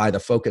triggered by the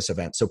focus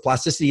event. So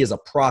plasticity is a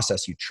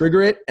process. You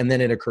trigger it and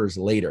then it occurs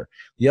later.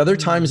 The other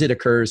times it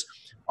occurs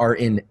are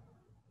in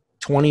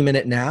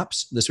 20-minute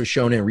naps. This was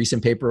shown in a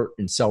recent paper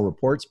in Cell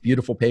Reports,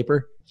 beautiful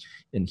paper,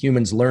 in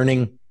Humans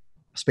Learning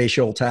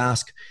Spatial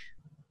Task.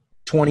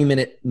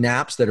 20-minute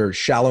naps that are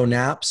shallow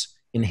naps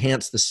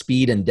enhance the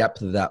speed and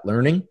depth of that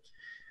learning.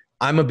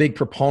 I'm a big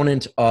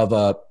proponent of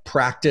a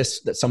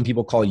practice that some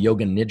people call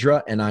yoga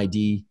nidra,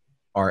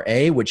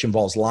 N-I-D-R-A, which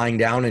involves lying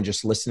down and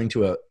just listening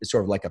to a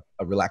sort of like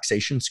a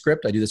relaxation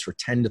script. I do this for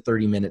 10 to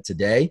 30 minutes a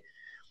day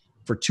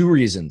for two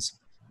reasons.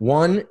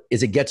 One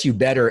is it gets you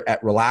better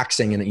at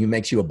relaxing, and it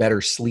makes you a better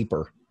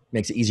sleeper,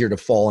 makes it easier to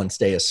fall and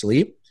stay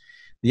asleep.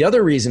 The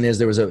other reason is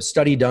there was a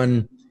study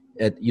done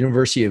at the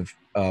University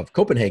of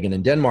Copenhagen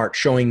in Denmark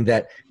showing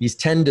that these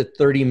 10 to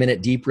 30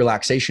 minute deep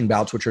relaxation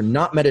bouts, which are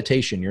not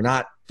meditation, you're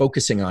not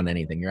focusing on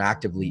anything, you're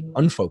actively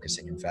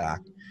unfocusing, in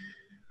fact,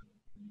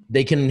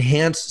 they can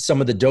enhance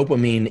some of the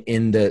dopamine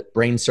in the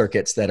brain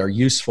circuits that are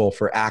useful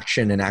for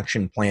action and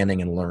action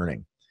planning and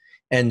learning.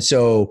 And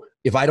so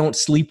if I don't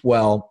sleep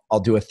well, I'll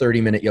do a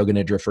 30-minute yoga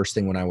nidra first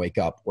thing when I wake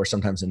up, or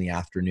sometimes in the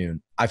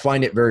afternoon. I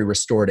find it very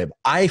restorative.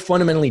 I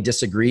fundamentally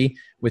disagree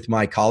with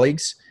my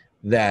colleagues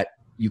that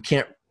you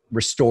can't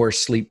restore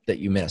sleep that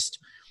you missed.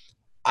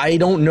 I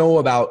don't know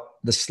about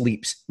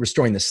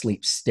restoring the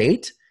sleep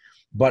state,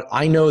 but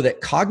I know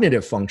that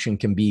cognitive function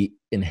can be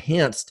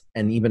enhanced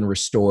and even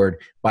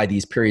restored by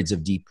these periods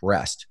of deep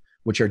rest,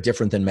 which are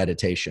different than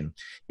meditation.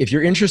 If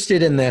you're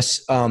interested in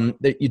this,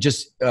 that you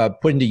just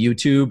put into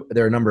YouTube.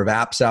 There are a number of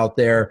apps out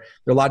there.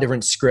 There are a lot of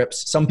different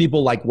scripts. Some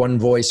people like one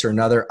voice or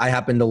another. I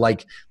happen to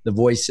like the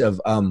voice of,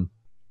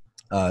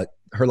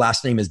 her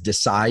last name is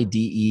Desai,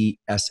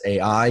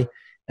 D-E-S-A-I.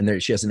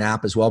 And she has an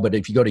app as well. But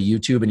if you go to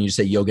YouTube and you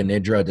say Yoga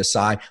Nidra,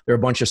 Desai, there are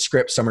a bunch of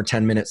scripts. Some are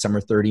 10 minutes, some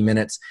are 30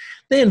 minutes.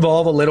 They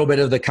involve a little bit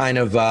of the kind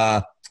of,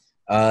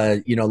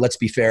 let's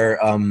be fair,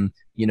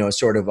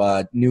 sort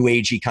of new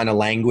agey kind of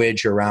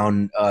language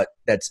around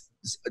that's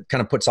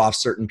kind of puts off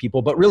certain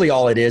people. But really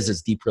all it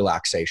is deep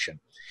relaxation.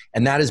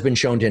 And that has been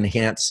shown to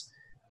enhance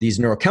these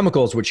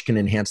neurochemicals, which can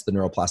enhance the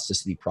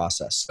neuroplasticity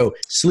process. So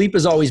sleep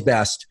is always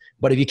best.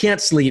 But if you can't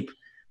sleep,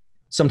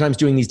 sometimes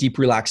doing these deep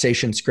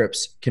relaxation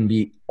scripts can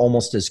be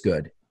almost as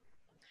good.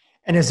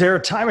 And is there a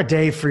time of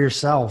day for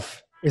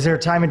yourself? Is there a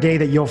time of day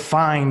that you'll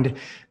find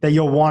that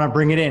you'll want to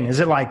bring it in?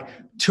 Is it like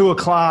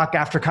 2:00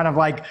 after kind of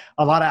like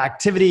a lot of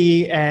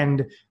activity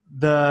and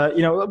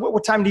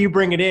what time do you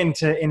bring it in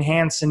to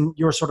enhance in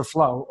your sort of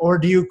flow? Or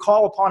do you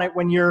call upon it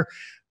when you're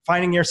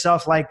finding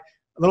yourself like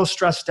a little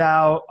stressed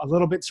out, a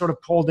little bit sort of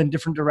pulled in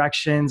different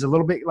directions, a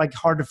little bit like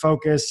hard to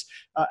focus?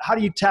 How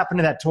do you tap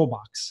into that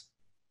toolbox?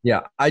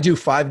 Yeah, I do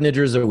 5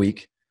 nidras a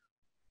week,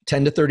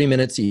 10 to 30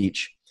 minutes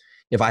each.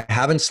 If I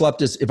haven't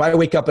slept, if I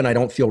wake up and I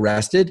don't feel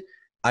rested,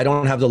 I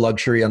don't have the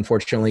luxury,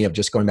 unfortunately, of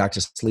just going back to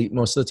sleep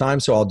most of the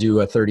time. So I'll do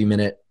a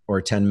 30-minute or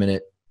a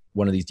 10-minute,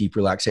 one of these deep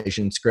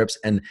relaxation scripts.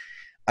 And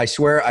I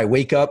swear I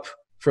wake up,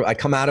 I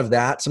come out of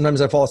that.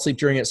 Sometimes I fall asleep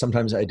during it,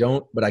 sometimes I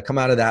don't, but I come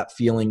out of that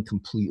feeling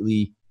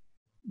completely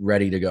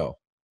ready to go.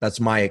 That's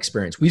my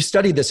experience. We've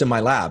studied this in my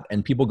lab,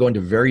 and people go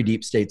into very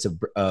deep states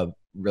of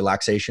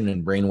relaxation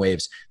and brain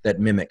waves that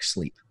mimic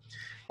sleep.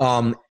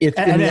 If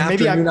in the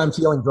afternoon I'm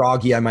feeling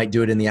groggy, I might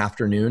do it in the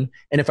afternoon.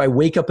 And if I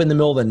wake up in the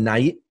middle of the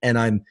night and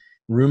I'm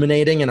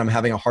ruminating and I'm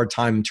having a hard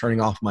time turning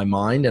off my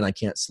mind and I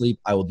can't sleep,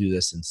 I will do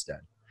this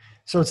instead.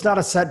 So it's not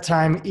a set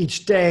time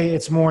each day.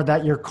 It's more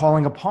that you're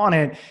calling upon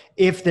it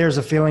if there's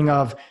a feeling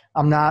of,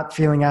 I'm not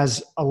feeling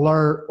as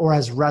alert or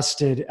as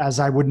rested as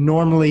I would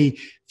normally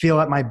feel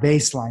at my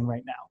baseline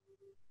right now.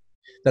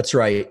 That's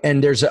right.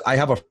 And I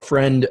have a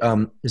friend,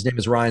 his name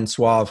is Ryan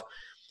Suave,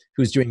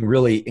 who's doing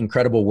really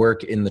incredible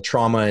work in the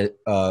trauma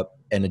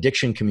and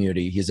addiction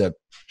community. He's a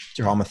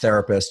trauma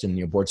therapist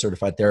and board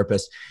certified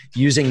therapist,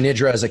 using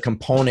Nidra as a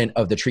component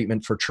of the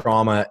treatment for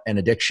trauma and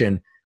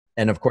addiction.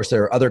 And of course,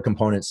 there are other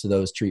components to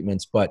those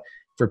treatments. But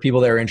for people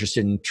that are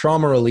interested in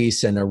trauma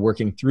release and are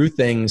working through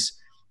things,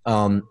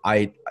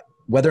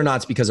 whether or not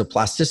it's because of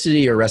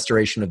plasticity or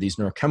restoration of these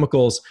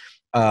neurochemicals,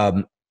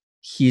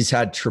 he's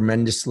had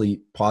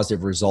tremendously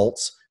positive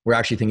results. We're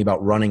actually thinking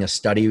about running a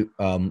study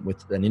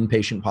with an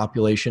inpatient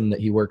population that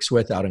he works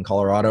with out in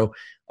Colorado.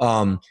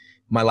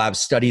 My lab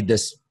studied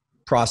this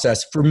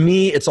process. For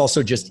me, it's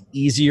also just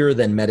easier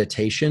than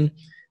meditation,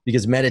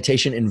 because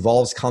meditation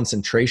involves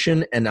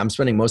concentration, and I'm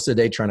spending most of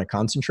the day trying to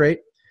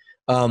concentrate.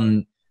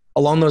 Along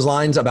those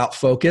lines about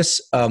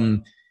focus, a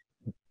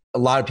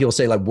lot of people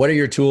say, like, what are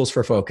your tools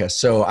for focus?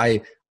 So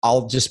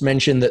I'll just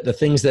mention that the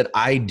things that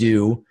I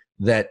do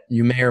that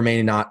you may or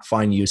may not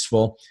find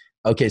useful.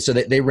 Okay, so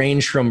they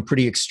range from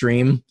pretty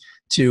extreme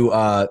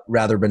to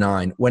rather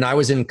benign. When I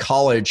was in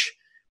college,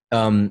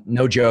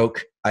 no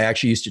joke, I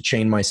actually used to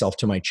chain myself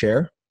to my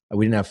chair.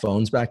 We didn't have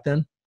phones back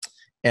then.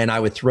 And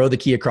I would throw the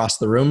key across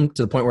the room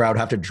to the point where I would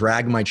have to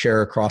drag my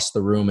chair across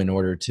the room in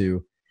order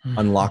to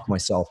unlock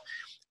myself.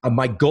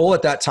 My goal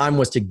at that time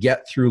was to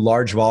get through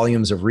large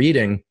volumes of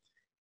reading,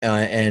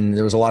 and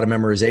there was a lot of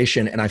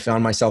memorization, and I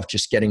found myself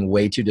just getting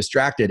way too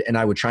distracted, and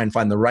I would try and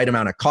find the right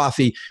amount of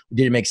coffee.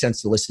 Did it make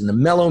sense to listen to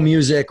mellow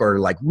music or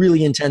like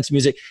really intense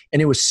music?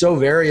 And it was so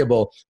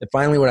variable that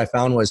finally what I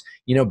found was,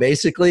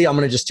 basically I'm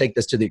going to just take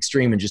this to the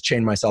extreme and just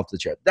chain myself to the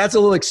chair. That's a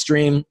little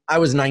extreme. I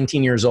was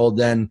 19 years old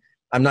then.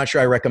 I'm not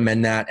sure I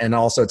recommend that. And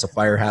also it's a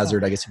fire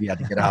hazard, I guess, if you had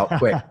to get out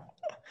quick.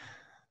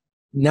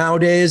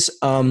 Nowadays,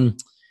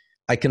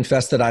 I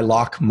confess that I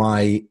lock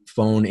my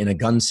phone in a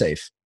gun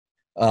safe.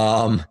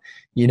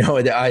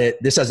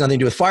 This has nothing to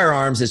do with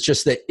firearms. It's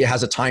just that it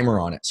has a timer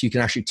on it. So you can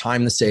actually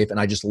time the safe, and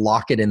I just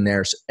lock it in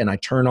there. And I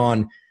turn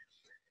on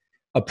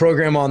a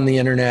program on the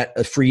internet,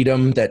 a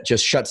Freedom, that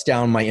just shuts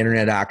down my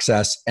internet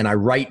access. And I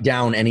write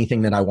down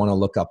anything that I want to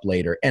look up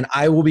later. And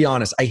I will be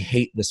honest, I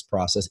hate this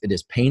process. It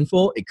is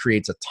painful. It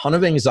creates a ton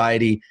of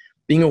anxiety.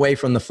 Being away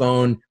from the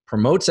phone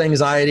promotes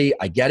anxiety.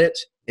 I get it.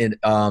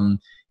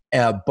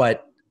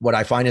 But what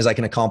I find is I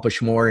can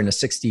accomplish more in a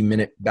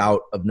 60-minute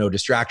bout of no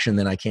distraction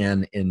than I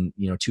can in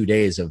 2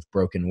 days of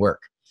broken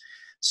work.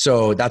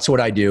 So that's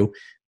what I do.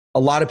 A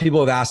lot of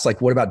people have asked,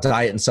 like, what about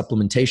diet and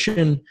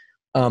supplementation?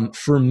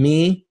 For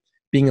me,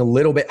 being a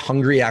little bit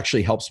hungry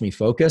actually helps me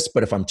focus.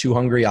 But if I'm too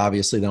hungry,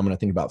 obviously, then I'm going to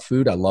think about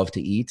food. I love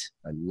to eat.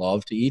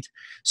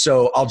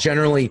 So I'll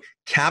generally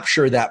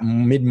capture that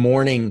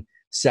mid-morning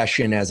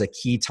session as a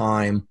key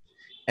time,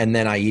 and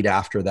then I eat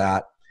after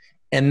that.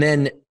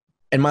 And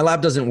my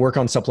lab doesn't work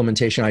on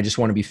supplementation. I just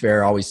want to be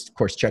fair. Always, of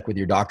course, check with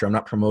your doctor. I'm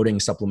not promoting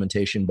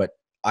supplementation, but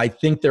I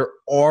think there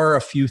are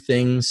a few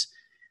things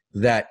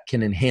that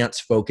can enhance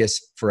focus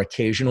for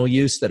occasional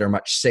use that are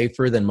much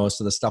safer than most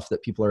of the stuff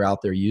that people are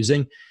out there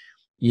using.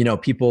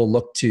 People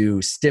look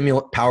to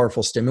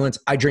powerful stimulants.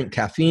 I drink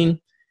caffeine.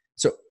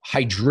 So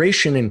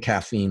hydration and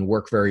caffeine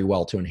work very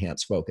well to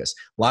enhance focus.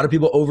 A lot of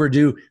people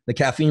overdo the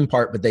caffeine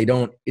part, but they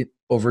don't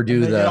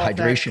overdo the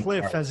hydration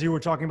cliff part. As you were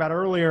talking about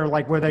earlier,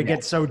 like where they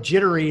get so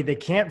jittery, they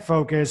can't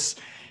focus.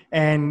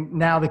 And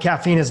now the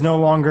caffeine is no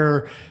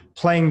longer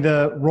playing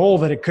the role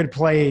that it could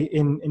play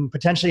in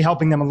potentially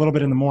helping them a little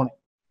bit in the morning.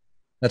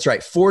 That's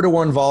right.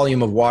 4-to-1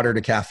 volume of water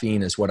to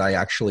caffeine is what I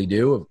actually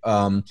do.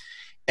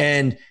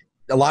 And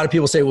a lot of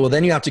people say, well,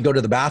 then you have to go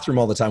to the bathroom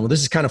all the time. Well,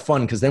 this is kind of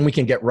fun because then we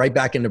can get right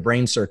back into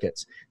brain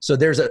circuits. So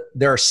there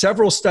are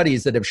several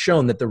studies that have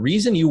shown that the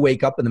reason you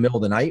wake up in the middle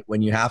of the night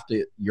when you have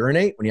to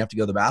urinate, when you have to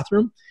go to the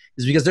bathroom,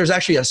 is because there's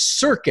actually a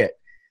circuit,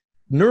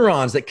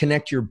 neurons that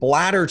connect your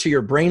bladder to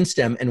your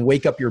brainstem and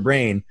wake up your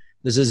brain.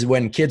 This is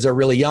when kids are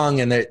really young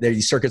and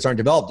these circuits aren't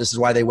developed. This is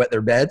why they wet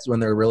their beds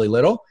when they're really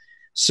little.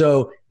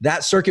 So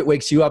that circuit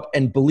wakes you up.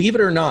 And believe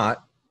it or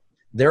not,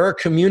 there are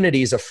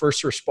communities of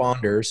first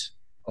responders,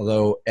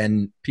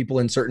 and people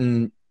in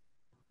certain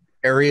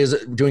areas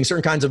doing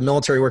certain kinds of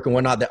military work and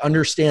whatnot, that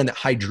understand that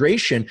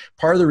hydration,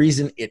 part of the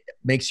reason it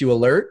makes you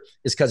alert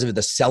is because of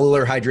the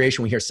cellular hydration.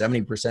 We hear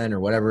 70% or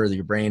whatever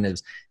your brain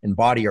is and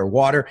body or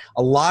water.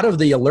 A lot of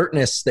the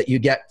alertness that you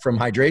get from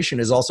hydration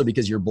is also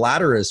because your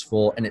bladder is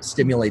full and it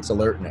stimulates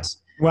alertness.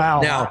 Wow.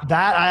 Now,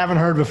 that I haven't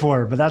heard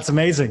before, but that's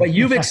amazing. But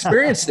you've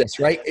experienced this,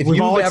 right? If We've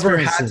all you've ever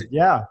experienced had it.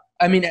 Yeah.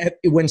 I mean,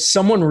 when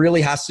someone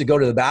really has to go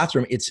to the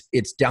bathroom,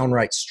 it's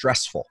downright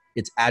stressful.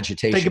 It's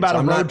agitation. Think about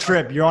a road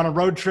trip. You're on a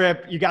road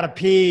trip. You got to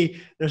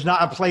pee. There's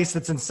not a place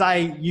that's in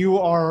sight. You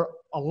are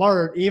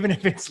alert, even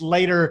if it's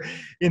later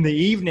in the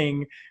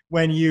evening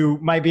when you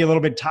might be a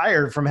little bit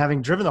tired from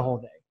having driven the whole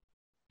day.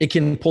 It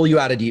can pull you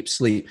out of deep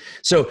sleep.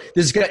 So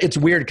it's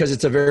weird because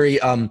it's a very,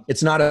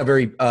 it's not a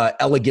very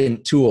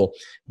elegant tool,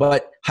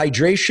 but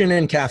hydration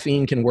and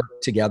caffeine can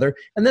work together.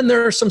 And then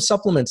there are some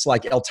supplements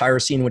like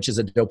L-tyrosine, which is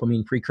a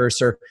dopamine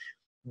precursor.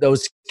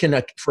 Those can,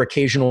 for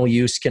occasional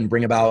use, can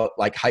bring about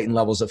like heightened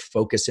levels of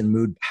focus and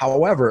mood.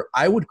 However,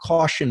 I would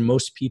caution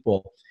most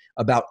people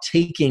about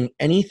taking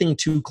anything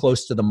too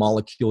close to the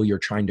molecule you're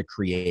trying to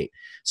create.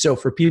 So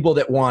for people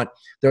that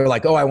they're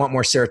like, oh, I want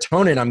more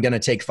serotonin, I'm going to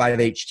take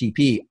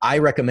 5-HTP. I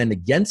recommend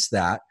against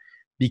that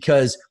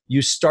because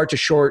you start to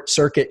short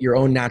circuit your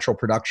own natural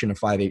production of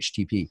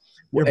 5-HTP.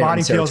 Your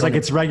body feels like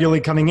it's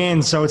regularly coming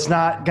in. So it's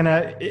not going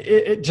to,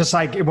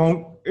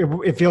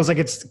 it feels like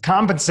it's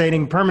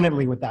compensating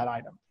permanently with that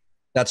item.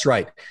 That's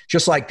right.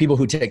 Just like people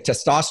who take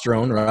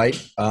testosterone,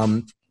 right?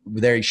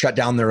 They shut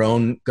down their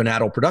own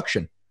gonadal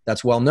production.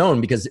 That's well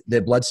known because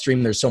the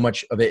bloodstream, there's so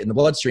much of it in the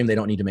bloodstream, they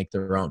don't need to make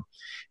their own.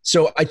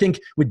 So I think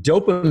with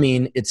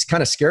dopamine, it's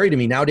kind of scary to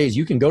me. Nowadays,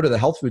 you can go to the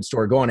health food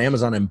store, go on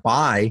Amazon and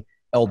buy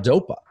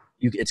L-Dopa.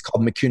 It's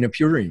called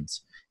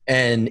mecunopurines.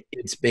 And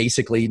it's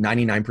basically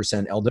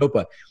 99%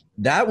 L-Dopa.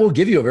 That will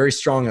give you a very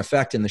strong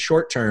effect in the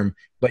short term,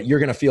 but you're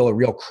going to feel a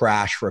real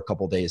crash for a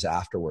couple of days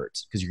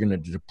afterwards because you're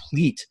going to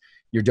deplete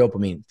your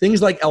dopamine. Things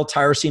like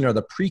L-tyrosine are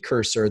the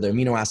precursor, the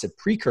amino acid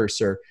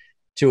precursor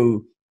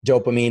to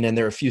dopamine, and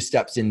there are a few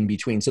steps in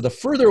between. So the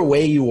further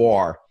away you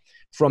are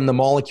from the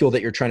molecule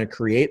that you're trying to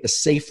create, the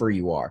safer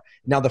you are.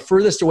 Now, the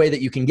furthest away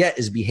that you can get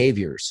is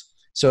behaviors.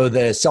 So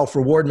the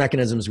self-reward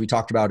mechanisms we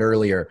talked about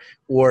earlier,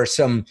 or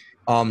some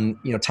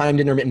timed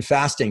intermittent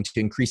fasting to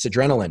increase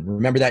adrenaline.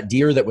 Remember that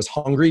deer that was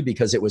hungry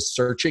because it was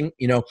searching?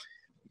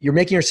 You're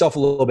making yourself a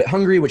little bit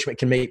hungry, which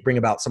can bring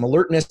about some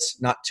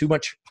alertness, not too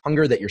much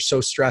hunger that you're so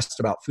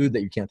stressed about food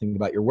that you can't think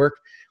about your work.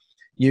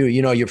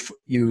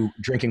 You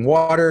drinking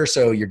water,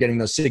 so you're getting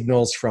those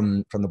signals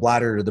from the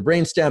bladder to the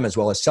brainstem, as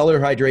well as cellular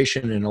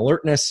hydration and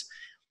alertness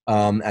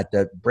at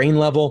the brain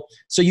level.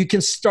 So you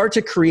can start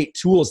to create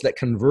tools that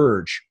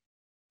converge.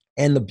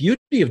 And the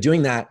beauty of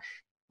doing that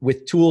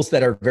with tools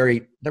that are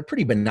they're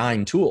pretty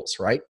benign tools,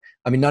 right?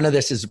 I mean, none of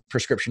this is a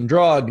prescription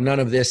drug. None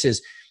of this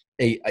is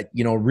a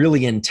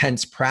really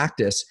intense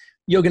practice.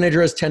 Yoga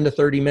Nidra is 10 to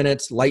 30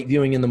 minutes, light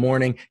viewing in the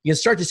morning. You can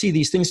start to see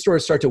these things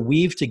start to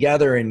weave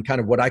together in kind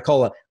of what I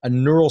call a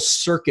neural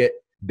circuit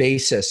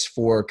basis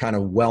for kind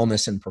of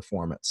wellness and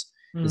performance.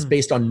 It's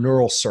based on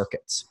neural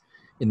circuits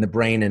in the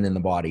brain and in the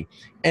body.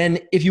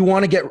 And if you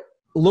want to get a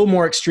little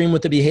more extreme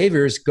with the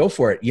behaviors, go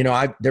for it. There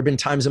have been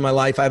times in my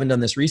life, I haven't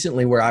done this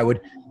recently, where I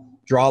would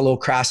draw a little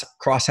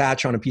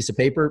crosshatch on a piece of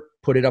paper,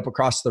 put it up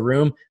across the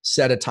room,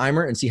 set a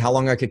timer, and see how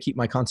long I could keep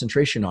my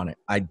concentration on it.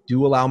 I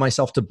do allow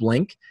myself to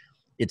blink.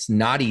 It's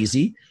not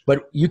easy,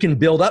 but you can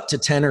build up to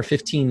 10 or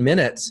 15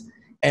 minutes,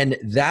 and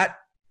that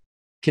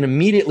can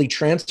immediately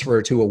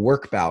transfer to a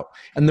work bout.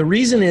 And the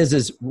reason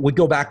is we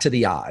go back to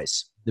the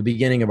eyes, the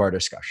beginning of our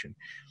discussion.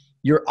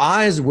 Your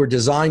eyes were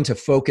designed to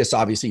focus,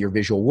 obviously, your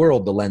visual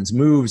world. The lens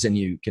moves, and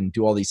you can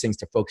do all these things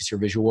to focus your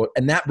visual world,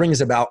 and that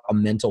brings about a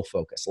mental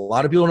focus. A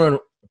lot of people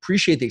don't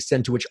appreciate the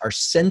extent to which our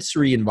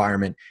sensory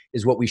environment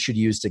is what we should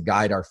use to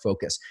guide our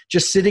focus.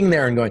 Just sitting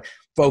there and going,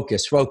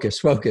 focus, focus,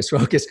 focus,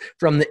 focus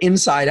from the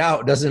inside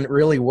out doesn't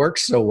really work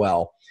so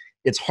well.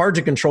 It's hard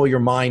to control your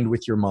mind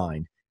with your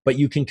mind, but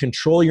you can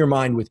control your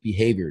mind with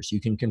behaviors.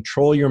 You can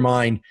control your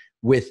mind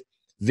with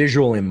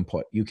visual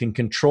input. You can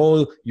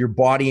control your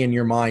body and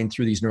your mind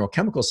through these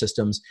neurochemical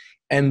systems.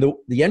 And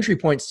the entry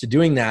points to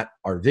doing that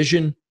are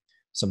vision,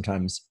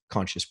 sometimes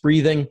conscious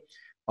breathing,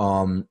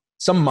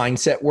 some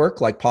mindset work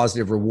like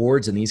positive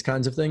rewards and these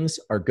kinds of things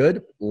are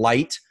good.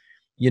 Light,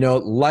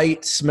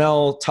 light,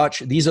 smell, touch.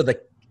 These are the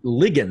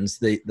ligands,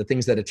 the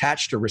things that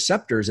attach to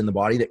receptors in the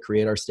body that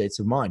create our states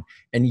of mind.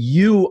 And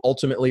you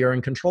ultimately are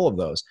in control of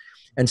those.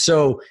 And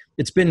so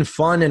it's been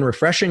fun and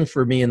refreshing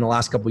for me in the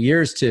last couple of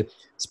years to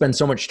spend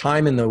so much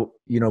time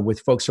with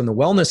folks from the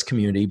wellness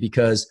community,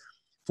 because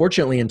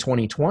fortunately in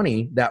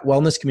 2020, that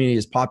wellness community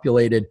is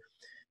populated,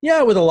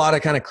 with a lot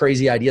of kind of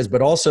crazy ideas,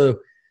 but also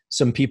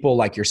some people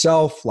like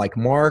yourself, like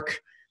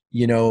Mark,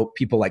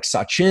 people like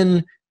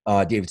Sachin,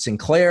 David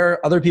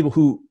Sinclair, other people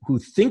who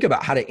think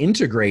about how to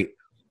integrate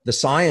the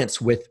science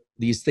with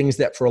these things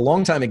that for a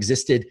long time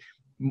existed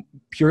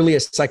purely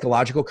as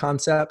psychological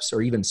concepts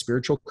or even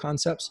spiritual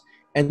concepts.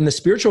 And the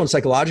spiritual and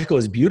psychological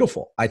is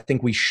beautiful. I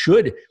think we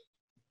should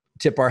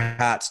tip our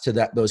hats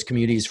to those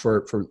communities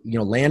for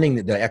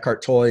landing the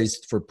Eckhart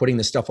Tolles, for putting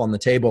this stuff on the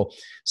table.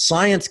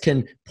 Science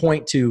can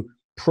point to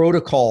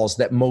protocols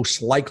that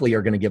most likely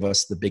are going to give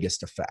us the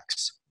biggest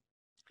effects.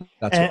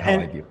 That's how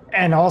I view it.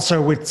 And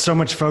also with so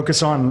much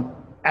focus on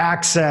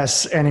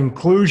access and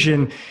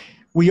inclusion,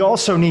 we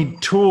also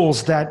need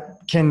tools that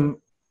can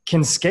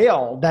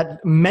scale,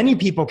 that many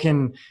people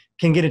can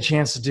get a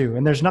chance to do.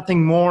 And there's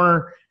nothing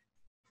more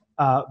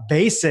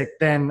basic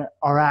than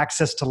our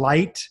access to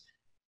light,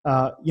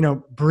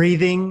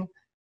 breathing,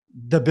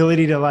 the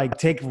ability to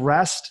take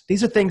rest.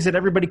 These are things that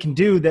everybody can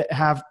do that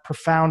have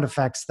profound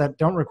effects that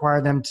don't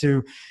require them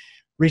to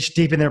reach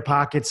deep in their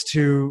pockets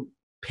to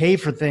pay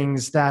for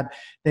things that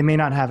they may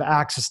not have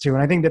access to.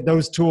 And I think that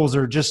those tools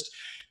are just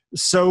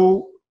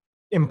so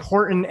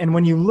important. And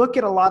when you look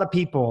at a lot of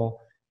people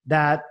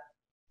that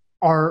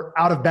are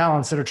out of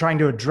balance, that are trying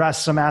to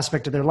address some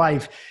aspect of their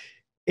life,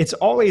 it's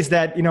always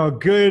that, a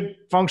good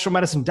functional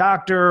medicine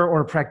doctor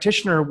or a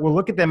practitioner will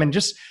look at them and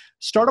just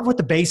start off with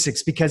the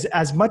basics, because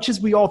as much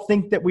as we all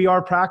think that we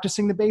are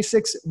practicing the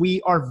basics,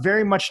 we are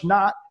very much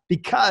not,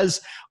 because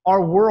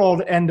our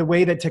world and the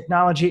way that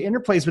technology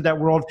interplays with that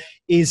world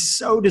is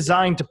so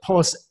designed to pull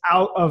us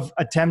out of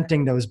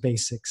attempting those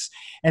basics.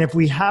 And if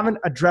we haven't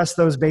addressed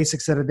those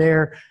basics that are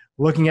there,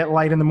 looking at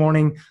light in the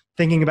morning,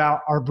 thinking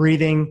about our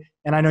breathing,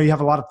 and I know you have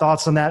a lot of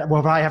thoughts on that.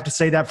 We'll probably have to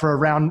say that for a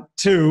round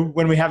 2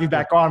 when we have you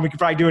back on. We could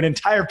probably do an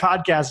entire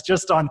podcast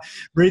just on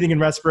breathing and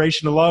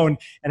respiration alone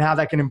and how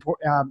that can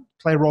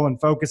play a role in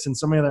focus and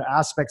so many other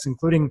aspects,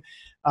 including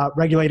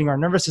regulating our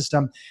nervous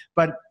system.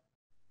 But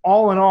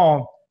all in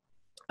all,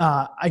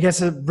 I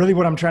guess really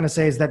what I'm trying to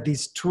say is that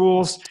these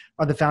tools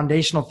are the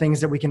foundational things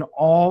that we can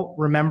all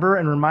remember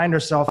and remind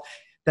ourselves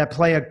that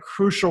play a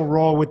crucial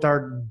role with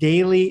our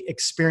daily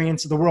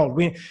experience of the world.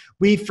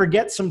 We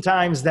forget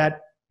sometimes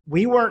that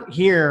we weren't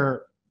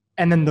here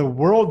and then the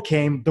world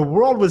came. The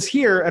world was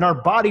here and our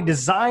body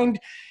designed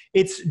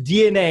its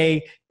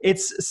DNA,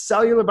 its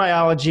cellular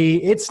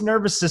biology, its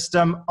nervous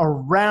system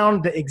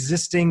around the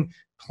existing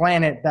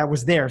planet that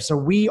was there. So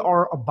we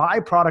are a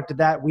byproduct of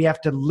that. We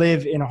have to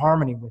live in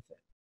harmony with it.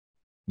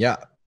 Yeah,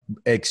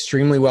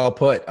 extremely well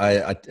put.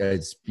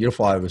 It's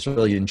beautiful. I was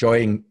really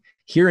enjoying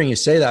hearing you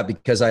say that,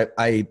 because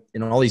I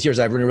in all these years,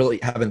 I really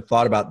haven't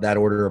thought about that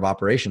order of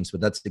operations, but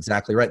that's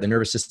exactly right. The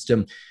nervous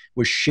system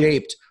was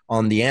shaped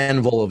on the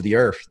anvil of the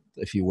earth,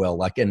 if you will,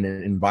 like in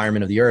the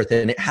environment of the earth.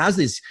 And it has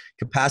these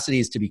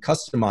capacities to be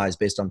customized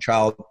based on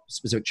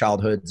specific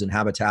childhoods and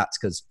habitats,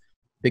 because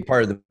a big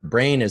part of the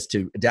brain is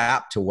to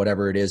adapt to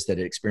whatever it is that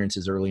it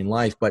experiences early in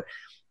life, but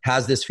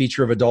has this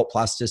feature of adult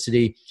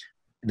plasticity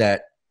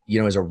that,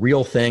 is a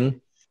real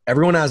thing.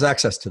 Everyone has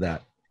access to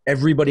that.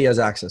 Everybody has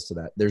access to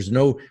that. There's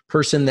no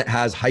person that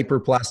has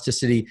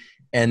hyperplasticity,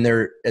 and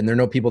there are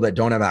no people that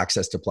don't have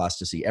access to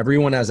plasticity.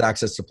 Everyone has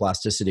access to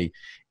plasticity.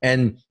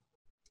 And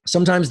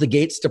sometimes the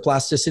gates to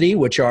plasticity,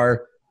 which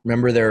are,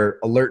 remember, their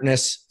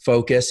alertness,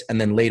 focus,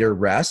 and then later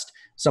rest.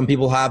 Some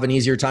people have an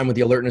easier time with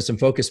the alertness and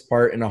focus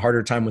part and a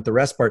harder time with the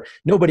rest part.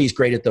 Nobody's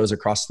great at those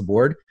across the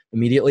board.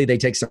 Immediately, they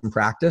take some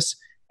practice,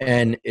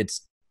 and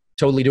it's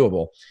totally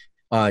doable.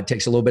 It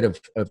takes a little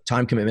bit of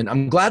time commitment.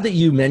 I'm glad that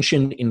you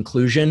mentioned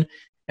inclusion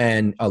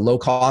and low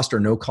cost or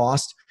no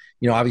cost.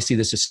 Obviously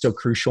this is so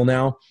crucial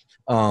now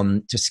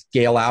to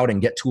scale out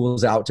and get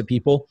tools out to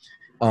people,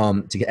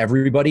 to get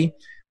everybody.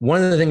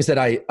 One of the things that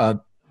I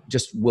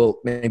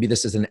maybe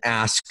this is an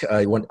ask,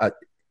 we'll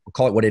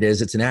call it what it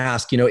is. It's an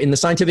ask. In the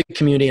scientific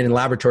community and in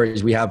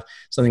laboratories, we have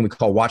something we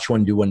call watch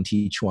one, do one,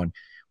 teach one,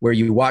 where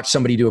you watch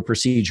somebody do a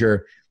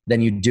procedure,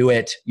 then you do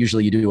it.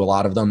 Usually you do a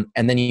lot of them,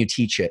 and then you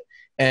teach it.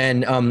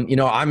 And,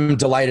 I'm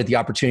delighted the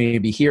opportunity to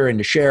be here and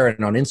to share,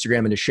 and on Instagram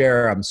and to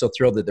share. I'm so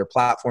thrilled that there are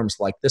platforms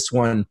like this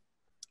one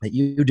that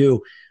you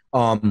do.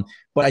 But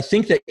I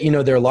think that,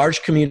 there are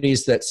large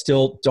communities that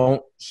still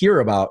don't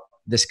hear about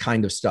this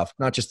kind of stuff,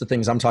 not just the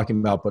things I'm talking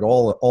about, but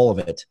all of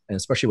it. And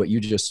especially what you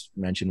just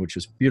mentioned, which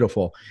was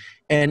beautiful.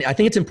 And I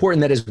think it's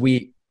important that as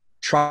we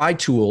try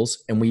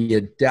tools and we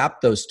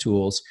adapt those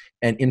tools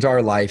and into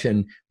our life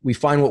and we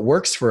find what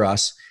works for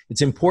us,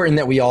 it's important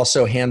that we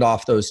also hand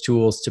off those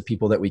tools to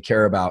people that we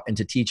care about and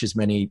to teach as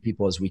many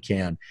people as we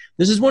can.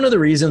 This is one of the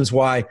reasons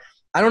why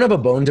I don't have a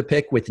bone to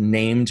pick with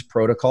named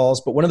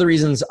protocols, but one of the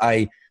reasons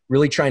I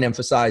really try and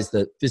emphasize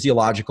the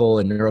physiological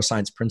and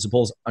neuroscience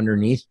principles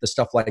underneath the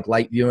stuff like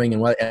light viewing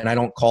and I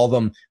don't call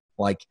them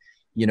like,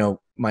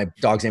 my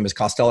dog's name is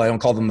Costello. I don't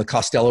call them the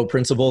Costello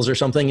principles or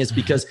something, is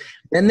because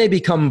then they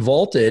become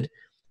vaulted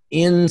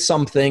in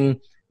something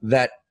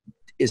that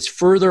is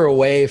further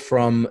away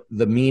from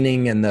the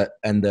meaning and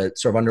the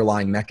sort of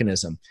underlying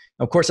mechanism.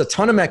 Of course, a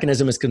ton of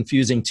mechanism is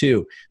confusing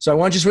too. So I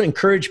want to just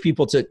encourage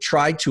people to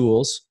try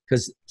tools,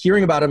 because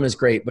hearing about them is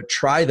great, but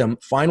try them,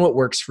 find what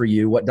works for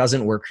you, what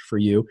doesn't work for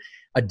you,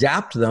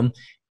 adapt them,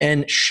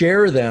 and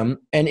share them.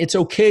 And it's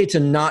okay to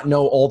not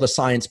know all the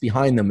science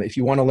behind them. If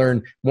you want to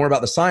learn more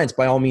about the science,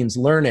 by all means,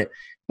 learn it.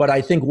 But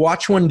I think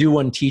watch one, do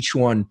one, teach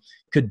one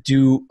could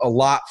do a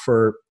lot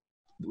for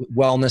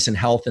wellness and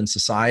health in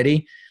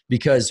society,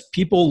 because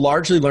people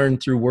largely learn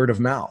through word of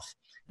mouth.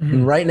 Mm-hmm.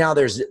 And right now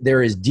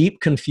there is deep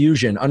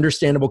confusion,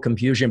 understandable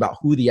confusion about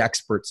who the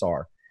experts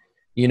are.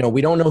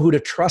 We don't know who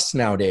to trust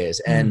nowadays.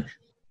 And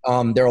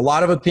there are a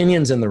lot of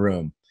opinions in the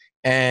room,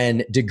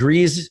 and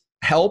degrees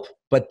help,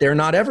 but they're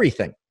not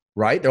everything,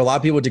 right? There are a lot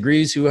of people with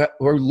degrees who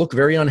look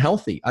very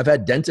unhealthy. I've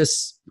had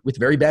dentists with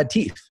very bad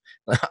teeth.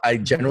 I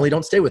generally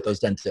don't stay with those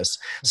dentists.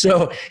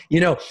 So,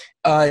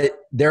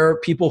 there are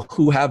people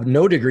who have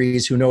no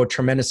degrees who know a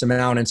tremendous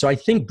amount. And so I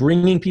think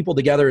bringing people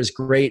together is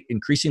great,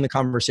 increasing the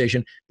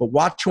conversation, but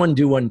watch one,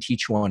 do one,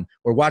 teach one,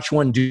 or watch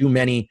one, do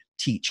many,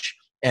 teach.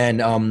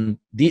 And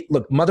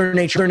look, Mother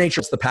Nature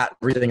is the pattern,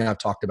 everything I've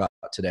talked about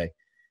today,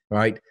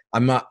 right?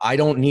 I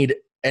don't need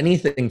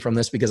anything from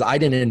this because I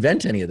didn't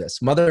invent any of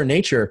this. Mother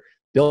Nature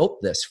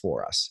built this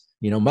for us.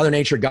 Mother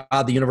Nature,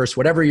 God, the universe,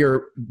 whatever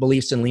your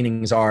beliefs and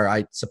leanings are,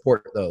 I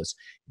support those.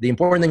 The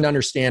important thing to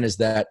understand is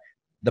that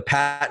the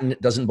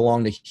patent doesn't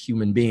belong to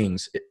human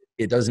beings.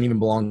 It doesn't even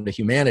belong to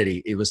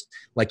humanity. It was,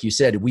 like you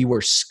said, we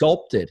were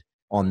sculpted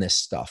on this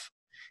stuff.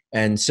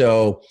 And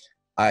so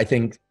I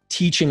think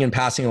teaching and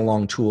passing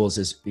along tools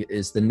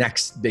is the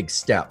next big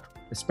step,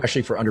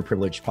 especially for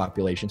underprivileged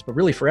populations, but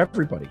really for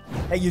everybody.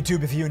 Hey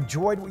YouTube, if you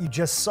enjoyed what you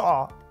just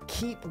saw,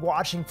 keep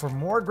watching for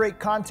more great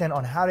content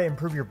on how to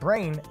improve your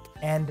brain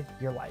and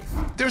your life.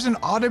 There's an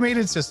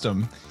automated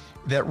system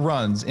that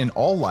runs in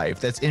all life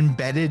that's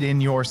embedded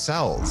in your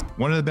cells.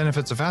 One of the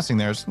benefits of fasting,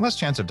 there's less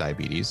chance of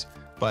diabetes,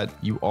 but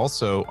you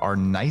also are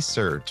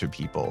nicer to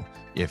people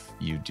if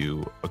you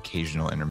do occasional intermittent